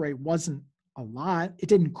growth rate wasn't a lot. It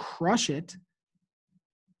didn't crush it.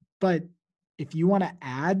 But if you want to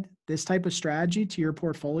add this type of strategy to your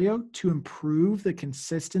portfolio to improve the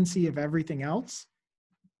consistency of everything else,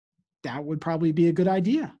 that would probably be a good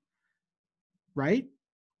idea, right?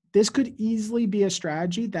 This could easily be a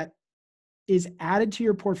strategy that is added to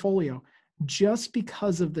your portfolio just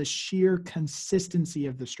because of the sheer consistency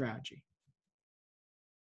of the strategy.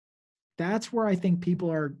 That's where I think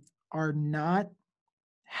people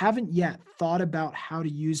haven't yet thought about how to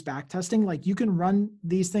use backtesting. Like, you can run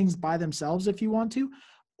these things by themselves if you want to,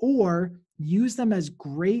 or use them as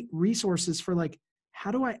great resources for, like, how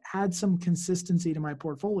do I add some consistency to my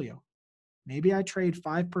portfolio? Maybe I trade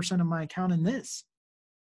 5% of my account in this,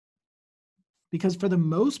 because for the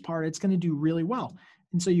most part, it's going to do really well.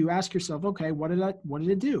 And so you ask yourself, okay, what did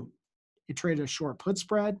it do? It traded a short put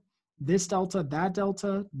spread, this delta, that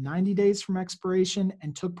delta, 90 days from expiration,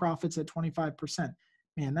 and took profits at 25%.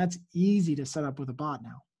 Man, that's easy to set up with a bot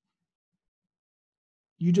now.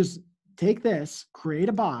 You just take this, create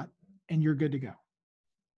a bot, and you're good to go.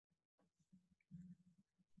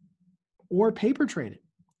 Or paper trade it,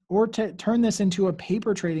 or to turn this into a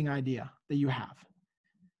paper trading idea that you have.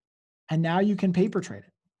 And now you can paper trade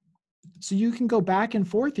it. So you can go back and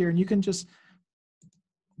forth here, and you can just,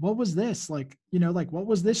 what was this? Like, what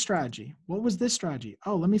was this strategy? What was this strategy?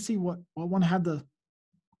 Oh, let me see what one had the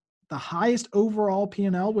highest overall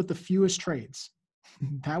P&L with the fewest trades.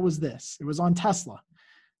 That was this. It was on Tesla.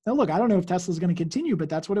 Now look, I don't know if Tesla's going to continue, but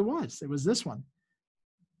that's what it was. It was this one.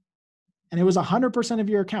 And it was 100% of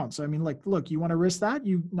your account. So, I mean, like, look, you want to risk that,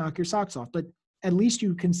 you knock your socks off, but at least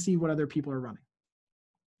you can see what other people are running.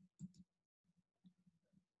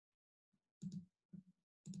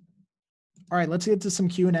 All right, let's get to some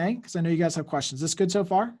Q&A because I know you guys have questions. Is this good so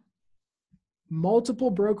far? Multiple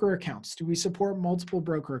broker accounts. Do we support multiple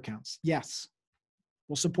broker accounts? Yes.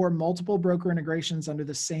 We'll support multiple broker integrations under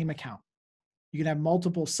the same account. You can have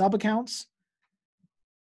multiple sub-accounts.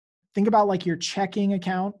 Think about like your checking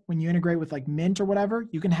account when you integrate with like Mint or whatever.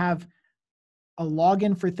 You can have a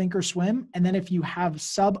login for Thinkorswim, and then if you have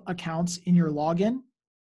sub-accounts in your login,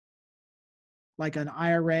 like an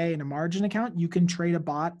IRA and a margin account, you can trade a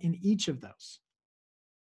bot in each of those,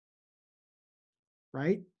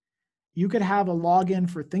 right? You could have a login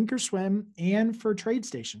for Thinkorswim and for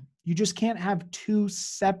TradeStation. You just can't have two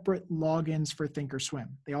separate logins for Thinkorswim.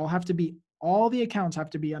 They all have to be, all the accounts have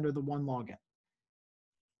to be under the one login.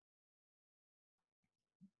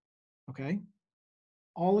 Okay?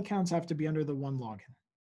 All accounts have to be under the one login.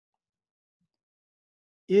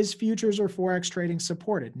 Is futures or Forex trading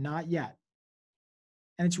supported? Not yet.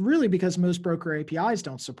 And it's really because most broker APIs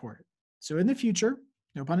don't support it. So in the future,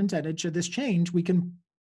 no pun intended, should this change, we can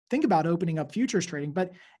think about opening up futures trading,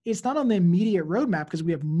 but it's not on the immediate roadmap because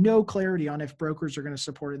we have no clarity on if brokers are going to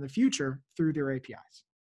support it in the future through their APIs.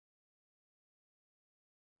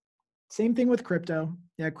 Same thing with crypto.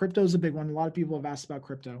 Yeah, crypto is a big one. A lot of people have asked about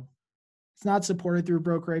crypto. It's not supported through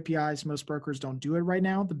broker APIs. Most brokers don't do it right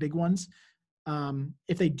now, the big ones.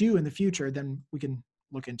 If they do in the future, then we can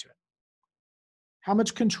look into it. How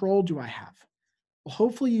much control do I have? Well,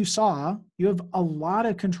 hopefully you saw you have a lot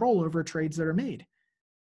of control over trades that are made.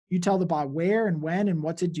 You tell the bot where and when and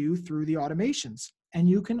what to do through the automations. And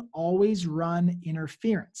you can always run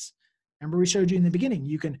interference. Remember we showed you in the beginning,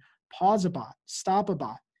 you can pause a bot, stop a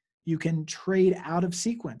bot. You can trade out of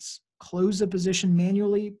sequence, close a position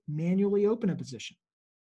manually open a position,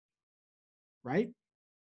 right?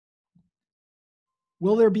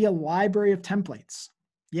 Will there be a library of templates?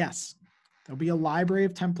 Yes, there'll be a library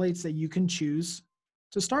of templates that you can choose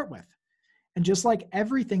to start with. And just like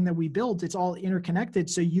everything that we built, it's all interconnected.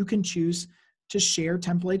 So you can choose to share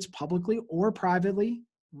templates publicly or privately,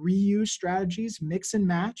 reuse strategies, mix and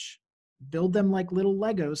match, build them like little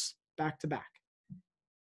Legos back to back.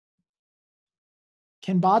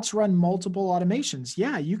 Can bots run multiple automations?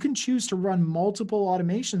 Yeah, you can choose to run multiple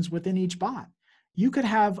automations within each bot. You could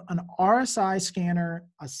have an RSI scanner,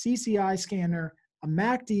 a CCI scanner, a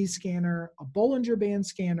MACD scanner, a Bollinger Band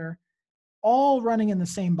scanner, all running in the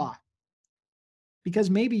same bot. Because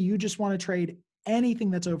maybe you just want to trade anything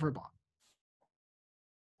that's overbought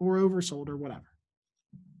or oversold or whatever.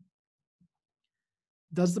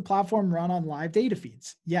 Does the platform run on live data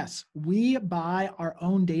feeds? Yes, we buy our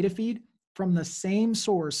own data feed from the same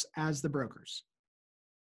source as the brokers.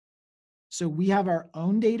 So we have our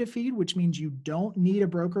own data feed, which means you don't need a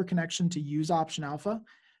broker connection to use Option Alpha.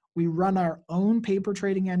 We run our own paper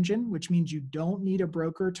trading engine, which means you don't need a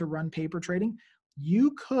broker to run paper trading.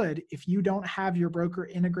 You could, if you don't have your broker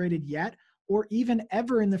integrated yet, or even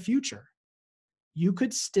ever in the future, you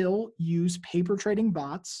could still use paper trading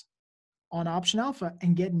bots on Option Alpha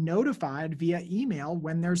and get notified via email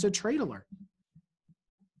when there's a trade alert.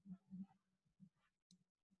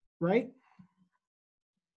 Right?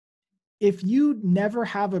 If you never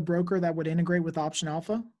have a broker that would integrate with Option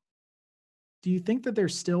Alpha, do you think that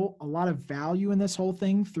there's still a lot of value in this whole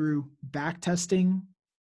thing through backtesting,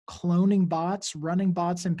 cloning bots, running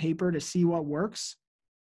bots in paper to see what works?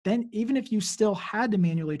 Then even if you still had to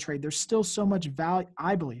manually trade, there's still so much value,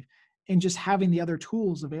 I believe, in just having the other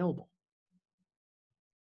tools available.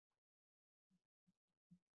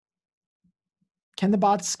 Can the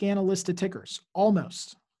bots scan a list of tickers?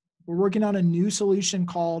 Almost. We're working on a new solution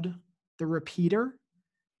called the repeater,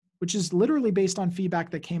 which is literally based on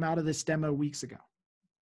feedback that came out of this demo weeks ago.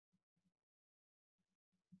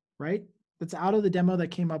 Right? That's out of the demo that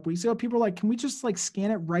came up weeks ago. People were like, can we just like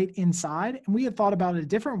scan it right inside? And we had thought about it a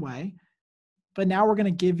different way, but now we're going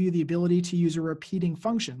to give you the ability to use a repeating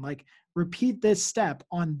function, like repeat this step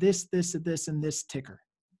on this, this, this, and this ticker.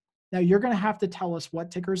 Now you're going to have to tell us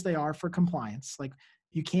what tickers they are for compliance. Like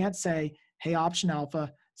you can't say, hey, Option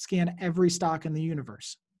Alpha, scan every stock in the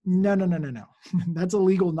universe. No. That's a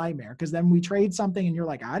legal nightmare because then we trade something and you're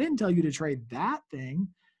like, I didn't tell you to trade that thing,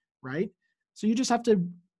 right? So you just have to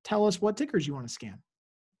tell us what tickers you want to scan.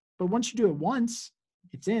 But once you do it once,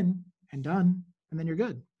 it's in and done, and then you're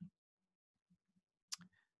good.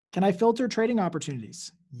 Can I filter trading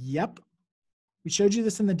opportunities? Yep. We showed you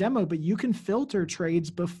this in the demo, but you can filter trades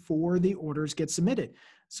before the orders get submitted.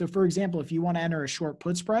 So for example, if you want to enter a short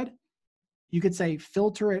put spread, you could say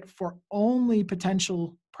filter it for only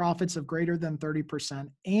potential profits of greater than 30%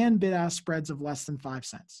 and bid-ask spreads of less than 5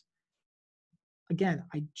 cents. Again,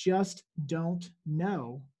 I just don't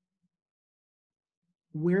know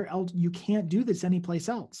where else. You can't do this anyplace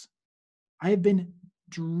else. I have been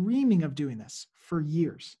dreaming of doing this for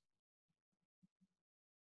years.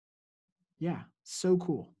 Yeah, so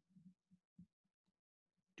cool.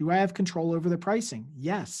 Do I have control over the pricing?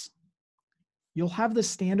 Yes. You'll have the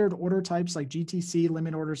standard order types like GTC,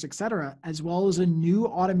 limit orders, etc., as well as a new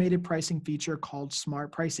automated pricing feature called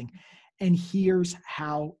Smart Pricing. And here's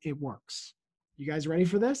how it works. You guys ready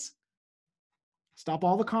for this? Stop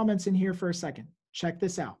all the comments in here for a second. Check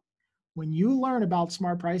this out. When you learn about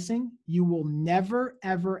Smart Pricing, you will never,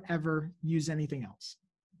 ever, ever use anything else.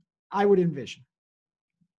 I would envision.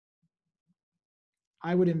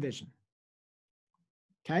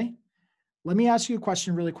 Okay? Let me ask you a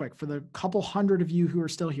question really quick for the couple hundred of you who are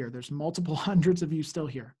still here. There's multiple hundreds of you still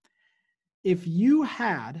here. If you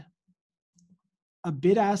had a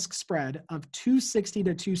bid-ask spread of 260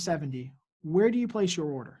 to 270, where do you place your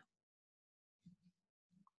order?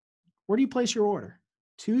 Where do you place your order?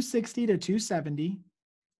 260 to 270.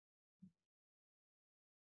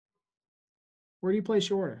 Where do you place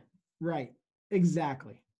your order? Right,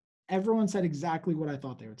 exactly. Everyone said exactly what I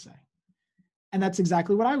thought they would say. And that's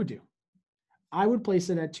exactly what I would do. I would place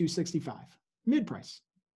it at 265, mid price,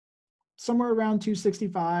 somewhere around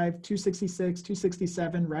 265, 266,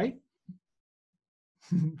 267, right?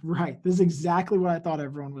 Right. This is exactly what I thought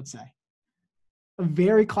everyone would say. A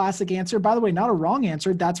very classic answer. By the way, not a wrong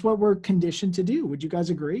answer. That's what we're conditioned to do. Would you guys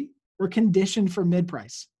agree? We're conditioned for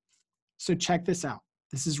mid-price. So check this out.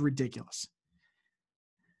 This is ridiculous.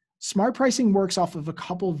 Smart pricing works off of a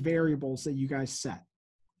couple variables that you guys set.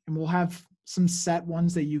 And we'll have some set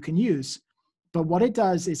ones that you can use. But what it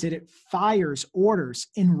does is it fires orders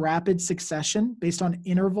in rapid succession based on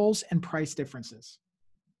intervals and price differences.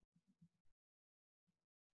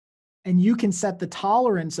 And you can set the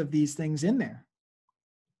tolerance of these things in there.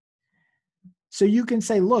 So you can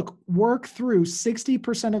say, look, work through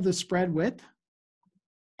 60% of the spread width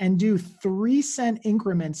and do 3-cent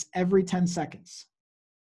increments every 10 seconds.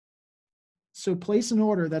 So place an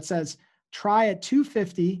order that says, try at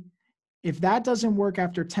 250. If that doesn't work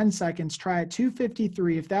after 10 seconds, try at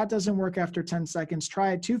 253. If that doesn't work after 10 seconds,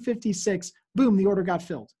 try at 256. Boom, the order got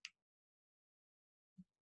filled.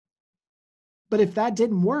 But if that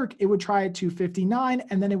didn't work, it would try at 259,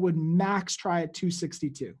 and then it would max try at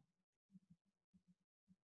 262.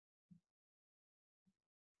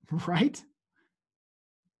 Right?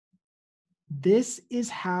 This is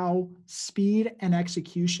how speed and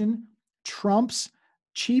execution trumps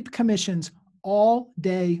cheap commissions all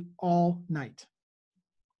day, all night.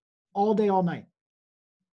 All day, all night.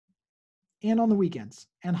 And on the weekends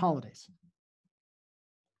and holidays.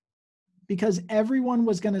 Because everyone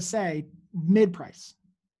was going to say mid-price.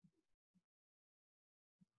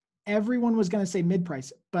 Everyone was going to say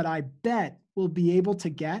mid-price, but I bet we'll be able to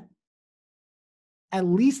get at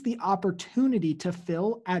least the opportunity to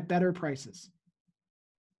fill at better prices.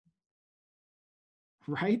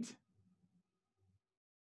 Right?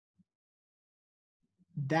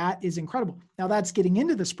 That is incredible. Now that's getting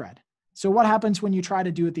into the spread. So what happens when you try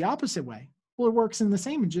to do it the opposite way? Well, it works in the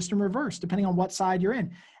same and just in reverse, depending on what side you're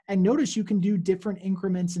in. And notice you can do different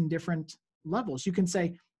increments and different levels. You can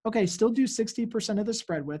say, okay, still do 60% of the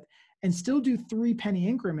spread width and still do 3-penny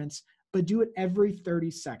increments, but do it every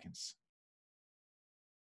 30 seconds.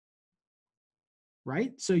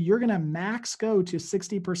 Right? So you're going to max go to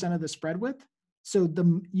 60% of the spread width. So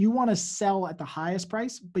you want to sell at the highest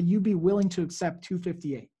price, but you'd be willing to accept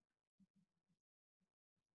 258.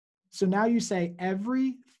 So now you say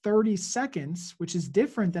every 30 seconds, which is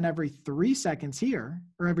different than every 3 seconds here,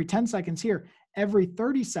 or every 10 seconds here, every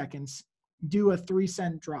 30 seconds, do a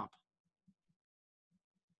 3-cent drop.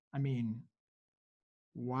 I mean,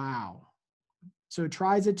 wow. So it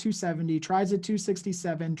tries at 270, tries at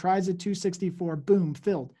 267, tries at 264, boom,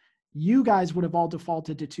 filled. You guys would have all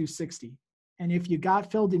defaulted to 260. And if you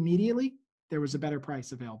got filled immediately, there was a better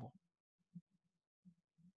price available.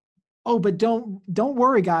 Oh, but don't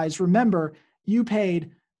worry, guys. Remember, you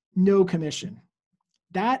paid no commission.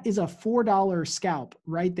 That is a $4 scalp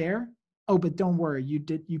right there. Oh, but don't worry, you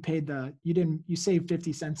saved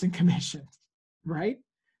 50 cents in commissions, right?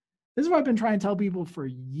 This is what I've been trying to tell people for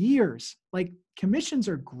years. Like, commissions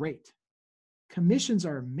are great. Commissions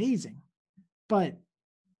are amazing. But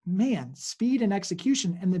man, speed and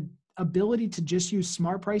execution and the ability to just use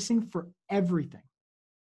smart pricing for everything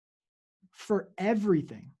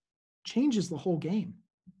changes the whole game.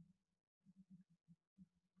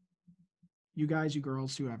 You guys, you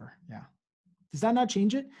girls, whoever. Yeah. Does that not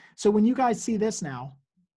change it? So when you guys see this now,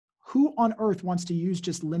 who on earth wants to use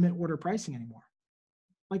just limit order pricing anymore?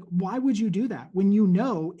 Like, why would you do that when you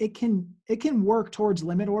know it can work towards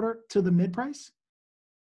limit order to the mid price?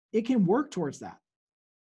 It can work towards that.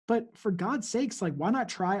 But for God's sakes, like, why not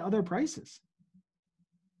try other prices?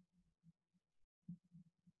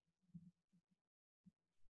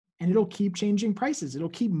 And it'll keep changing prices. It'll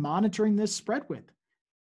keep monitoring this spread width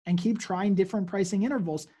and keep trying different pricing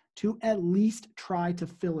intervals to at least try to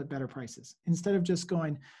fill at better prices instead of just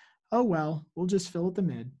going, oh, well, we'll just fill at the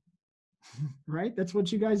mid. Right? That's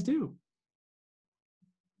what you guys do.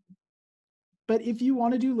 But if you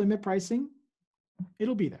want to do limit pricing,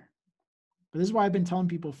 it'll be there. But this is why I've been telling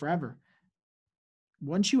people forever.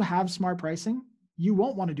 Once you have smart pricing, you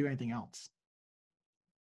won't want to do anything else.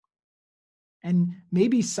 And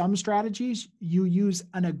maybe some strategies you use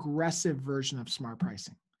an aggressive version of smart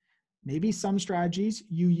pricing. Maybe some strategies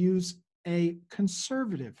you use a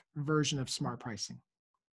conservative version of smart pricing,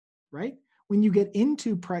 right? When you get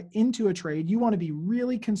into a trade, you want to be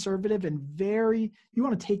really conservative and you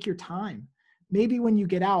want to take your time. Maybe when you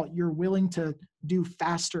get out, you're willing to do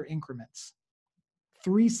faster increments,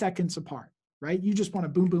 3 seconds apart, right? You just want to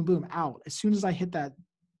boom, boom, boom out as soon as I hit that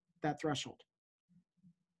threshold.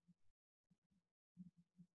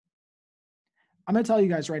 I'm going to tell you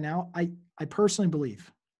guys right now, I personally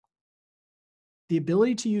believe the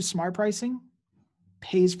ability to use smart pricing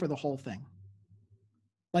pays for the whole thing.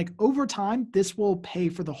 Like over time, this will pay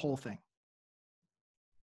for the whole thing.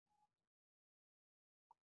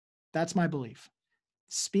 That's my belief.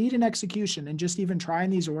 Speed and execution and just even trying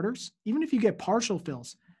these orders, even if you get partial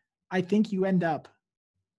fills, I think you end up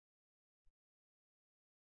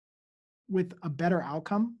with a better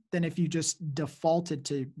outcome than if you just defaulted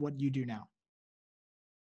to what you do now.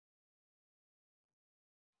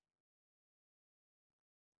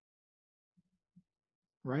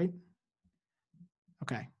 Right?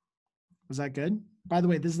 Okay. Was that good? By the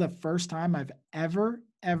way, this is the first time I've ever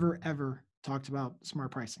talked about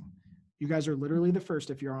smart pricing. You guys are literally the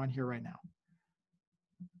first if you're on here right now.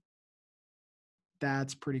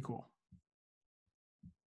 That's pretty cool.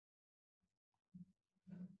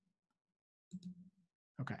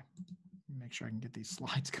 Okay. Make sure I can get these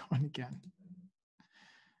slides going again.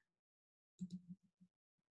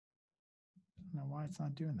 I don't know why it's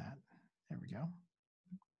not doing that. There we go.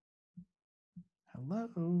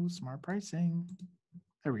 Hello, smart pricing.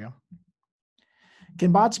 There we go.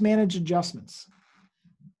 Can bots manage adjustments?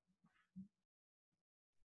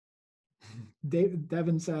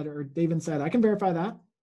 David said, I can verify that.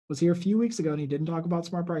 Was here a few weeks ago and he didn't talk about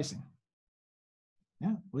smart pricing.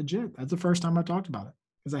 Yeah, legit. That's the first time I've talked about it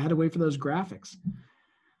because I had to wait for those graphics.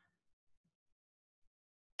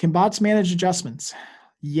 Can bots manage adjustments?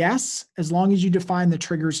 Yes, as long as you define the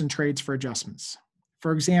triggers and trades for adjustments.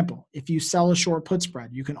 For example, if you sell a short put spread,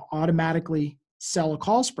 you can automatically sell a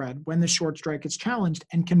call spread when the short strike is challenged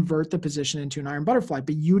and convert the position into an iron butterfly,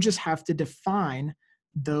 but you just have to define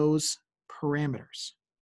those parameters.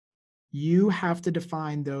 You have to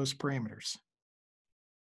define those parameters.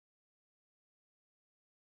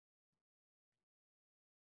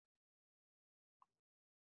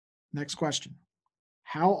 Next question.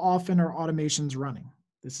 How often are automations running?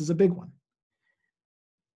 This is a big one.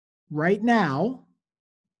 Right now,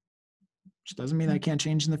 which doesn't mean that can't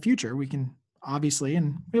change in the future. We can obviously,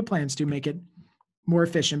 and we have plans to make it more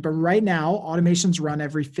efficient, but right now, automations run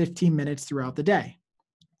every 15 minutes throughout the day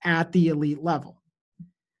at the elite level.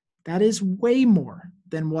 That is way more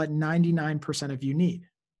than what 99% of you need.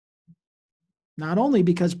 Not only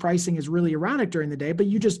because pricing is really erratic during the day, but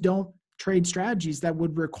you just don't trade strategies that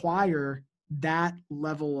would require that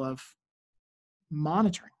level of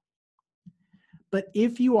monitoring. But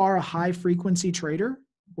if you are a high frequency trader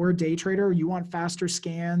or a day trader, you want faster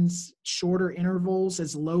scans, shorter intervals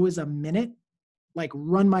as low as a minute, like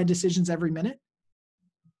run my decisions every minute,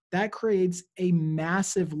 that creates a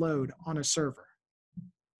massive load on a server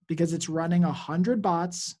because it's running 100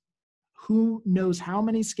 bots. Who knows how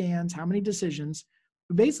many scans, how many decisions?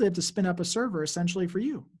 We basically have to spin up a server essentially for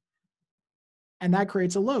you. And that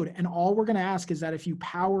creates a load. And all we're going to ask is that if you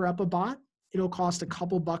power up a bot, it'll cost a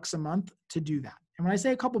couple bucks a month to do that. And when I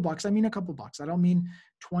say a couple bucks, I mean a couple bucks. I don't mean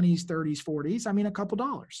 20s, 30s, 40s. I mean a couple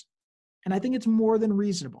dollars. And I think it's more than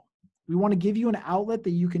reasonable. We want to give you an outlet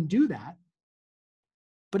that you can do that,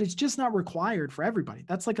 but it's just not required for everybody.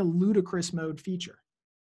 That's like a ludicrous mode feature.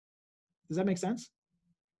 Does that make sense?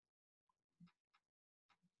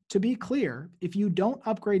 To be clear, if you don't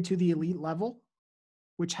upgrade to the elite level,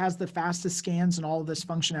 which has the fastest scans and all of this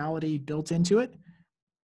functionality built into it,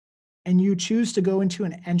 and you choose to go into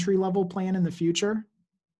an entry-level plan in the future,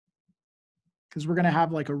 because we're going to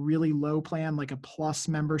have like a really low plan, like a plus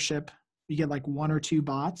membership, you get like 1 or 2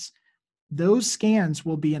 bots, those scans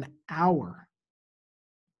will be an hour.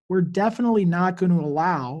 We're definitely not going to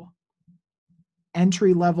allow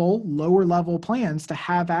entry-level, lower-level plans to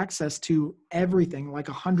have access to everything like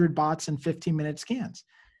 100 bots and 15-minute scans.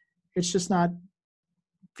 It's just not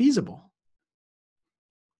feasible.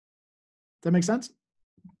 Does that make sense?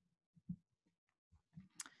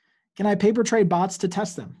 Can I paper trade bots to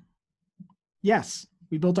test them? Yes,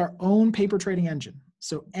 we built our own paper trading engine.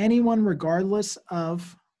 So anyone, regardless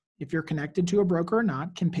of if you're connected to a broker or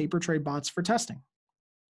not, can paper trade bots for testing.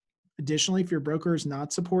 Additionally, if your broker is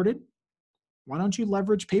not supported, why don't you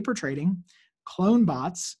leverage paper trading, clone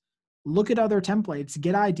bots, look at other templates,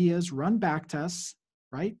 get ideas, run back tests,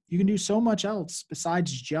 right? You can do so much else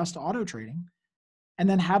besides just auto trading, and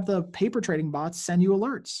then have the paper trading bots send you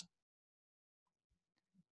alerts.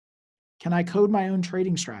 Can I code my own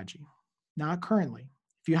trading strategy? Not currently.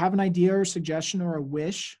 If you have an idea or suggestion or a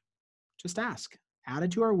wish, just ask. Add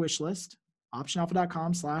it to our wish list,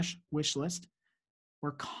 optionalpha.com/wish list.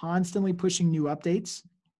 We're constantly pushing new updates,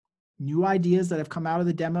 new ideas that have come out of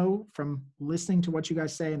the demo from listening to what you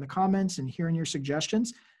guys say in the comments and hearing your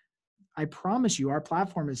suggestions. I promise you, our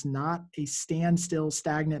platform is not a standstill,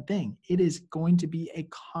 stagnant thing. It is going to be a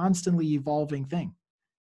constantly evolving thing.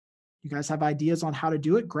 You guys have ideas on how to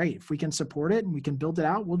do it? Great. If we can support it and we can build it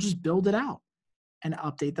out, we'll just build it out and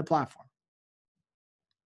update the platform.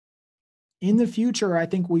 In the future, I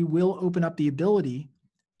think we will open up the ability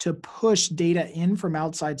to push data in from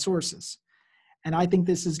outside sources. And I think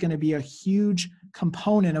this is going to be a huge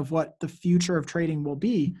component of what the future of trading will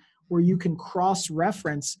be, where you can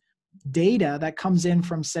cross-reference data that comes in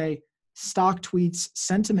from, say, stock tweets,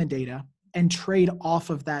 sentiment data, and trade off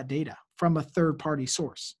of that data from a third-party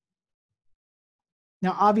source.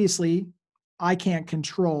 Now, obviously, I can't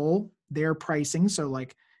control their pricing. So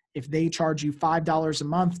like if they charge you $5 a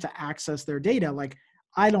month to access their data, like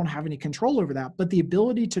I don't have any control over that. But the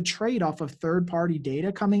ability to trade off of third-party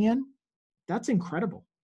data coming in, that's incredible.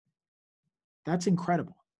 That's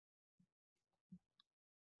incredible.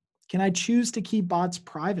 Can I choose to keep bots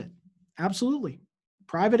private? Absolutely.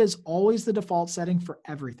 Private is always the default setting for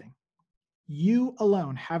everything. You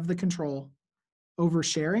alone have the control over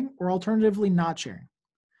sharing or alternatively not sharing.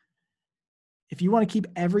 If you want to keep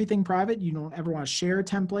everything private, you don't ever want to share a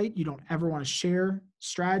template, you don't ever want to share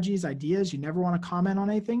strategies, ideas, you never want to comment on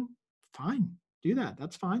anything, fine, do that.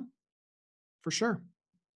 That's fine, for sure.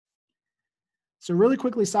 So really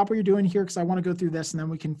quickly, stop what you're doing here because I want to go through this and then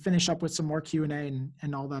we can finish up with some more Q&A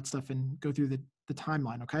and all that stuff and go through the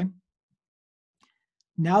timeline, okay?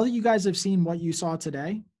 Now that you guys have seen what you saw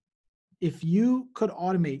today, if you could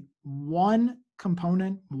automate one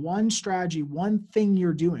component, one strategy, one thing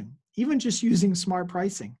you're doing, even just using smart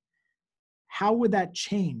pricing, how would that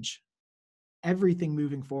change everything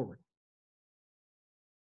moving forward?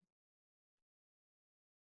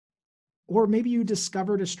 Or maybe you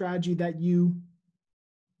discovered a strategy that you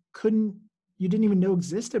didn't even know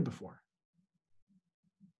existed before.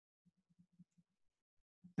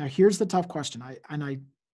 Now, here's the tough question. I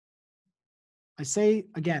say,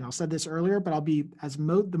 again, I said this earlier, but I'll be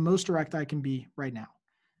the most direct I can be right now.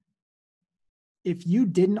 If you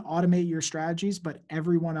didn't automate your strategies, but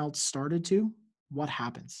everyone else started to, what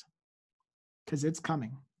happens? Because it's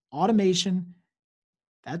coming. Automation,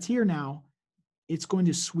 that's here now. It's going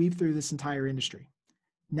to sweep through this entire industry.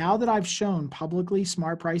 Now that I've shown publicly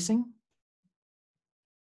smart pricing,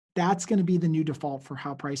 that's going to be the new default for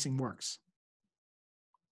how pricing works.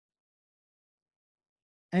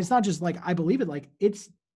 And it's not just like I believe it, like it's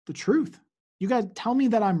the truth. You guys tell me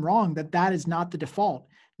that I'm wrong, that is not the default.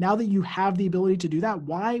 Now that you have the ability to do that,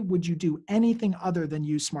 why would you do anything other than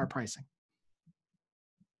use smart pricing?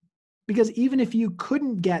 Because even if you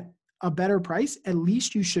couldn't get a better price, at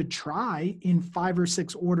least you should try in 5 or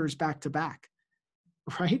 6 orders back to back,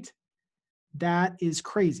 right? That is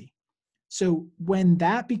crazy. So when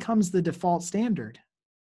that becomes the default standard,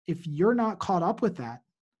 if you're not caught up with that,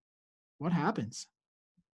 what happens?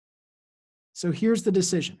 So here's the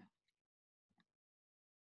decision.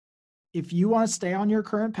 If you want to stay on your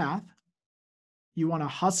current path, you want to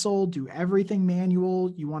hustle, do everything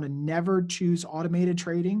manual, you want to never choose automated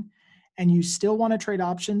trading, and you still want to trade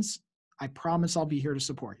options, I promise I'll be here to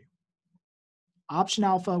support you. Option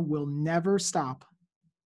Alpha will never stop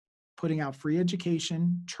putting out free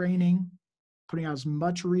education, training, putting out as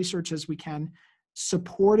much research as we can,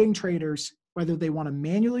 supporting traders, whether they want to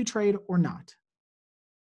manually trade or not.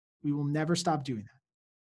 We will never stop doing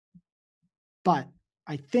that. But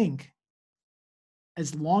I think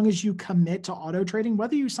as long as you commit to auto trading,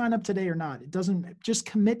 whether you sign up today or not, it doesn't, just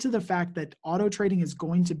commit to the fact that auto trading is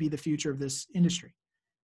going to be the future of this industry.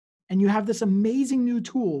 And you have this amazing new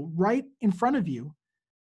tool right in front of you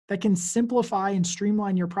that can simplify and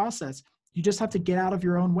streamline your process. You just have to get out of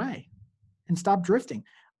your own way and stop drifting.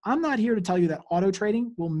 I'm not here to tell you that auto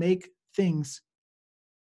trading will make things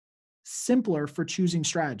simpler for choosing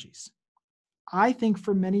strategies. I think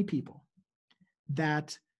for many people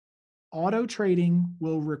that auto trading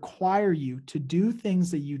will require you to do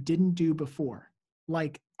things that you didn't do before,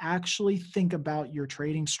 like actually think about your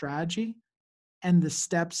trading strategy and the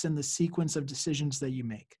steps and the sequence of decisions that you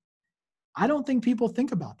make. I don't think people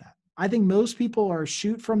think about that. I think most people are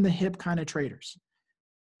shoot from the hip kind of traders.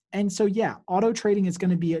 And so, yeah, auto trading is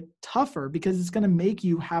going to be tougher because it's going to make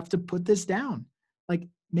you have to put this down, like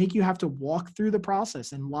make you have to walk through the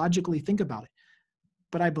process and logically think about it.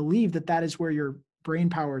 But I believe that that is where your brain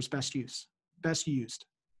power is best used.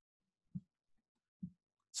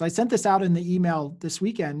 So I sent this out in the email this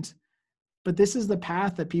weekend, but this is the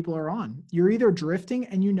path that people are on. You're either drifting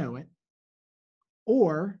and you know it,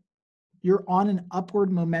 or you're on an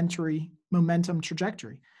upward momentum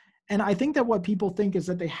trajectory. And I think that what people think is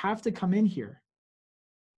that they have to come in here.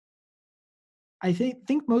 I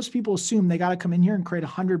think most people assume they got to come in here and create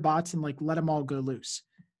 100 bots and like let them all go loose.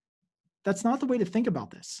 That's not the way to think about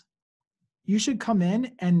this. You should come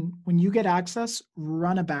in and when you get access,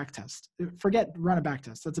 run a back test. Forget run a back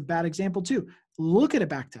test. That's a bad example too. Look at a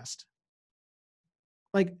back test.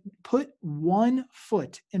 Like put one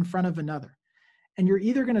foot in front of another. And you're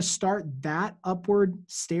either going to start that upward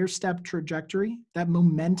stair step trajectory, that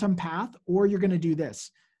momentum path, or you're going to do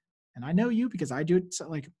this. And I know you because I do it. So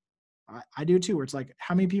like I do too, where it's like,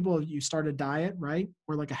 how many people you start a diet, right?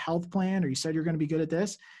 Or like a health plan, or you said you're going to be good at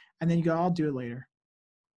this. And then you go, I'll do it later.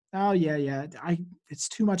 Oh yeah. It's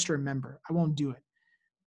too much to remember. I won't do it.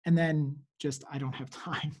 And then just, I don't have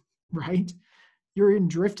time, right? You're in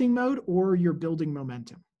drifting mode or you're building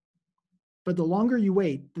momentum. But the longer you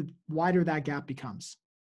wait, the wider that gap becomes.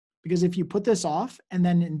 Because if you put this off and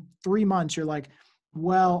then in 3 months, you're like,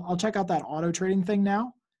 well, I'll check out that auto trading thing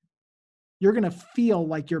now. You're going to feel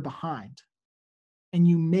like you're behind and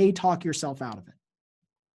you may talk yourself out of it.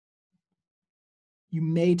 You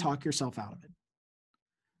may talk yourself out of it.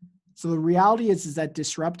 So the reality is that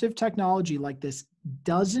disruptive technology like this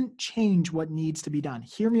doesn't change what needs to be done.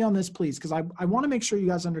 Hear me on this, please, because I want to make sure you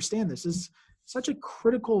guys understand this. This is such a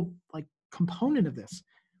critical component of this.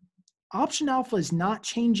 Option Alpha is not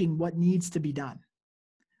changing what needs to be done.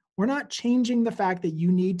 We're not changing the fact that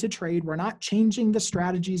you need to trade. We're not changing the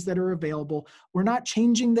strategies that are available. We're not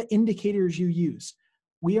changing the indicators you use.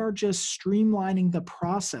 We are just streamlining the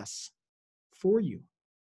process for you.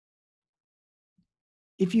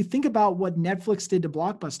 If you think about what Netflix did to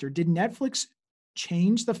Blockbuster, did Netflix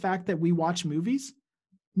change the fact that we watch movies?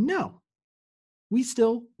 No. We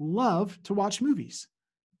still love to watch movies.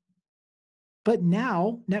 But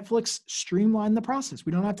now Netflix streamlined the process.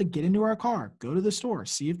 We don't have to get into our car, go to the store,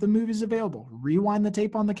 see if the movie's available, rewind the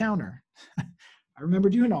tape on the counter. I remember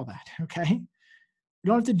doing all that, okay? We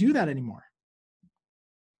don't have to do that anymore.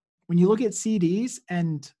 When you look at CDs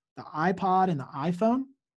and the iPod and the iPhone,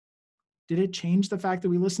 did it change the fact that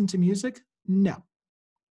we listen to music? No.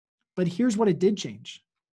 But here's what it did change.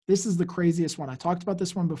 This is the craziest one. I talked about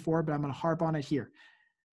this one before, but I'm going to harp on it here.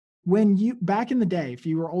 When you, back in the day, if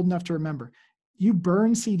you were old enough to remember, you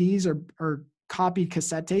burned CDs or copied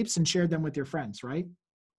cassette tapes and shared them with your friends, right?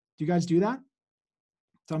 Do you guys do that?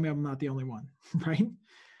 Tell me I'm not the only one, right?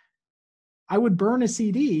 I would burn a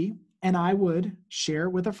CD and I would share it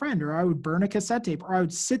with a friend, or I would burn a cassette tape, or I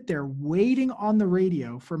would sit there waiting on the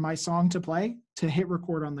radio for my song to play to hit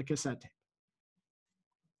record on the cassette tape.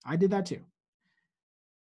 I did that too.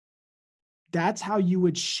 That's how you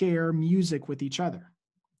would share music with each other.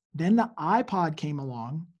 Then the iPod came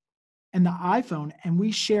along and the iPhone, and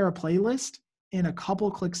we share a playlist in a couple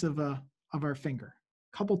clicks of our finger,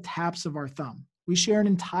 a couple taps of our thumb. We share an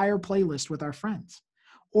entire playlist with our friends.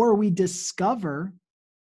 Or we discover,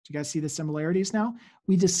 do you guys see the similarities now?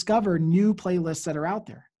 We discover new playlists that are out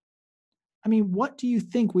there. I mean, what do you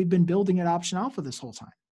think we've been building at Option Alpha this whole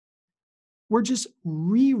time? We're just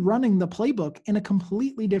rerunning the playbook in a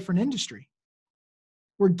completely different industry.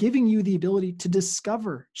 We're giving you the ability to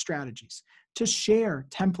discover strategies, to share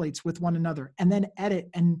templates with one another, and then edit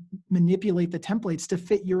and manipulate the templates to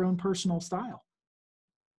fit your own personal style.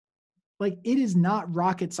 Like, it is not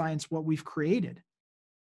rocket science what we've created.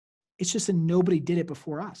 It's just that nobody did it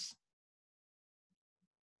before us.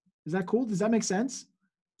 Is that cool? Does that make sense?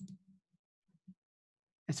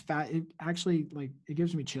 It's fat. It actually, it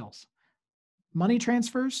gives me chills. Money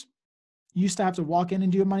transfers. You used to have to walk in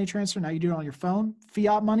and do a money transfer. Now you do it on your phone.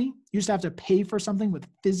 Fiat money. You used to have to pay for something with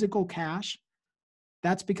physical cash.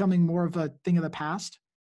 That's becoming more of a thing of the past.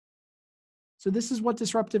 So this is what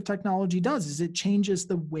disruptive technology does, is it changes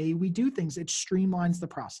the way we do things. It streamlines the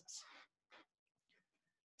process.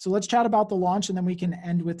 So let's chat about the launch and then we can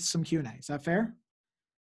end with some Q&A. Is that fair?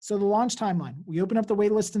 So the launch timeline, we open up the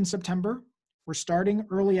waitlist in September. We're starting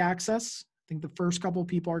early access. I think the first couple of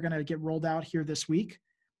people are going to get rolled out here this week.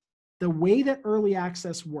 The way that early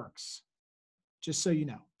access works, just so you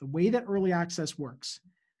know, the way that early access works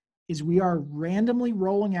is we are randomly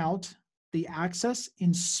rolling out the access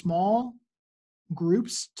in small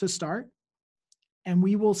groups to start, and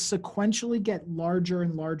we will sequentially get larger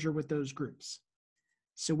and larger with those groups.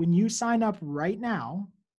 So when you sign up right now,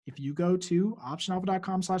 if you go to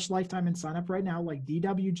optionalpha.com/lifetime and sign up right now, like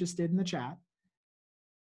DW just did in the chat,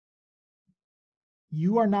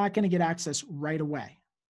 you are not going to get access right away.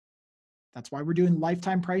 That's why we're doing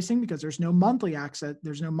lifetime pricing, because there's no monthly access.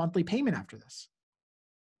 There's no monthly payment after this.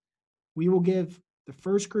 We will give the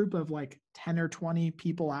first group of 10 or 20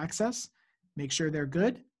 people access, make sure they're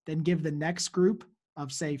good, then give the next group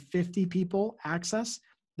of say 50 people access,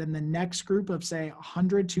 then the next group of say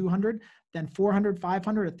 100, 200, then 400,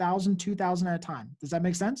 500, 1,000, 2,000 at a time. Does that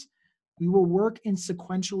make sense? We will work in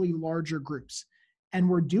sequentially larger groups. And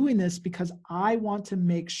we're doing this because I want to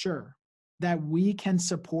make sure that we can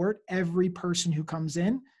support every person who comes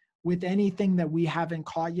in with anything that we haven't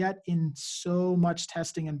caught yet in so much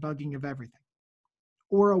testing and bugging of everything,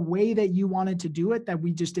 or a way that you wanted to do it that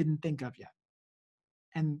we just didn't think of yet.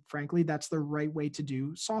 And frankly, that's the right way to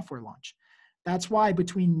do software launch. That's why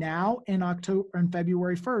between now and October and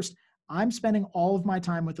February 1st, I'm spending all of my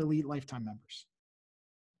time with elite lifetime members.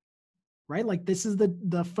 Right? Like this is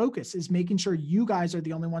the focus, is making sure you guys are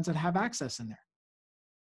the only ones that have access in there.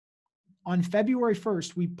 On February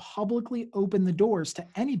 1st, we publicly open the doors to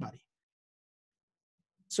anybody.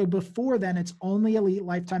 So before then, it's only elite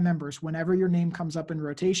lifetime members. Whenever your name comes up in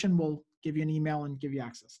rotation, we'll give you an email and give you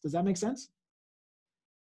access. Does that make sense?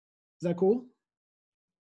 Is that cool?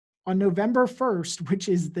 On November 1st, which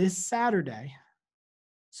is this Saturday,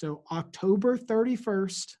 so October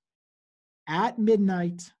 31st at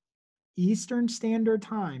midnight Eastern Standard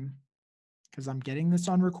Time, because I'm getting this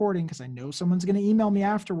on recording because I know someone's going to email me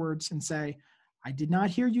afterwards and say, I did not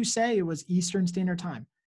hear you say it was Eastern Standard Time.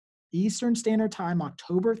 Eastern Standard Time,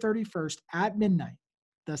 October 31st at midnight.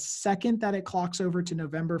 The second that it clocks over to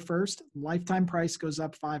November 1st, lifetime price goes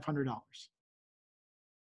up $500.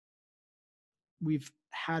 We've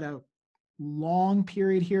had a long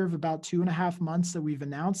period here of about 2.5 months that we've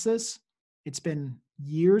announced this. It's been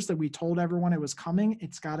years that we told everyone it was coming.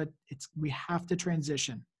 We have to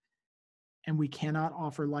transition, and we cannot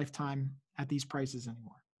offer lifetime at these prices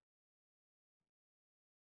anymore.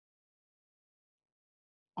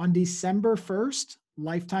 On December 1st,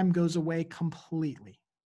 lifetime goes away completely.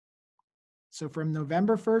 So from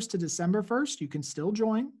November 1st to December 1st, you can still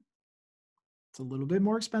join. It's a little bit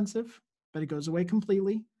more expensive, but it goes away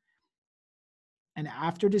completely. And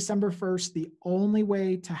after December 1st, the only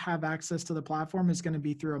way to have access to the platform is going to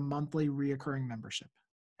be through a monthly reoccurring membership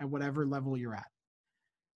at whatever level you're at.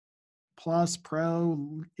 Plus,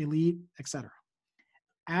 Pro, Elite, etc.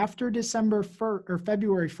 After December 1st or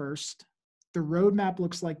February 1st, the roadmap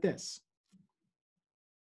looks like this.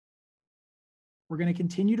 We're going to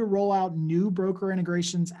continue to roll out new broker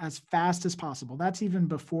integrations as fast as possible. That's even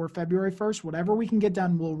before February 1st. Whatever we can get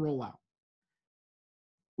done, we'll roll out.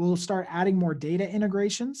 We'll start adding more data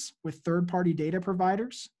integrations with third-party data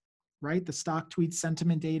providers, right? The stock tweet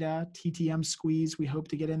sentiment data, TTM squeeze, we hope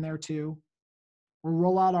to get in there too. We'll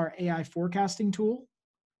roll out our AI forecasting tool.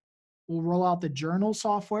 We'll roll out the journal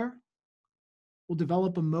software. We'll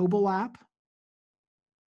develop a mobile app.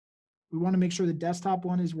 We want to make sure the desktop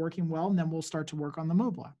one is working well, and then we'll start to work on the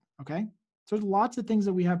mobile app, okay? So there's lots of things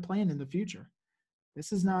that we have planned in the future.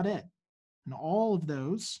 This is not it. And all of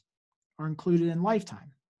those are included in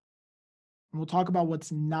lifetime. And we'll talk about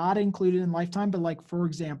what's not included in lifetime, but like, for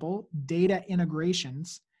example, data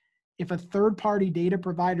integrations. If a third-party data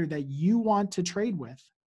provider that you want to trade with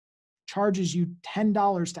charges you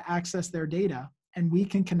 $10 to access their data and we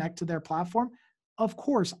can connect to their platform, of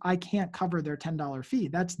course, I can't cover their $10 fee.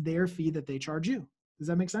 That's their fee that they charge you. Does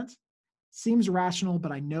that make sense? Seems rational,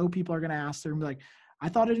 but I know people are going to ask, they're going to be like, I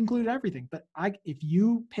thought it included everything. But if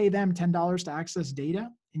you pay them $10 to access data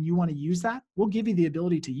and you want to use that, we'll give you the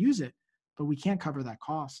ability to use it, but we can't cover that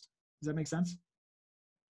cost. Does that make sense?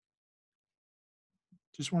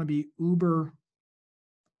 Just want to be uber,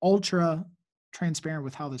 ultra transparent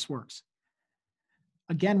with how this works.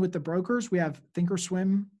 Again, with the brokers, we have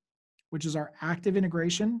Thinkorswim, which is our active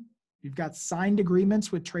integration. We've got signed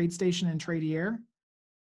agreements with TradeStation and Tradier.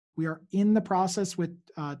 We are in the process with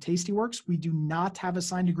Tastyworks. We do not have a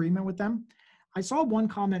signed agreement with them. I saw one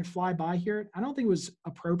comment fly by here. I don't think it was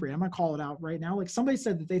appropriate. I'm gonna call it out right now. Like, somebody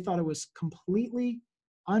said that they thought it was completely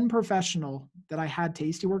unprofessional that I had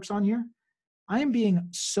Tastyworks on here. I am being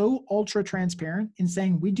so ultra transparent in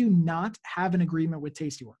saying we do not have an agreement with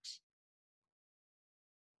Tastyworks.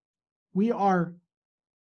 We are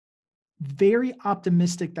very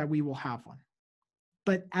optimistic that we will have one.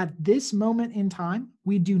 But at this moment in time,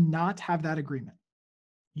 we do not have that agreement.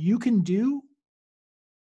 You can do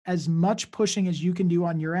as much pushing as you can do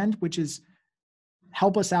on your end, which is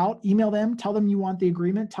help us out, email them, tell them you want the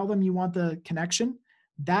agreement, tell them you want the connection.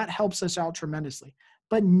 That helps us out tremendously.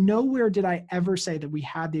 But nowhere did I ever say that we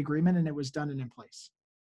had the agreement and it was done and in place.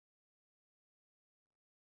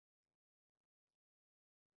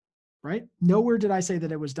 Right? Nowhere did I say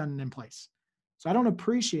that it was done and in place. So I don't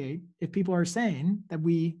appreciate if people are saying that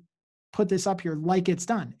we put this up here like it's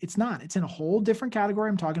done. It's not. It's in a whole different category.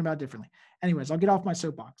 I'm talking about differently. Anyways, I'll get off my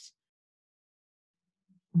soapbox.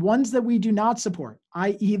 Ones that we do not support,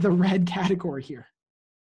 i.e. the red category here.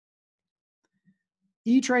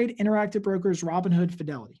 E-Trade, Interactive Brokers, Robinhood,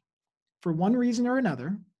 Fidelity. For one reason or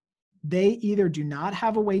another, they either do not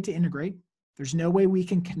have a way to integrate. There's no way we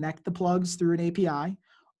can connect the plugs through an API,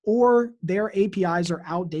 or their APIs are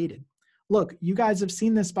outdated. Look, you guys have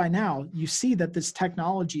seen this by now. You see that this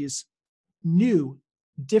technology is new,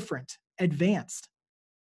 different, advanced.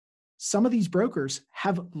 Some of these brokers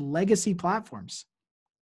have legacy platforms.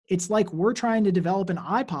 It's like we're trying to develop an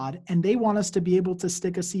iPod and they want us to be able to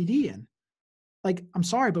stick a CD in. Like, I'm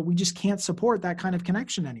sorry, but we just can't support that kind of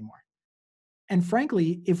connection anymore. And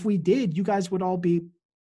frankly, if we did, you guys would all be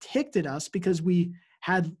ticked at us because we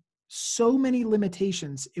had so many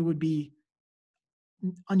limitations, it would be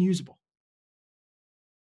unusable.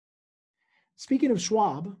 Speaking of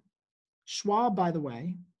Schwab, by the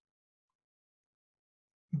way,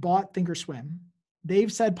 bought Thinkorswim.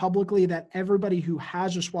 They've said publicly that everybody who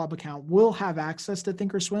has a Schwab account will have access to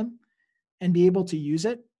Thinkorswim and be able to use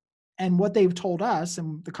it. And what they've told us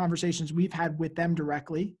and the conversations we've had with them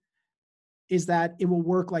directly is that it will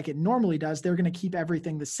work like it normally does. They're going to keep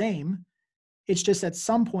everything the same. It's just at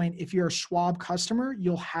some point, if you're a Schwab customer,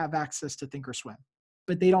 you'll have access to Thinkorswim.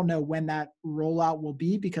 But they don't know when that rollout will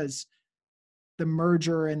be because the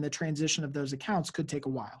merger and the transition of those accounts could take a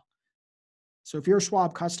while. So if you're a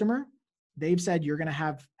Schwab customer, they've said you're going to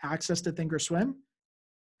have access to Thinkorswim.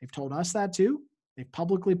 They've told us that too. They've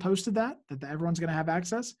publicly posted that everyone's going to have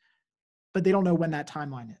access, but they don't know when that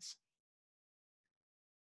timeline is.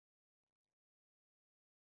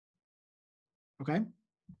 Okay.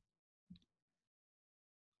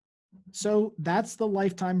 So that's the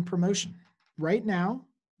lifetime promotion. Right now,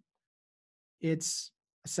 it's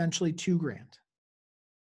essentially $2,000.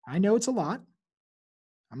 I know it's a lot.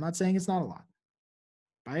 I'm not saying it's not a lot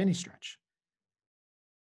by any stretch,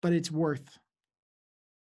 but it's worth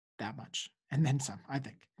that much and then some, I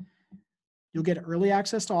think. You'll get early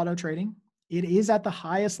access to auto trading. It is at the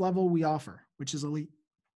highest level we offer, which is elite.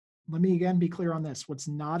 Let me again be clear on this. What's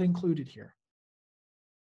not included here,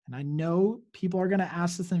 and I know people are going to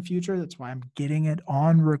ask this in the future. That's why I'm getting it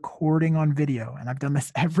on recording on video. And I've done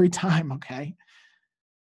this every time, okay?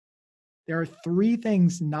 There are 3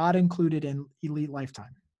 things not included in Elite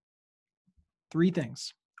Lifetime. 3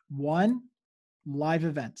 things. 1, live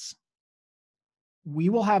events. We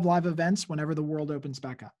will have live events whenever the world opens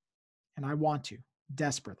back up. And I want to,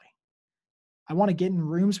 desperately. I want to get in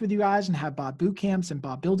rooms with you guys and have bot boot camps and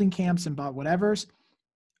bot building camps and bot whatevers.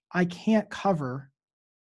 I can't cover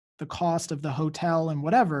the cost of the hotel and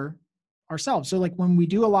whatever ourselves. So like when we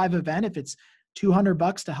do a live event, if it's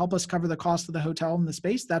 $200 to help us cover the cost of the hotel and the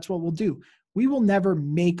space, that's what we'll do. We will never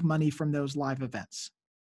make money from those live events.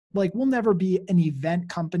 Like we'll never be an event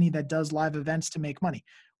company that does live events to make money.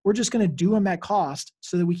 We're just going to do them at cost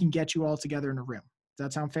so that we can get you all together in a room. Does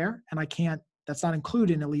that sound fair? And that's not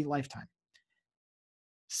included in Elite Lifetime.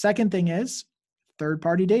 Second thing is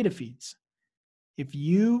third-party data feeds. If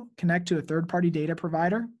you connect to a third-party data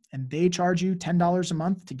provider and they charge you $10 a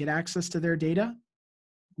month to get access to their data,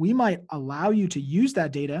 we might allow you to use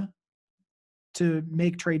that data to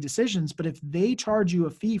make trade decisions. But if they charge you a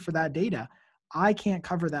fee for that data, I can't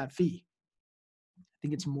cover that fee. I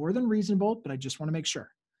think it's more than reasonable, but I just want to make sure.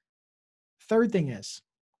 Third thing is,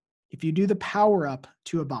 if you do the power up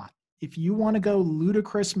to a bot, if you want to go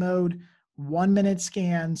ludicrous mode, 1-minute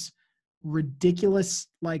scans, ridiculous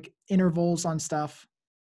like intervals on stuff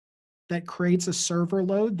that creates a server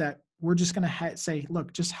load that we're just going to say,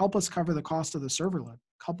 look, just help us cover the cost of the server load,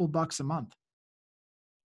 a couple bucks a month,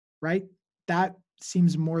 right? That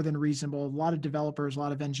seems more than reasonable. A lot of developers, a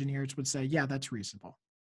lot of engineers would say, yeah, that's reasonable.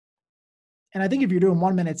 And I think if you're doing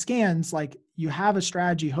 1-minute scans, like you have a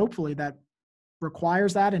strategy, hopefully that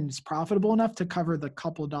requires that and is profitable enough to cover the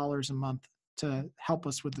couple dollars a month to help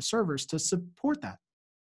us with the servers to support that.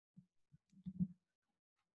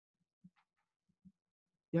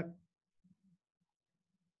 Yep.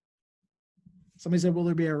 Somebody said, will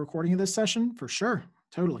there be a recording of this session? For sure.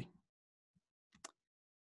 Totally.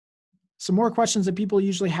 Some more questions that people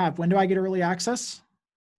usually have. When do I get early access?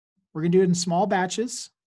 We're going to do it in small batches.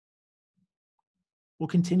 We'll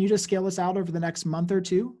continue to scale this out over the next month or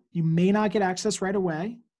 2. You may not get access right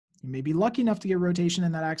away. You may be lucky enough to get rotation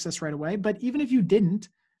in that access right away. But even if you didn't,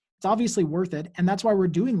 it's obviously worth it. And that's why we're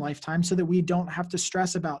doing Lifetime, so that we don't have to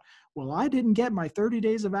stress about, well, I didn't get my 30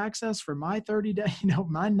 days of access for my 30-day,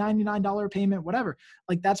 my $99 payment, whatever.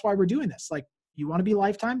 Like, that's why we're doing this. Like, you want to be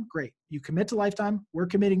Lifetime? Great. You commit to Lifetime. We're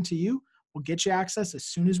committing to you. We'll get you access as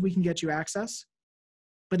soon as we can get you access.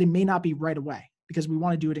 But it may not be right away because we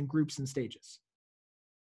want to do it in groups and stages. Is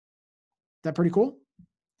that pretty cool?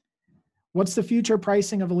 What's the future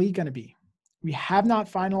pricing of Elite going to be? We have not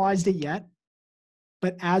finalized it yet,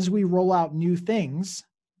 but as we roll out new things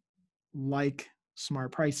like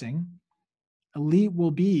smart pricing, Elite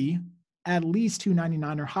will be at least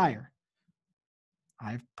 $299 or higher.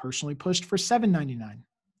 I've personally pushed for $799.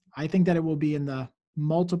 I think that it will be in the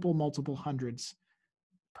multiple hundreds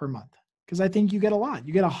per month because I think you get a lot.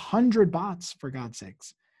 You get 100 bots, for God's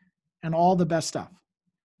sakes, and all the best stuff.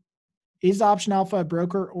 Is Option Alpha a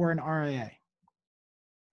broker or an RIA?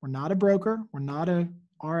 We're not a broker. We're not a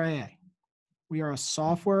RIA. We are a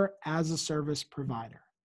software as a service provider.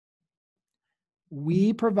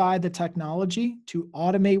 We provide the technology to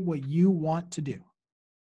automate what you want to do.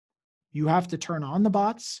 You have to turn on the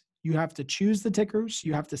bots. You have to choose the tickers.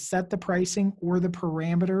 You have to set the pricing or the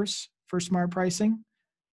parameters for smart pricing,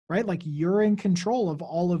 right? Like you're in control of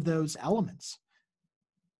all of those elements.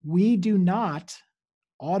 We do not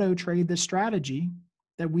auto trade the strategy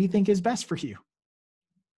that we think is best for you.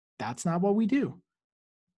 That's not what we do.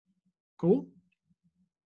 Cool?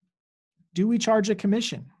 Do we charge a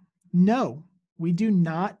commission? No, we do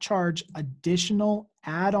not charge additional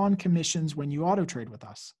add-on commissions when you auto trade with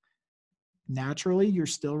us. Naturally, you're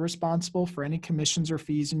still responsible for any commissions or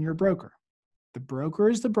fees in your broker. The broker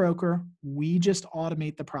is the broker. We just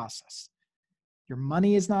automate the process. Your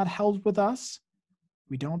money is not held with us.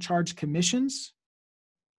 We don't charge commissions.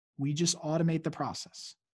 We just automate the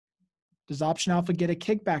process. Does Option Alpha get a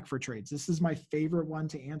kickback for trades? This is my favorite one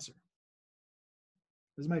to answer.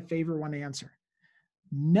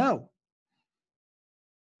 No.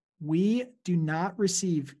 We do not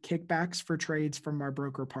receive kickbacks for trades from our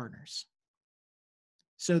broker partners.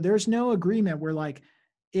 So there's no agreement where like,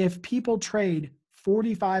 if people trade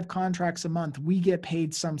 45 contracts a month, we get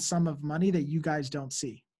paid some sum of money that you guys don't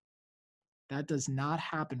see. That does not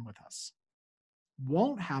happen with us.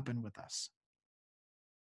 Won't happen with us.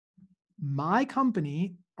 My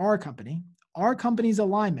company, our company's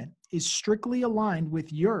alignment is strictly aligned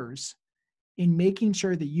with yours in making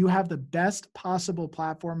sure that you have the best possible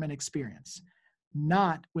platform and experience,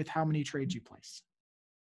 not with how many trades you place.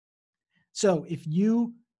 So if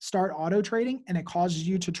you start auto trading and it causes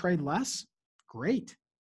you to trade less, great.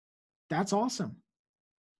 That's awesome.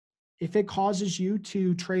 If it causes you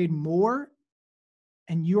to trade more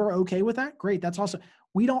and you are okay with that, great. That's awesome.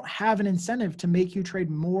 We don't have an incentive to make you trade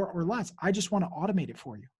more or less. I just want to automate it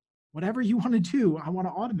for you. Whatever you want to do, I want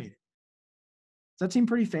to automate it. Does that seem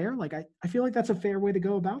pretty fair? Like, I feel like that's a fair way to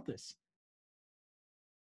go about this.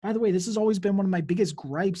 By the way, this has always been one of my biggest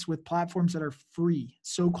gripes with platforms that are free,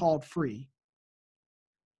 so-called free,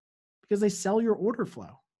 because they sell your order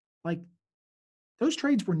flow. Like, those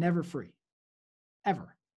trades were never free,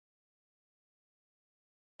 ever.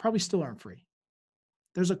 Probably still aren't free.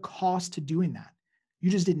 There's a cost to doing that. You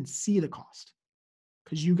just didn't see the cost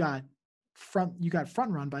because you got front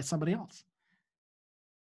run by somebody else.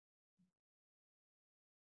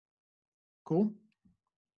 Cool.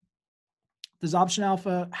 Does Option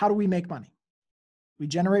Alpha, how do we make money? We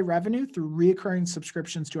generate revenue through recurring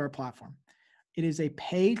subscriptions to our platform. It is a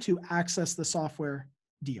pay to access the software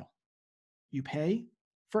deal. You pay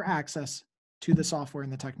for access to the software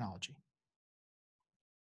and the technology.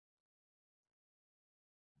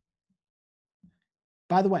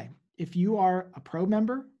 By the way, if you are a pro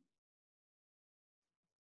member,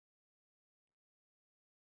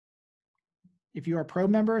 if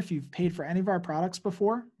you've paid for any of our products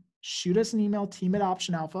before, shoot us an email,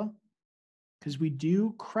 team@OptionAlpha, because we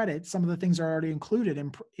do credit some of the things that are already included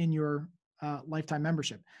in your lifetime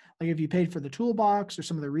membership. Like if you paid for the toolbox or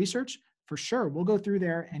some of the research, for sure, we'll go through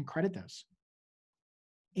there and credit those.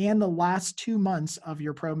 And the last 2 months of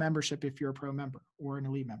your pro membership if you're a pro member or an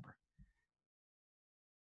elite member.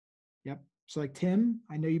 Yep. So like Tim,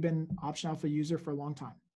 I know you've been Option Alpha user for a long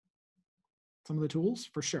time. Some of the tools,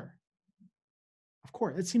 for sure. Of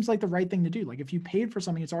course, it seems like the right thing to do. Like if you paid for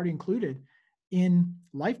something, it's already included in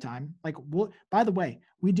lifetime. Like, by the way,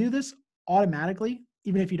 we do this automatically,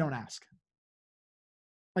 even if you don't ask.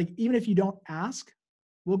 Like, even if you don't ask,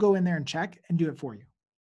 we'll go in there and check and do it for you.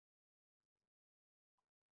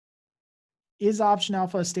 Is Option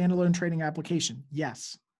Alpha a standalone trading application?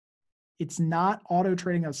 Yes. It's not auto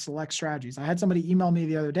trading of select strategies. I had somebody email me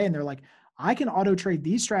the other day and they're like, I can auto trade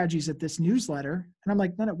these strategies at this newsletter. And I'm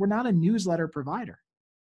like, no, we're not a newsletter provider.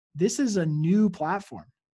 This is a new platform.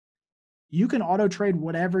 You can auto trade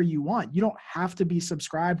whatever you want. You don't have to be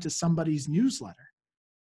subscribed to somebody's newsletter.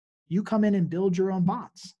 You come in and build your own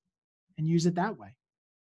bots and use it that way.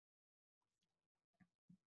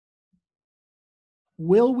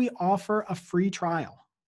 Will we offer a free trial?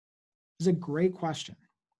 This is a great question.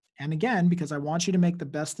 And again, because I want you to make the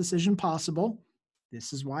best decision possible,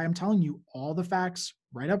 this is why I'm telling you all the facts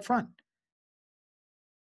right up front.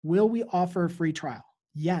 Will we offer a free trial?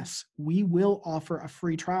 Yes, we will offer a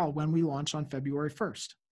free trial when we launch on February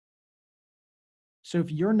 1st. So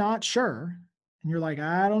if you're not sure and you're like,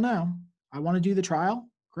 I don't know, I want to do the trial,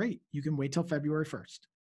 great. You can wait till February 1st.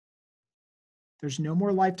 There's no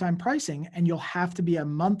more lifetime pricing and you'll have to be a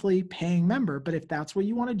monthly paying member. But if that's what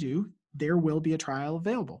you want to do, there will be a trial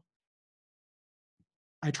available.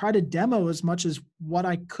 I try to demo as much as what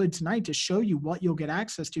I could tonight to show you what you'll get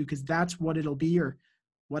access to, because that's what it'll be, or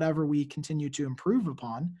whatever we continue to improve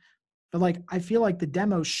upon. But like, I feel like the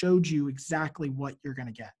demo showed you exactly what you're going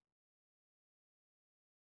to get.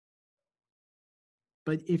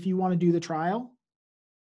 But if you want to do the trial,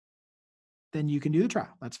 then you can do the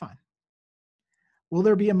trial. That's fine. Will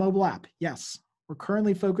there be a mobile app? Yes. We're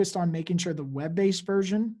currently focused on making sure the web-based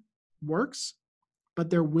version works, but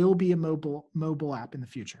there will be a mobile app in the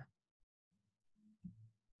future.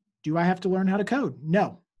 Do I have to learn how to code?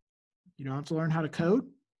 No. You don't have to learn how to code.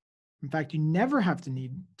 In fact, you never have to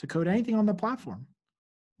need to code anything on the platform.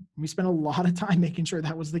 We spent a lot of time making sure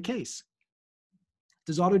that was the case.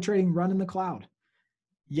 Does Autotrading run in the cloud?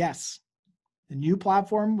 Yes. The new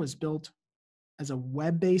platform was built as a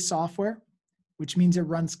web-based software, which means it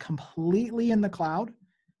runs completely in the cloud,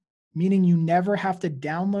 meaning you never have to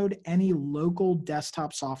download any local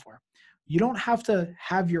desktop software. You don't have to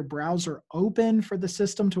have your browser open for the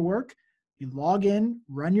system to work. You log in,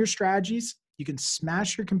 run your strategies. You can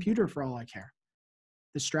smash your computer for all I care.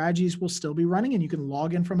 The strategies will still be running and you can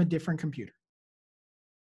log in from a different computer.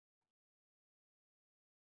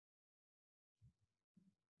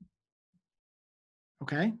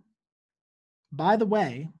 Okay? By the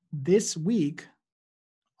way, this week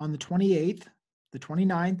on the 28th, the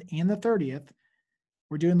 29th, and the 30th,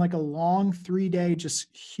 we're doing like a long 3-day,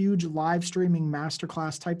 just huge live streaming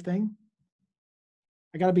masterclass type thing.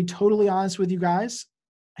 I got to be totally honest with you guys.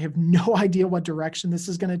 I have no idea what direction this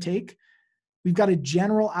is going to take. We've got a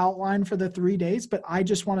general outline for the 3 days, but I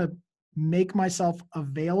just want to make myself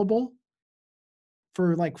available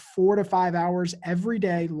for like 4 to 5 hours every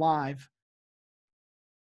day live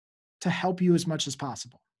to help you as much as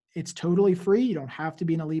possible. It's totally free. You don't have to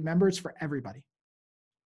be an elite member. It's for everybody.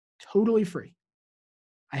 Totally free.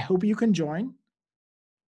 I hope you can join.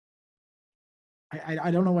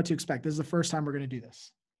 I don't know what to expect. This is the first time we're going to do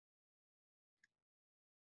this.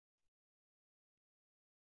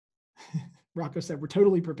 Rocco said, we're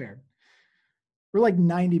totally prepared. We're like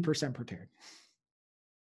 90% prepared.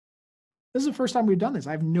 This is the first time we've done this.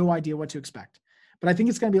 I have no idea what to expect, but I think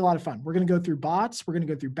it's going to be a lot of fun. We're going to go through bots. We're going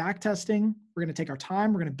to go through back testing. We're going to take our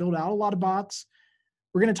time. We're going to build out a lot of bots.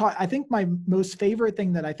 We're going to talk. I think my most favorite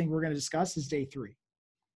thing that I think we're going to discuss is day 3.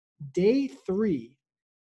 Day 3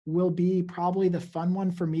 will be probably the fun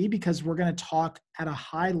one for me, because we're going to talk at a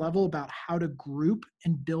high level about how to group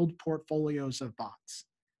and build portfolios of bots.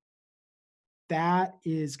 That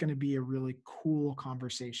is going to be a really cool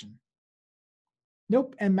conversation.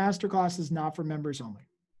 Nope. And masterclass is not for members only.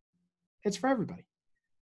 It's for everybody.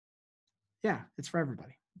 Yeah, it's for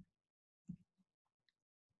everybody.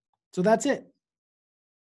 So that's it.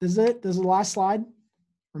 This is it. This is the last slide.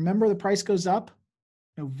 Remember, the price goes up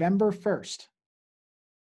November 1st.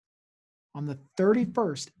 On the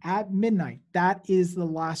 31st at midnight, that is the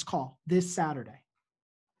last call this Saturday.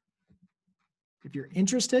 If you're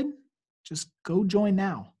interested, just go join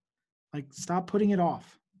now. Like, stop putting it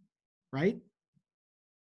off, right?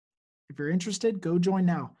 If you're interested, go join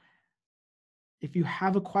now. If you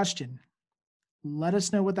have a question, let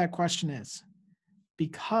us know what that question is,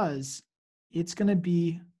 because it's going to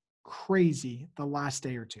be crazy the last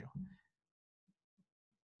day or two.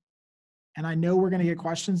 And I know we're going to get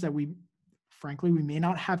questions that frankly, we may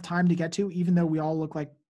not have time to get to, even though we all look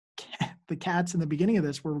like the cats in the beginning of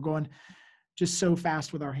this, where we're going just so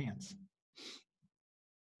fast with our hands.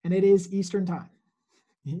 And it is Eastern time.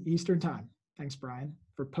 Eastern time. Thanks, Brian,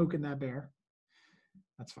 for poking that bear.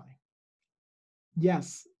 That's funny.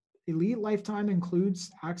 Yes, Elite Lifetime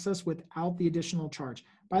includes access without the additional charge.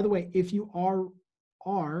 By the way, if you are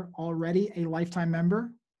already a lifetime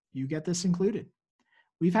member, you get this included.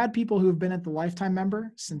 We've had people who have been at the lifetime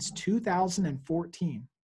member since 2014.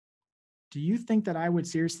 Do you think that I would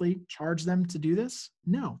seriously charge them to do this?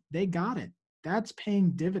 No, they got it. That's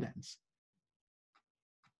paying dividends.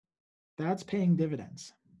 That's paying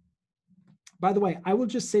dividends. By the way, I will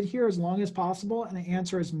just sit here as long as possible and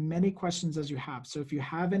answer as many questions as you have. So if you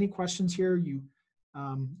have any questions here, you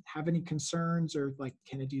have any concerns, or like,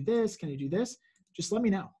 can I do this? Can I do this? Just let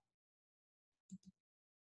me know.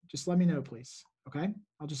 Just let me know, please. Okay.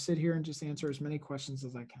 I'll just sit here and just answer as many questions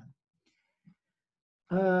as I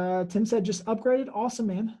can. Tim said, just upgraded. Awesome,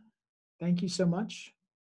 man. Thank you so much.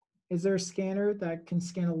 Is there a scanner that can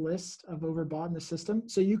scan a list of overbought in the system?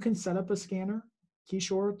 So you can set up a scanner,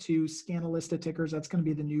 Kishore, to scan a list of tickers. That's going to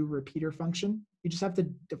be the new repeater function. You just have to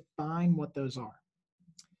define what those are.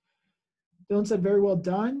 Dylan said, very well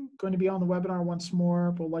done. Going to be on the webinar once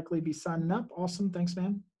more. We'll likely be signing up. Awesome. Thanks,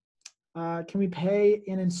 man. Can we pay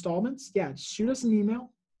in installments? Yeah, shoot us an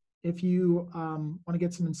email if you want to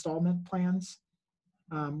get some installment plans.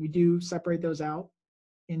 We do separate those out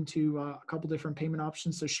into a couple different payment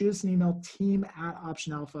options. So shoot us an email,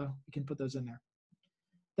 team@Option Alpha. We can put those in there.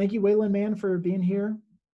 Thank you, Waylon Man, for being here.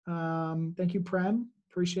 Thank you, Prem.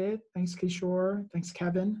 Appreciate it. Thanks, Kishore. Thanks,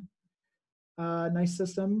 Kevin. Nice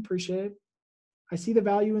system. Appreciate it. I see the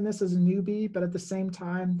value in this as a newbie, but at the same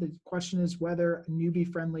time, the question is whether newbie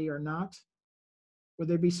friendly or not. Would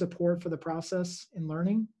there be support for the process in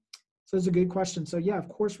learning? So it's a good question. So yeah, of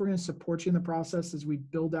course, we're going to support you in the process as we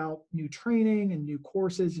build out new training and new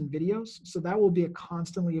courses and videos. So that will be a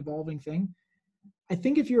constantly evolving thing. I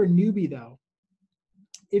think if you're a newbie though,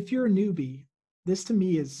 this to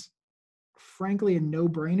me is frankly a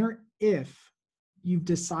no-brainer if you've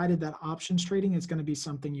decided that options trading is going to be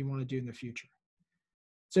something you want to do in the future.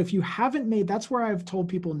 So if you haven't made, that's where I've told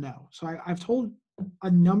people no. So I've told a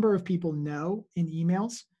number of people no in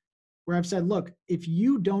emails where I've said, look, if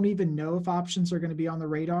you don't even know if options are going to be on the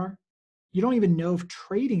radar, you don't even know if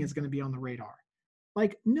trading is going to be on the radar.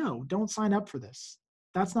 Like, no, don't sign up for this.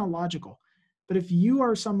 That's not logical. But if you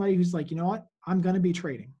are somebody who's like, you know what, I'm going to be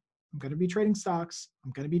trading. I'm going to be trading stocks.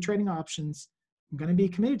 I'm going to be trading options. I'm going to be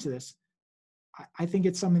committed to this. I think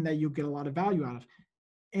it's something that you'll get a lot of value out of.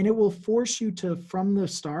 And it will force you to, from the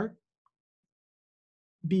start,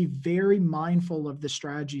 be very mindful of the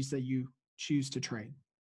strategies that you choose to trade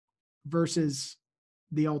versus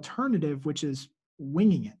the alternative, which is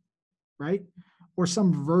winging it, right? Or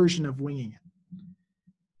some version of winging it.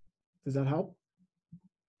 Does that help?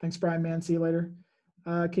 Thanks, Brian, man. See you later.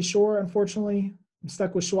 Kishore, unfortunately, I'm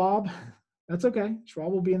stuck with Schwab. That's okay.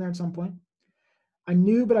 Schwab will be in there at some point. I'm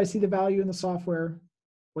new, but I see the value in the software.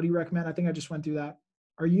 What do you recommend? I think I just went through that.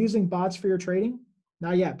 Are you using bots for your trading?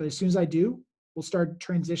 Not yet, but as soon as I do, we'll start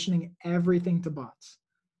transitioning everything to bots.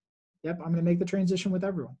 Yep, I'm going to make the transition with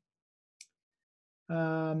everyone.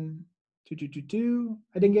 I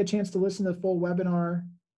didn't get a chance to listen to the full webinar.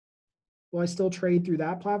 Will I still trade through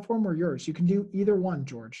that platform or yours? You can do either one,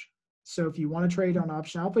 George. So if you want to trade on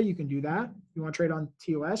Option Alpha, you can do that. If you want to trade on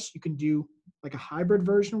TOS, you can do like a hybrid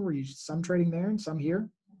version where you some trading there and some here.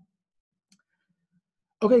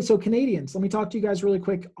 Okay, so Canadians, let me talk to you guys really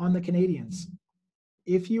quick on the Canadians.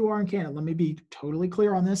 If you are in Canada, let me be totally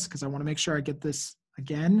clear on this because I want to make sure I get this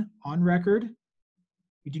again on record.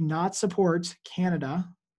 We do not support Canada.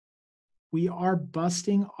 We are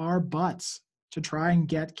busting our butts to try and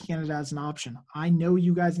get Canada as an option. I know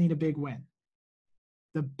you guys need a big win.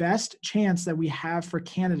 The best chance that we have for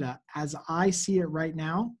Canada, as I see it right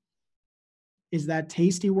now, is that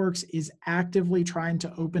Tastyworks is actively trying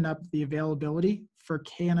to open up the availability for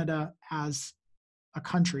Canada as a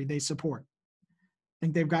country they support. I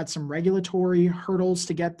think they've got some regulatory hurdles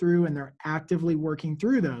to get through, and they're actively working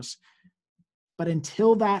through those. But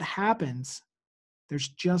until that happens, there's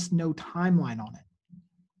just no timeline on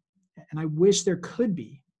it. And I wish there could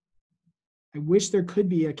be. I wish there could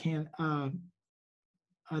be an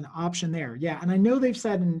option there. Yeah, and I know they've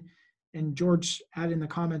said, and George added in the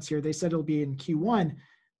comments here, they said it'll be in Q1.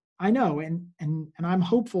 I know, and I'm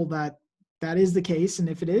hopeful that that is the case. And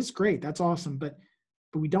if it is, great, that's awesome. But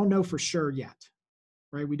we don't know for sure yet,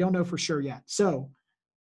 right? We don't know for sure yet. So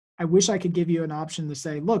I wish I could give you an option to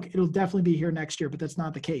say, look, it'll definitely be here next year, but that's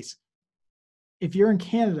not the case. If you're in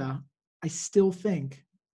Canada, I still think,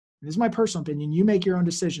 and this is my personal opinion, you make your own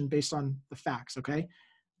decision based on the facts, okay?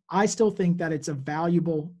 I still think that it's a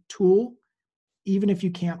valuable tool, even if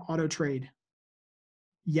you can't auto trade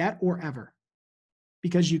yet or ever,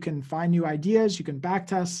 because you can find new ideas, you can back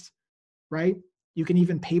test, right? You can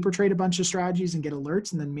even paper trade a bunch of strategies and get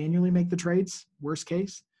alerts and then manually make the trades, worst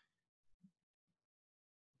case.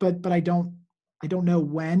 But I don't know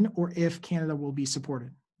when or if Canada will be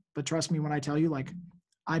supported. But trust me when I tell you, like,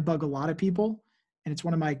 I bug a lot of people, and it's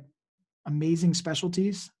one of my amazing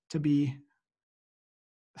specialties to be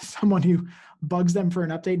someone who bugs them for an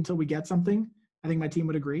update until we get something. I think my team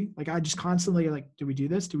would agree. Like, I just constantly like, do we do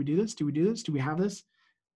this? Do we do this? Do we do this? Do we have this?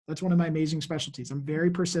 That's one of my amazing specialties. I'm very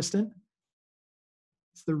persistent.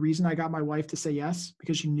 It's the reason I got my wife to say yes,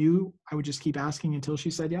 because she knew I would just keep asking until she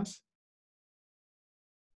said yes.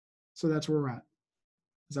 So that's where we're at.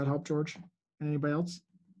 Does that help, George? And anybody else?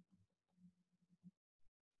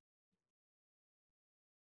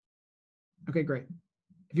 Okay, great.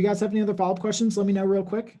 If you guys have any other follow-up questions, let me know real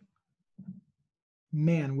quick.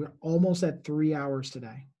 Man, we're almost at 3 hours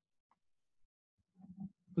today.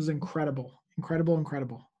 It was incredible, incredible,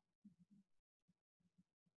 incredible.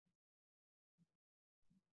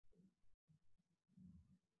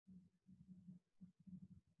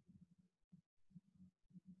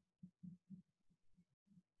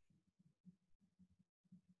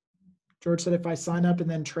 George said if I sign up and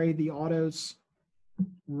then trade the autos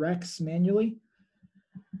Rex manually.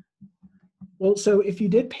 Well, so if you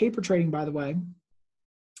did paper trading, by the way,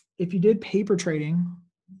 if you did paper trading,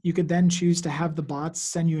 you could then choose to have the bots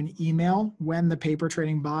send you an email when the paper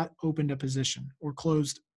trading bot opened a position or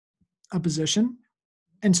closed a position.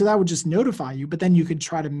 And so that would just notify you, but then you could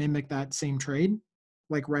try to mimic that same trade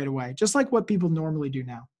like right away, just like what people normally do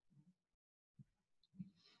now.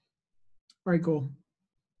 All right, cool.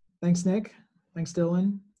 Thanks, Nick. Thanks,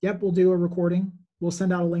 Dylan. Yep, we'll do a recording. We'll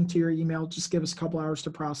send out a link to your email. Just give us a couple hours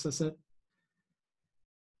to process it.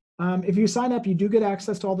 If you sign up, you do get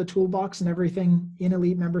access to all the toolbox and everything in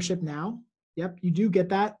Elite membership now. Yep, you do get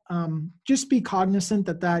that. Just be cognizant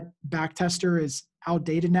that that backtester is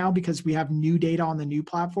outdated now because we have new data on the new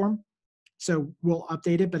platform. So we'll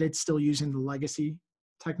update it, but it's still using the legacy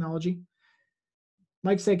technology.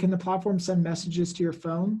 Mike said, can the platform send messages to your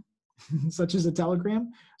phone, such as a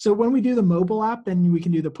Telegram? So when we do the mobile app, then we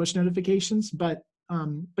can do the push notifications, but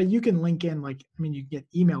you can link in, like, I mean, you get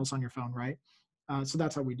emails on your phone, right? So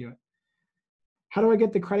that's how we do it. How do I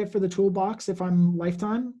get the credit for the toolbox if I'm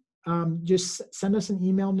lifetime? Just send us an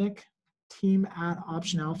email, Nick,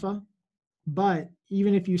 team@OptionAlpha. But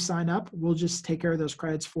even if you sign up, we'll just take care of those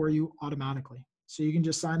credits for you automatically. So you can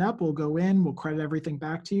just sign up, we'll go in, we'll credit everything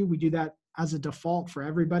back to you. We do that as a default for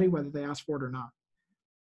everybody, whether they ask for it or not.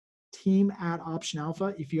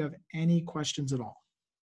 Team@OptionAlpha if you have any questions at all.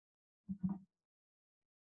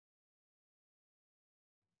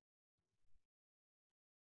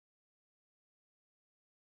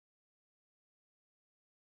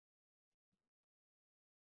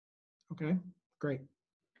 Okay, great.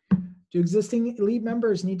 Do existing Elite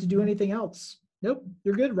members need to do anything else? Nope,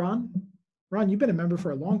 you're good, Ron. Ron, you've been a member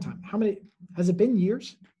for a long time. How many, has it been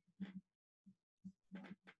years?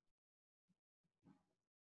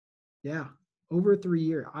 Yeah, over 3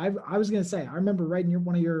 years. I was gonna say, I remember writing you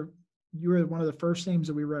were one of the first names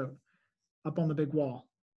that we wrote up on the big wall.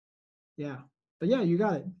 Yeah, but yeah, you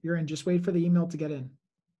got it. You're in. Just wait for the email to get in.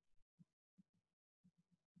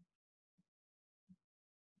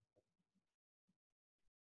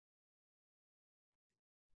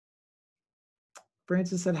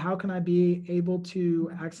 Francis said, how can I be able to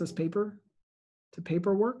access paperwork?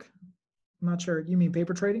 I'm not sure. You mean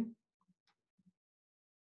paper trading?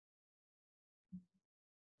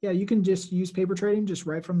 Yeah, you can just use paper trading just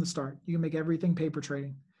right from the start. You can make everything paper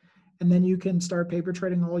trading. And then you can start paper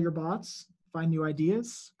trading all your bots, find new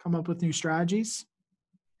ideas, come up with new strategies,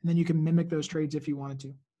 and then you can mimic those trades if you wanted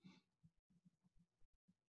to.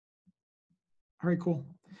 All right, cool.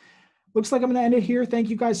 Looks like I'm going to end it here. Thank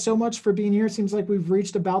you guys so much for being here. Seems like we've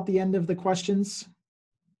reached about the end of the questions.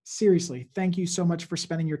 Seriously, thank you so much for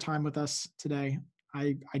spending your time with us today.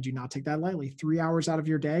 I do not take that lightly. 3 hours out of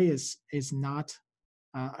your day is not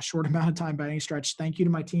a short amount of time by any stretch. Thank you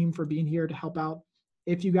to my team for being here to help out.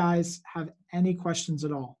 If you guys have any questions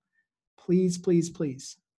at all, please, please,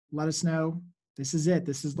 please let us know. This is it.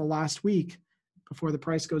 This is the last week before the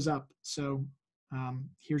price goes up. So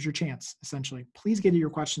here's your chance, essentially. Please get your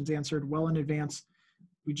questions answered well in advance.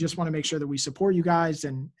 We just want to make sure that we support you guys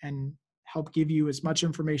and help give you as much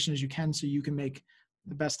information as you can so you can make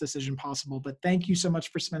the best decision possible. But thank you so much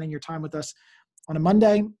for spending your time with us on a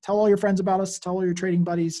Monday. Tell all your friends about us. Tell all your trading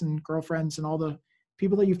buddies and girlfriends and all the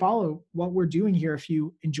people that you follow what we're doing here if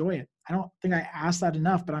you enjoy it. I don't think I asked that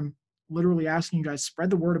enough, but I'm literally asking you guys, spread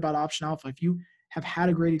the word about Option Alpha. If you have had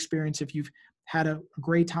a great experience, if you've had a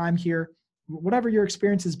great time here, whatever your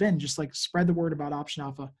experience has been, just like spread the word about Option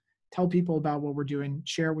Alpha. Tell people about what we're doing.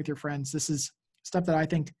 Share it with your friends. This is stuff that I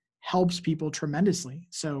think helps people tremendously.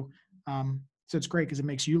 So it's great because it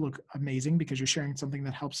makes you look amazing because you're sharing something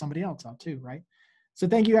that helps somebody else out too, right? So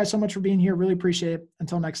thank you guys so much for being here. Really appreciate it.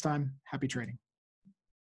 Until next time, happy trading.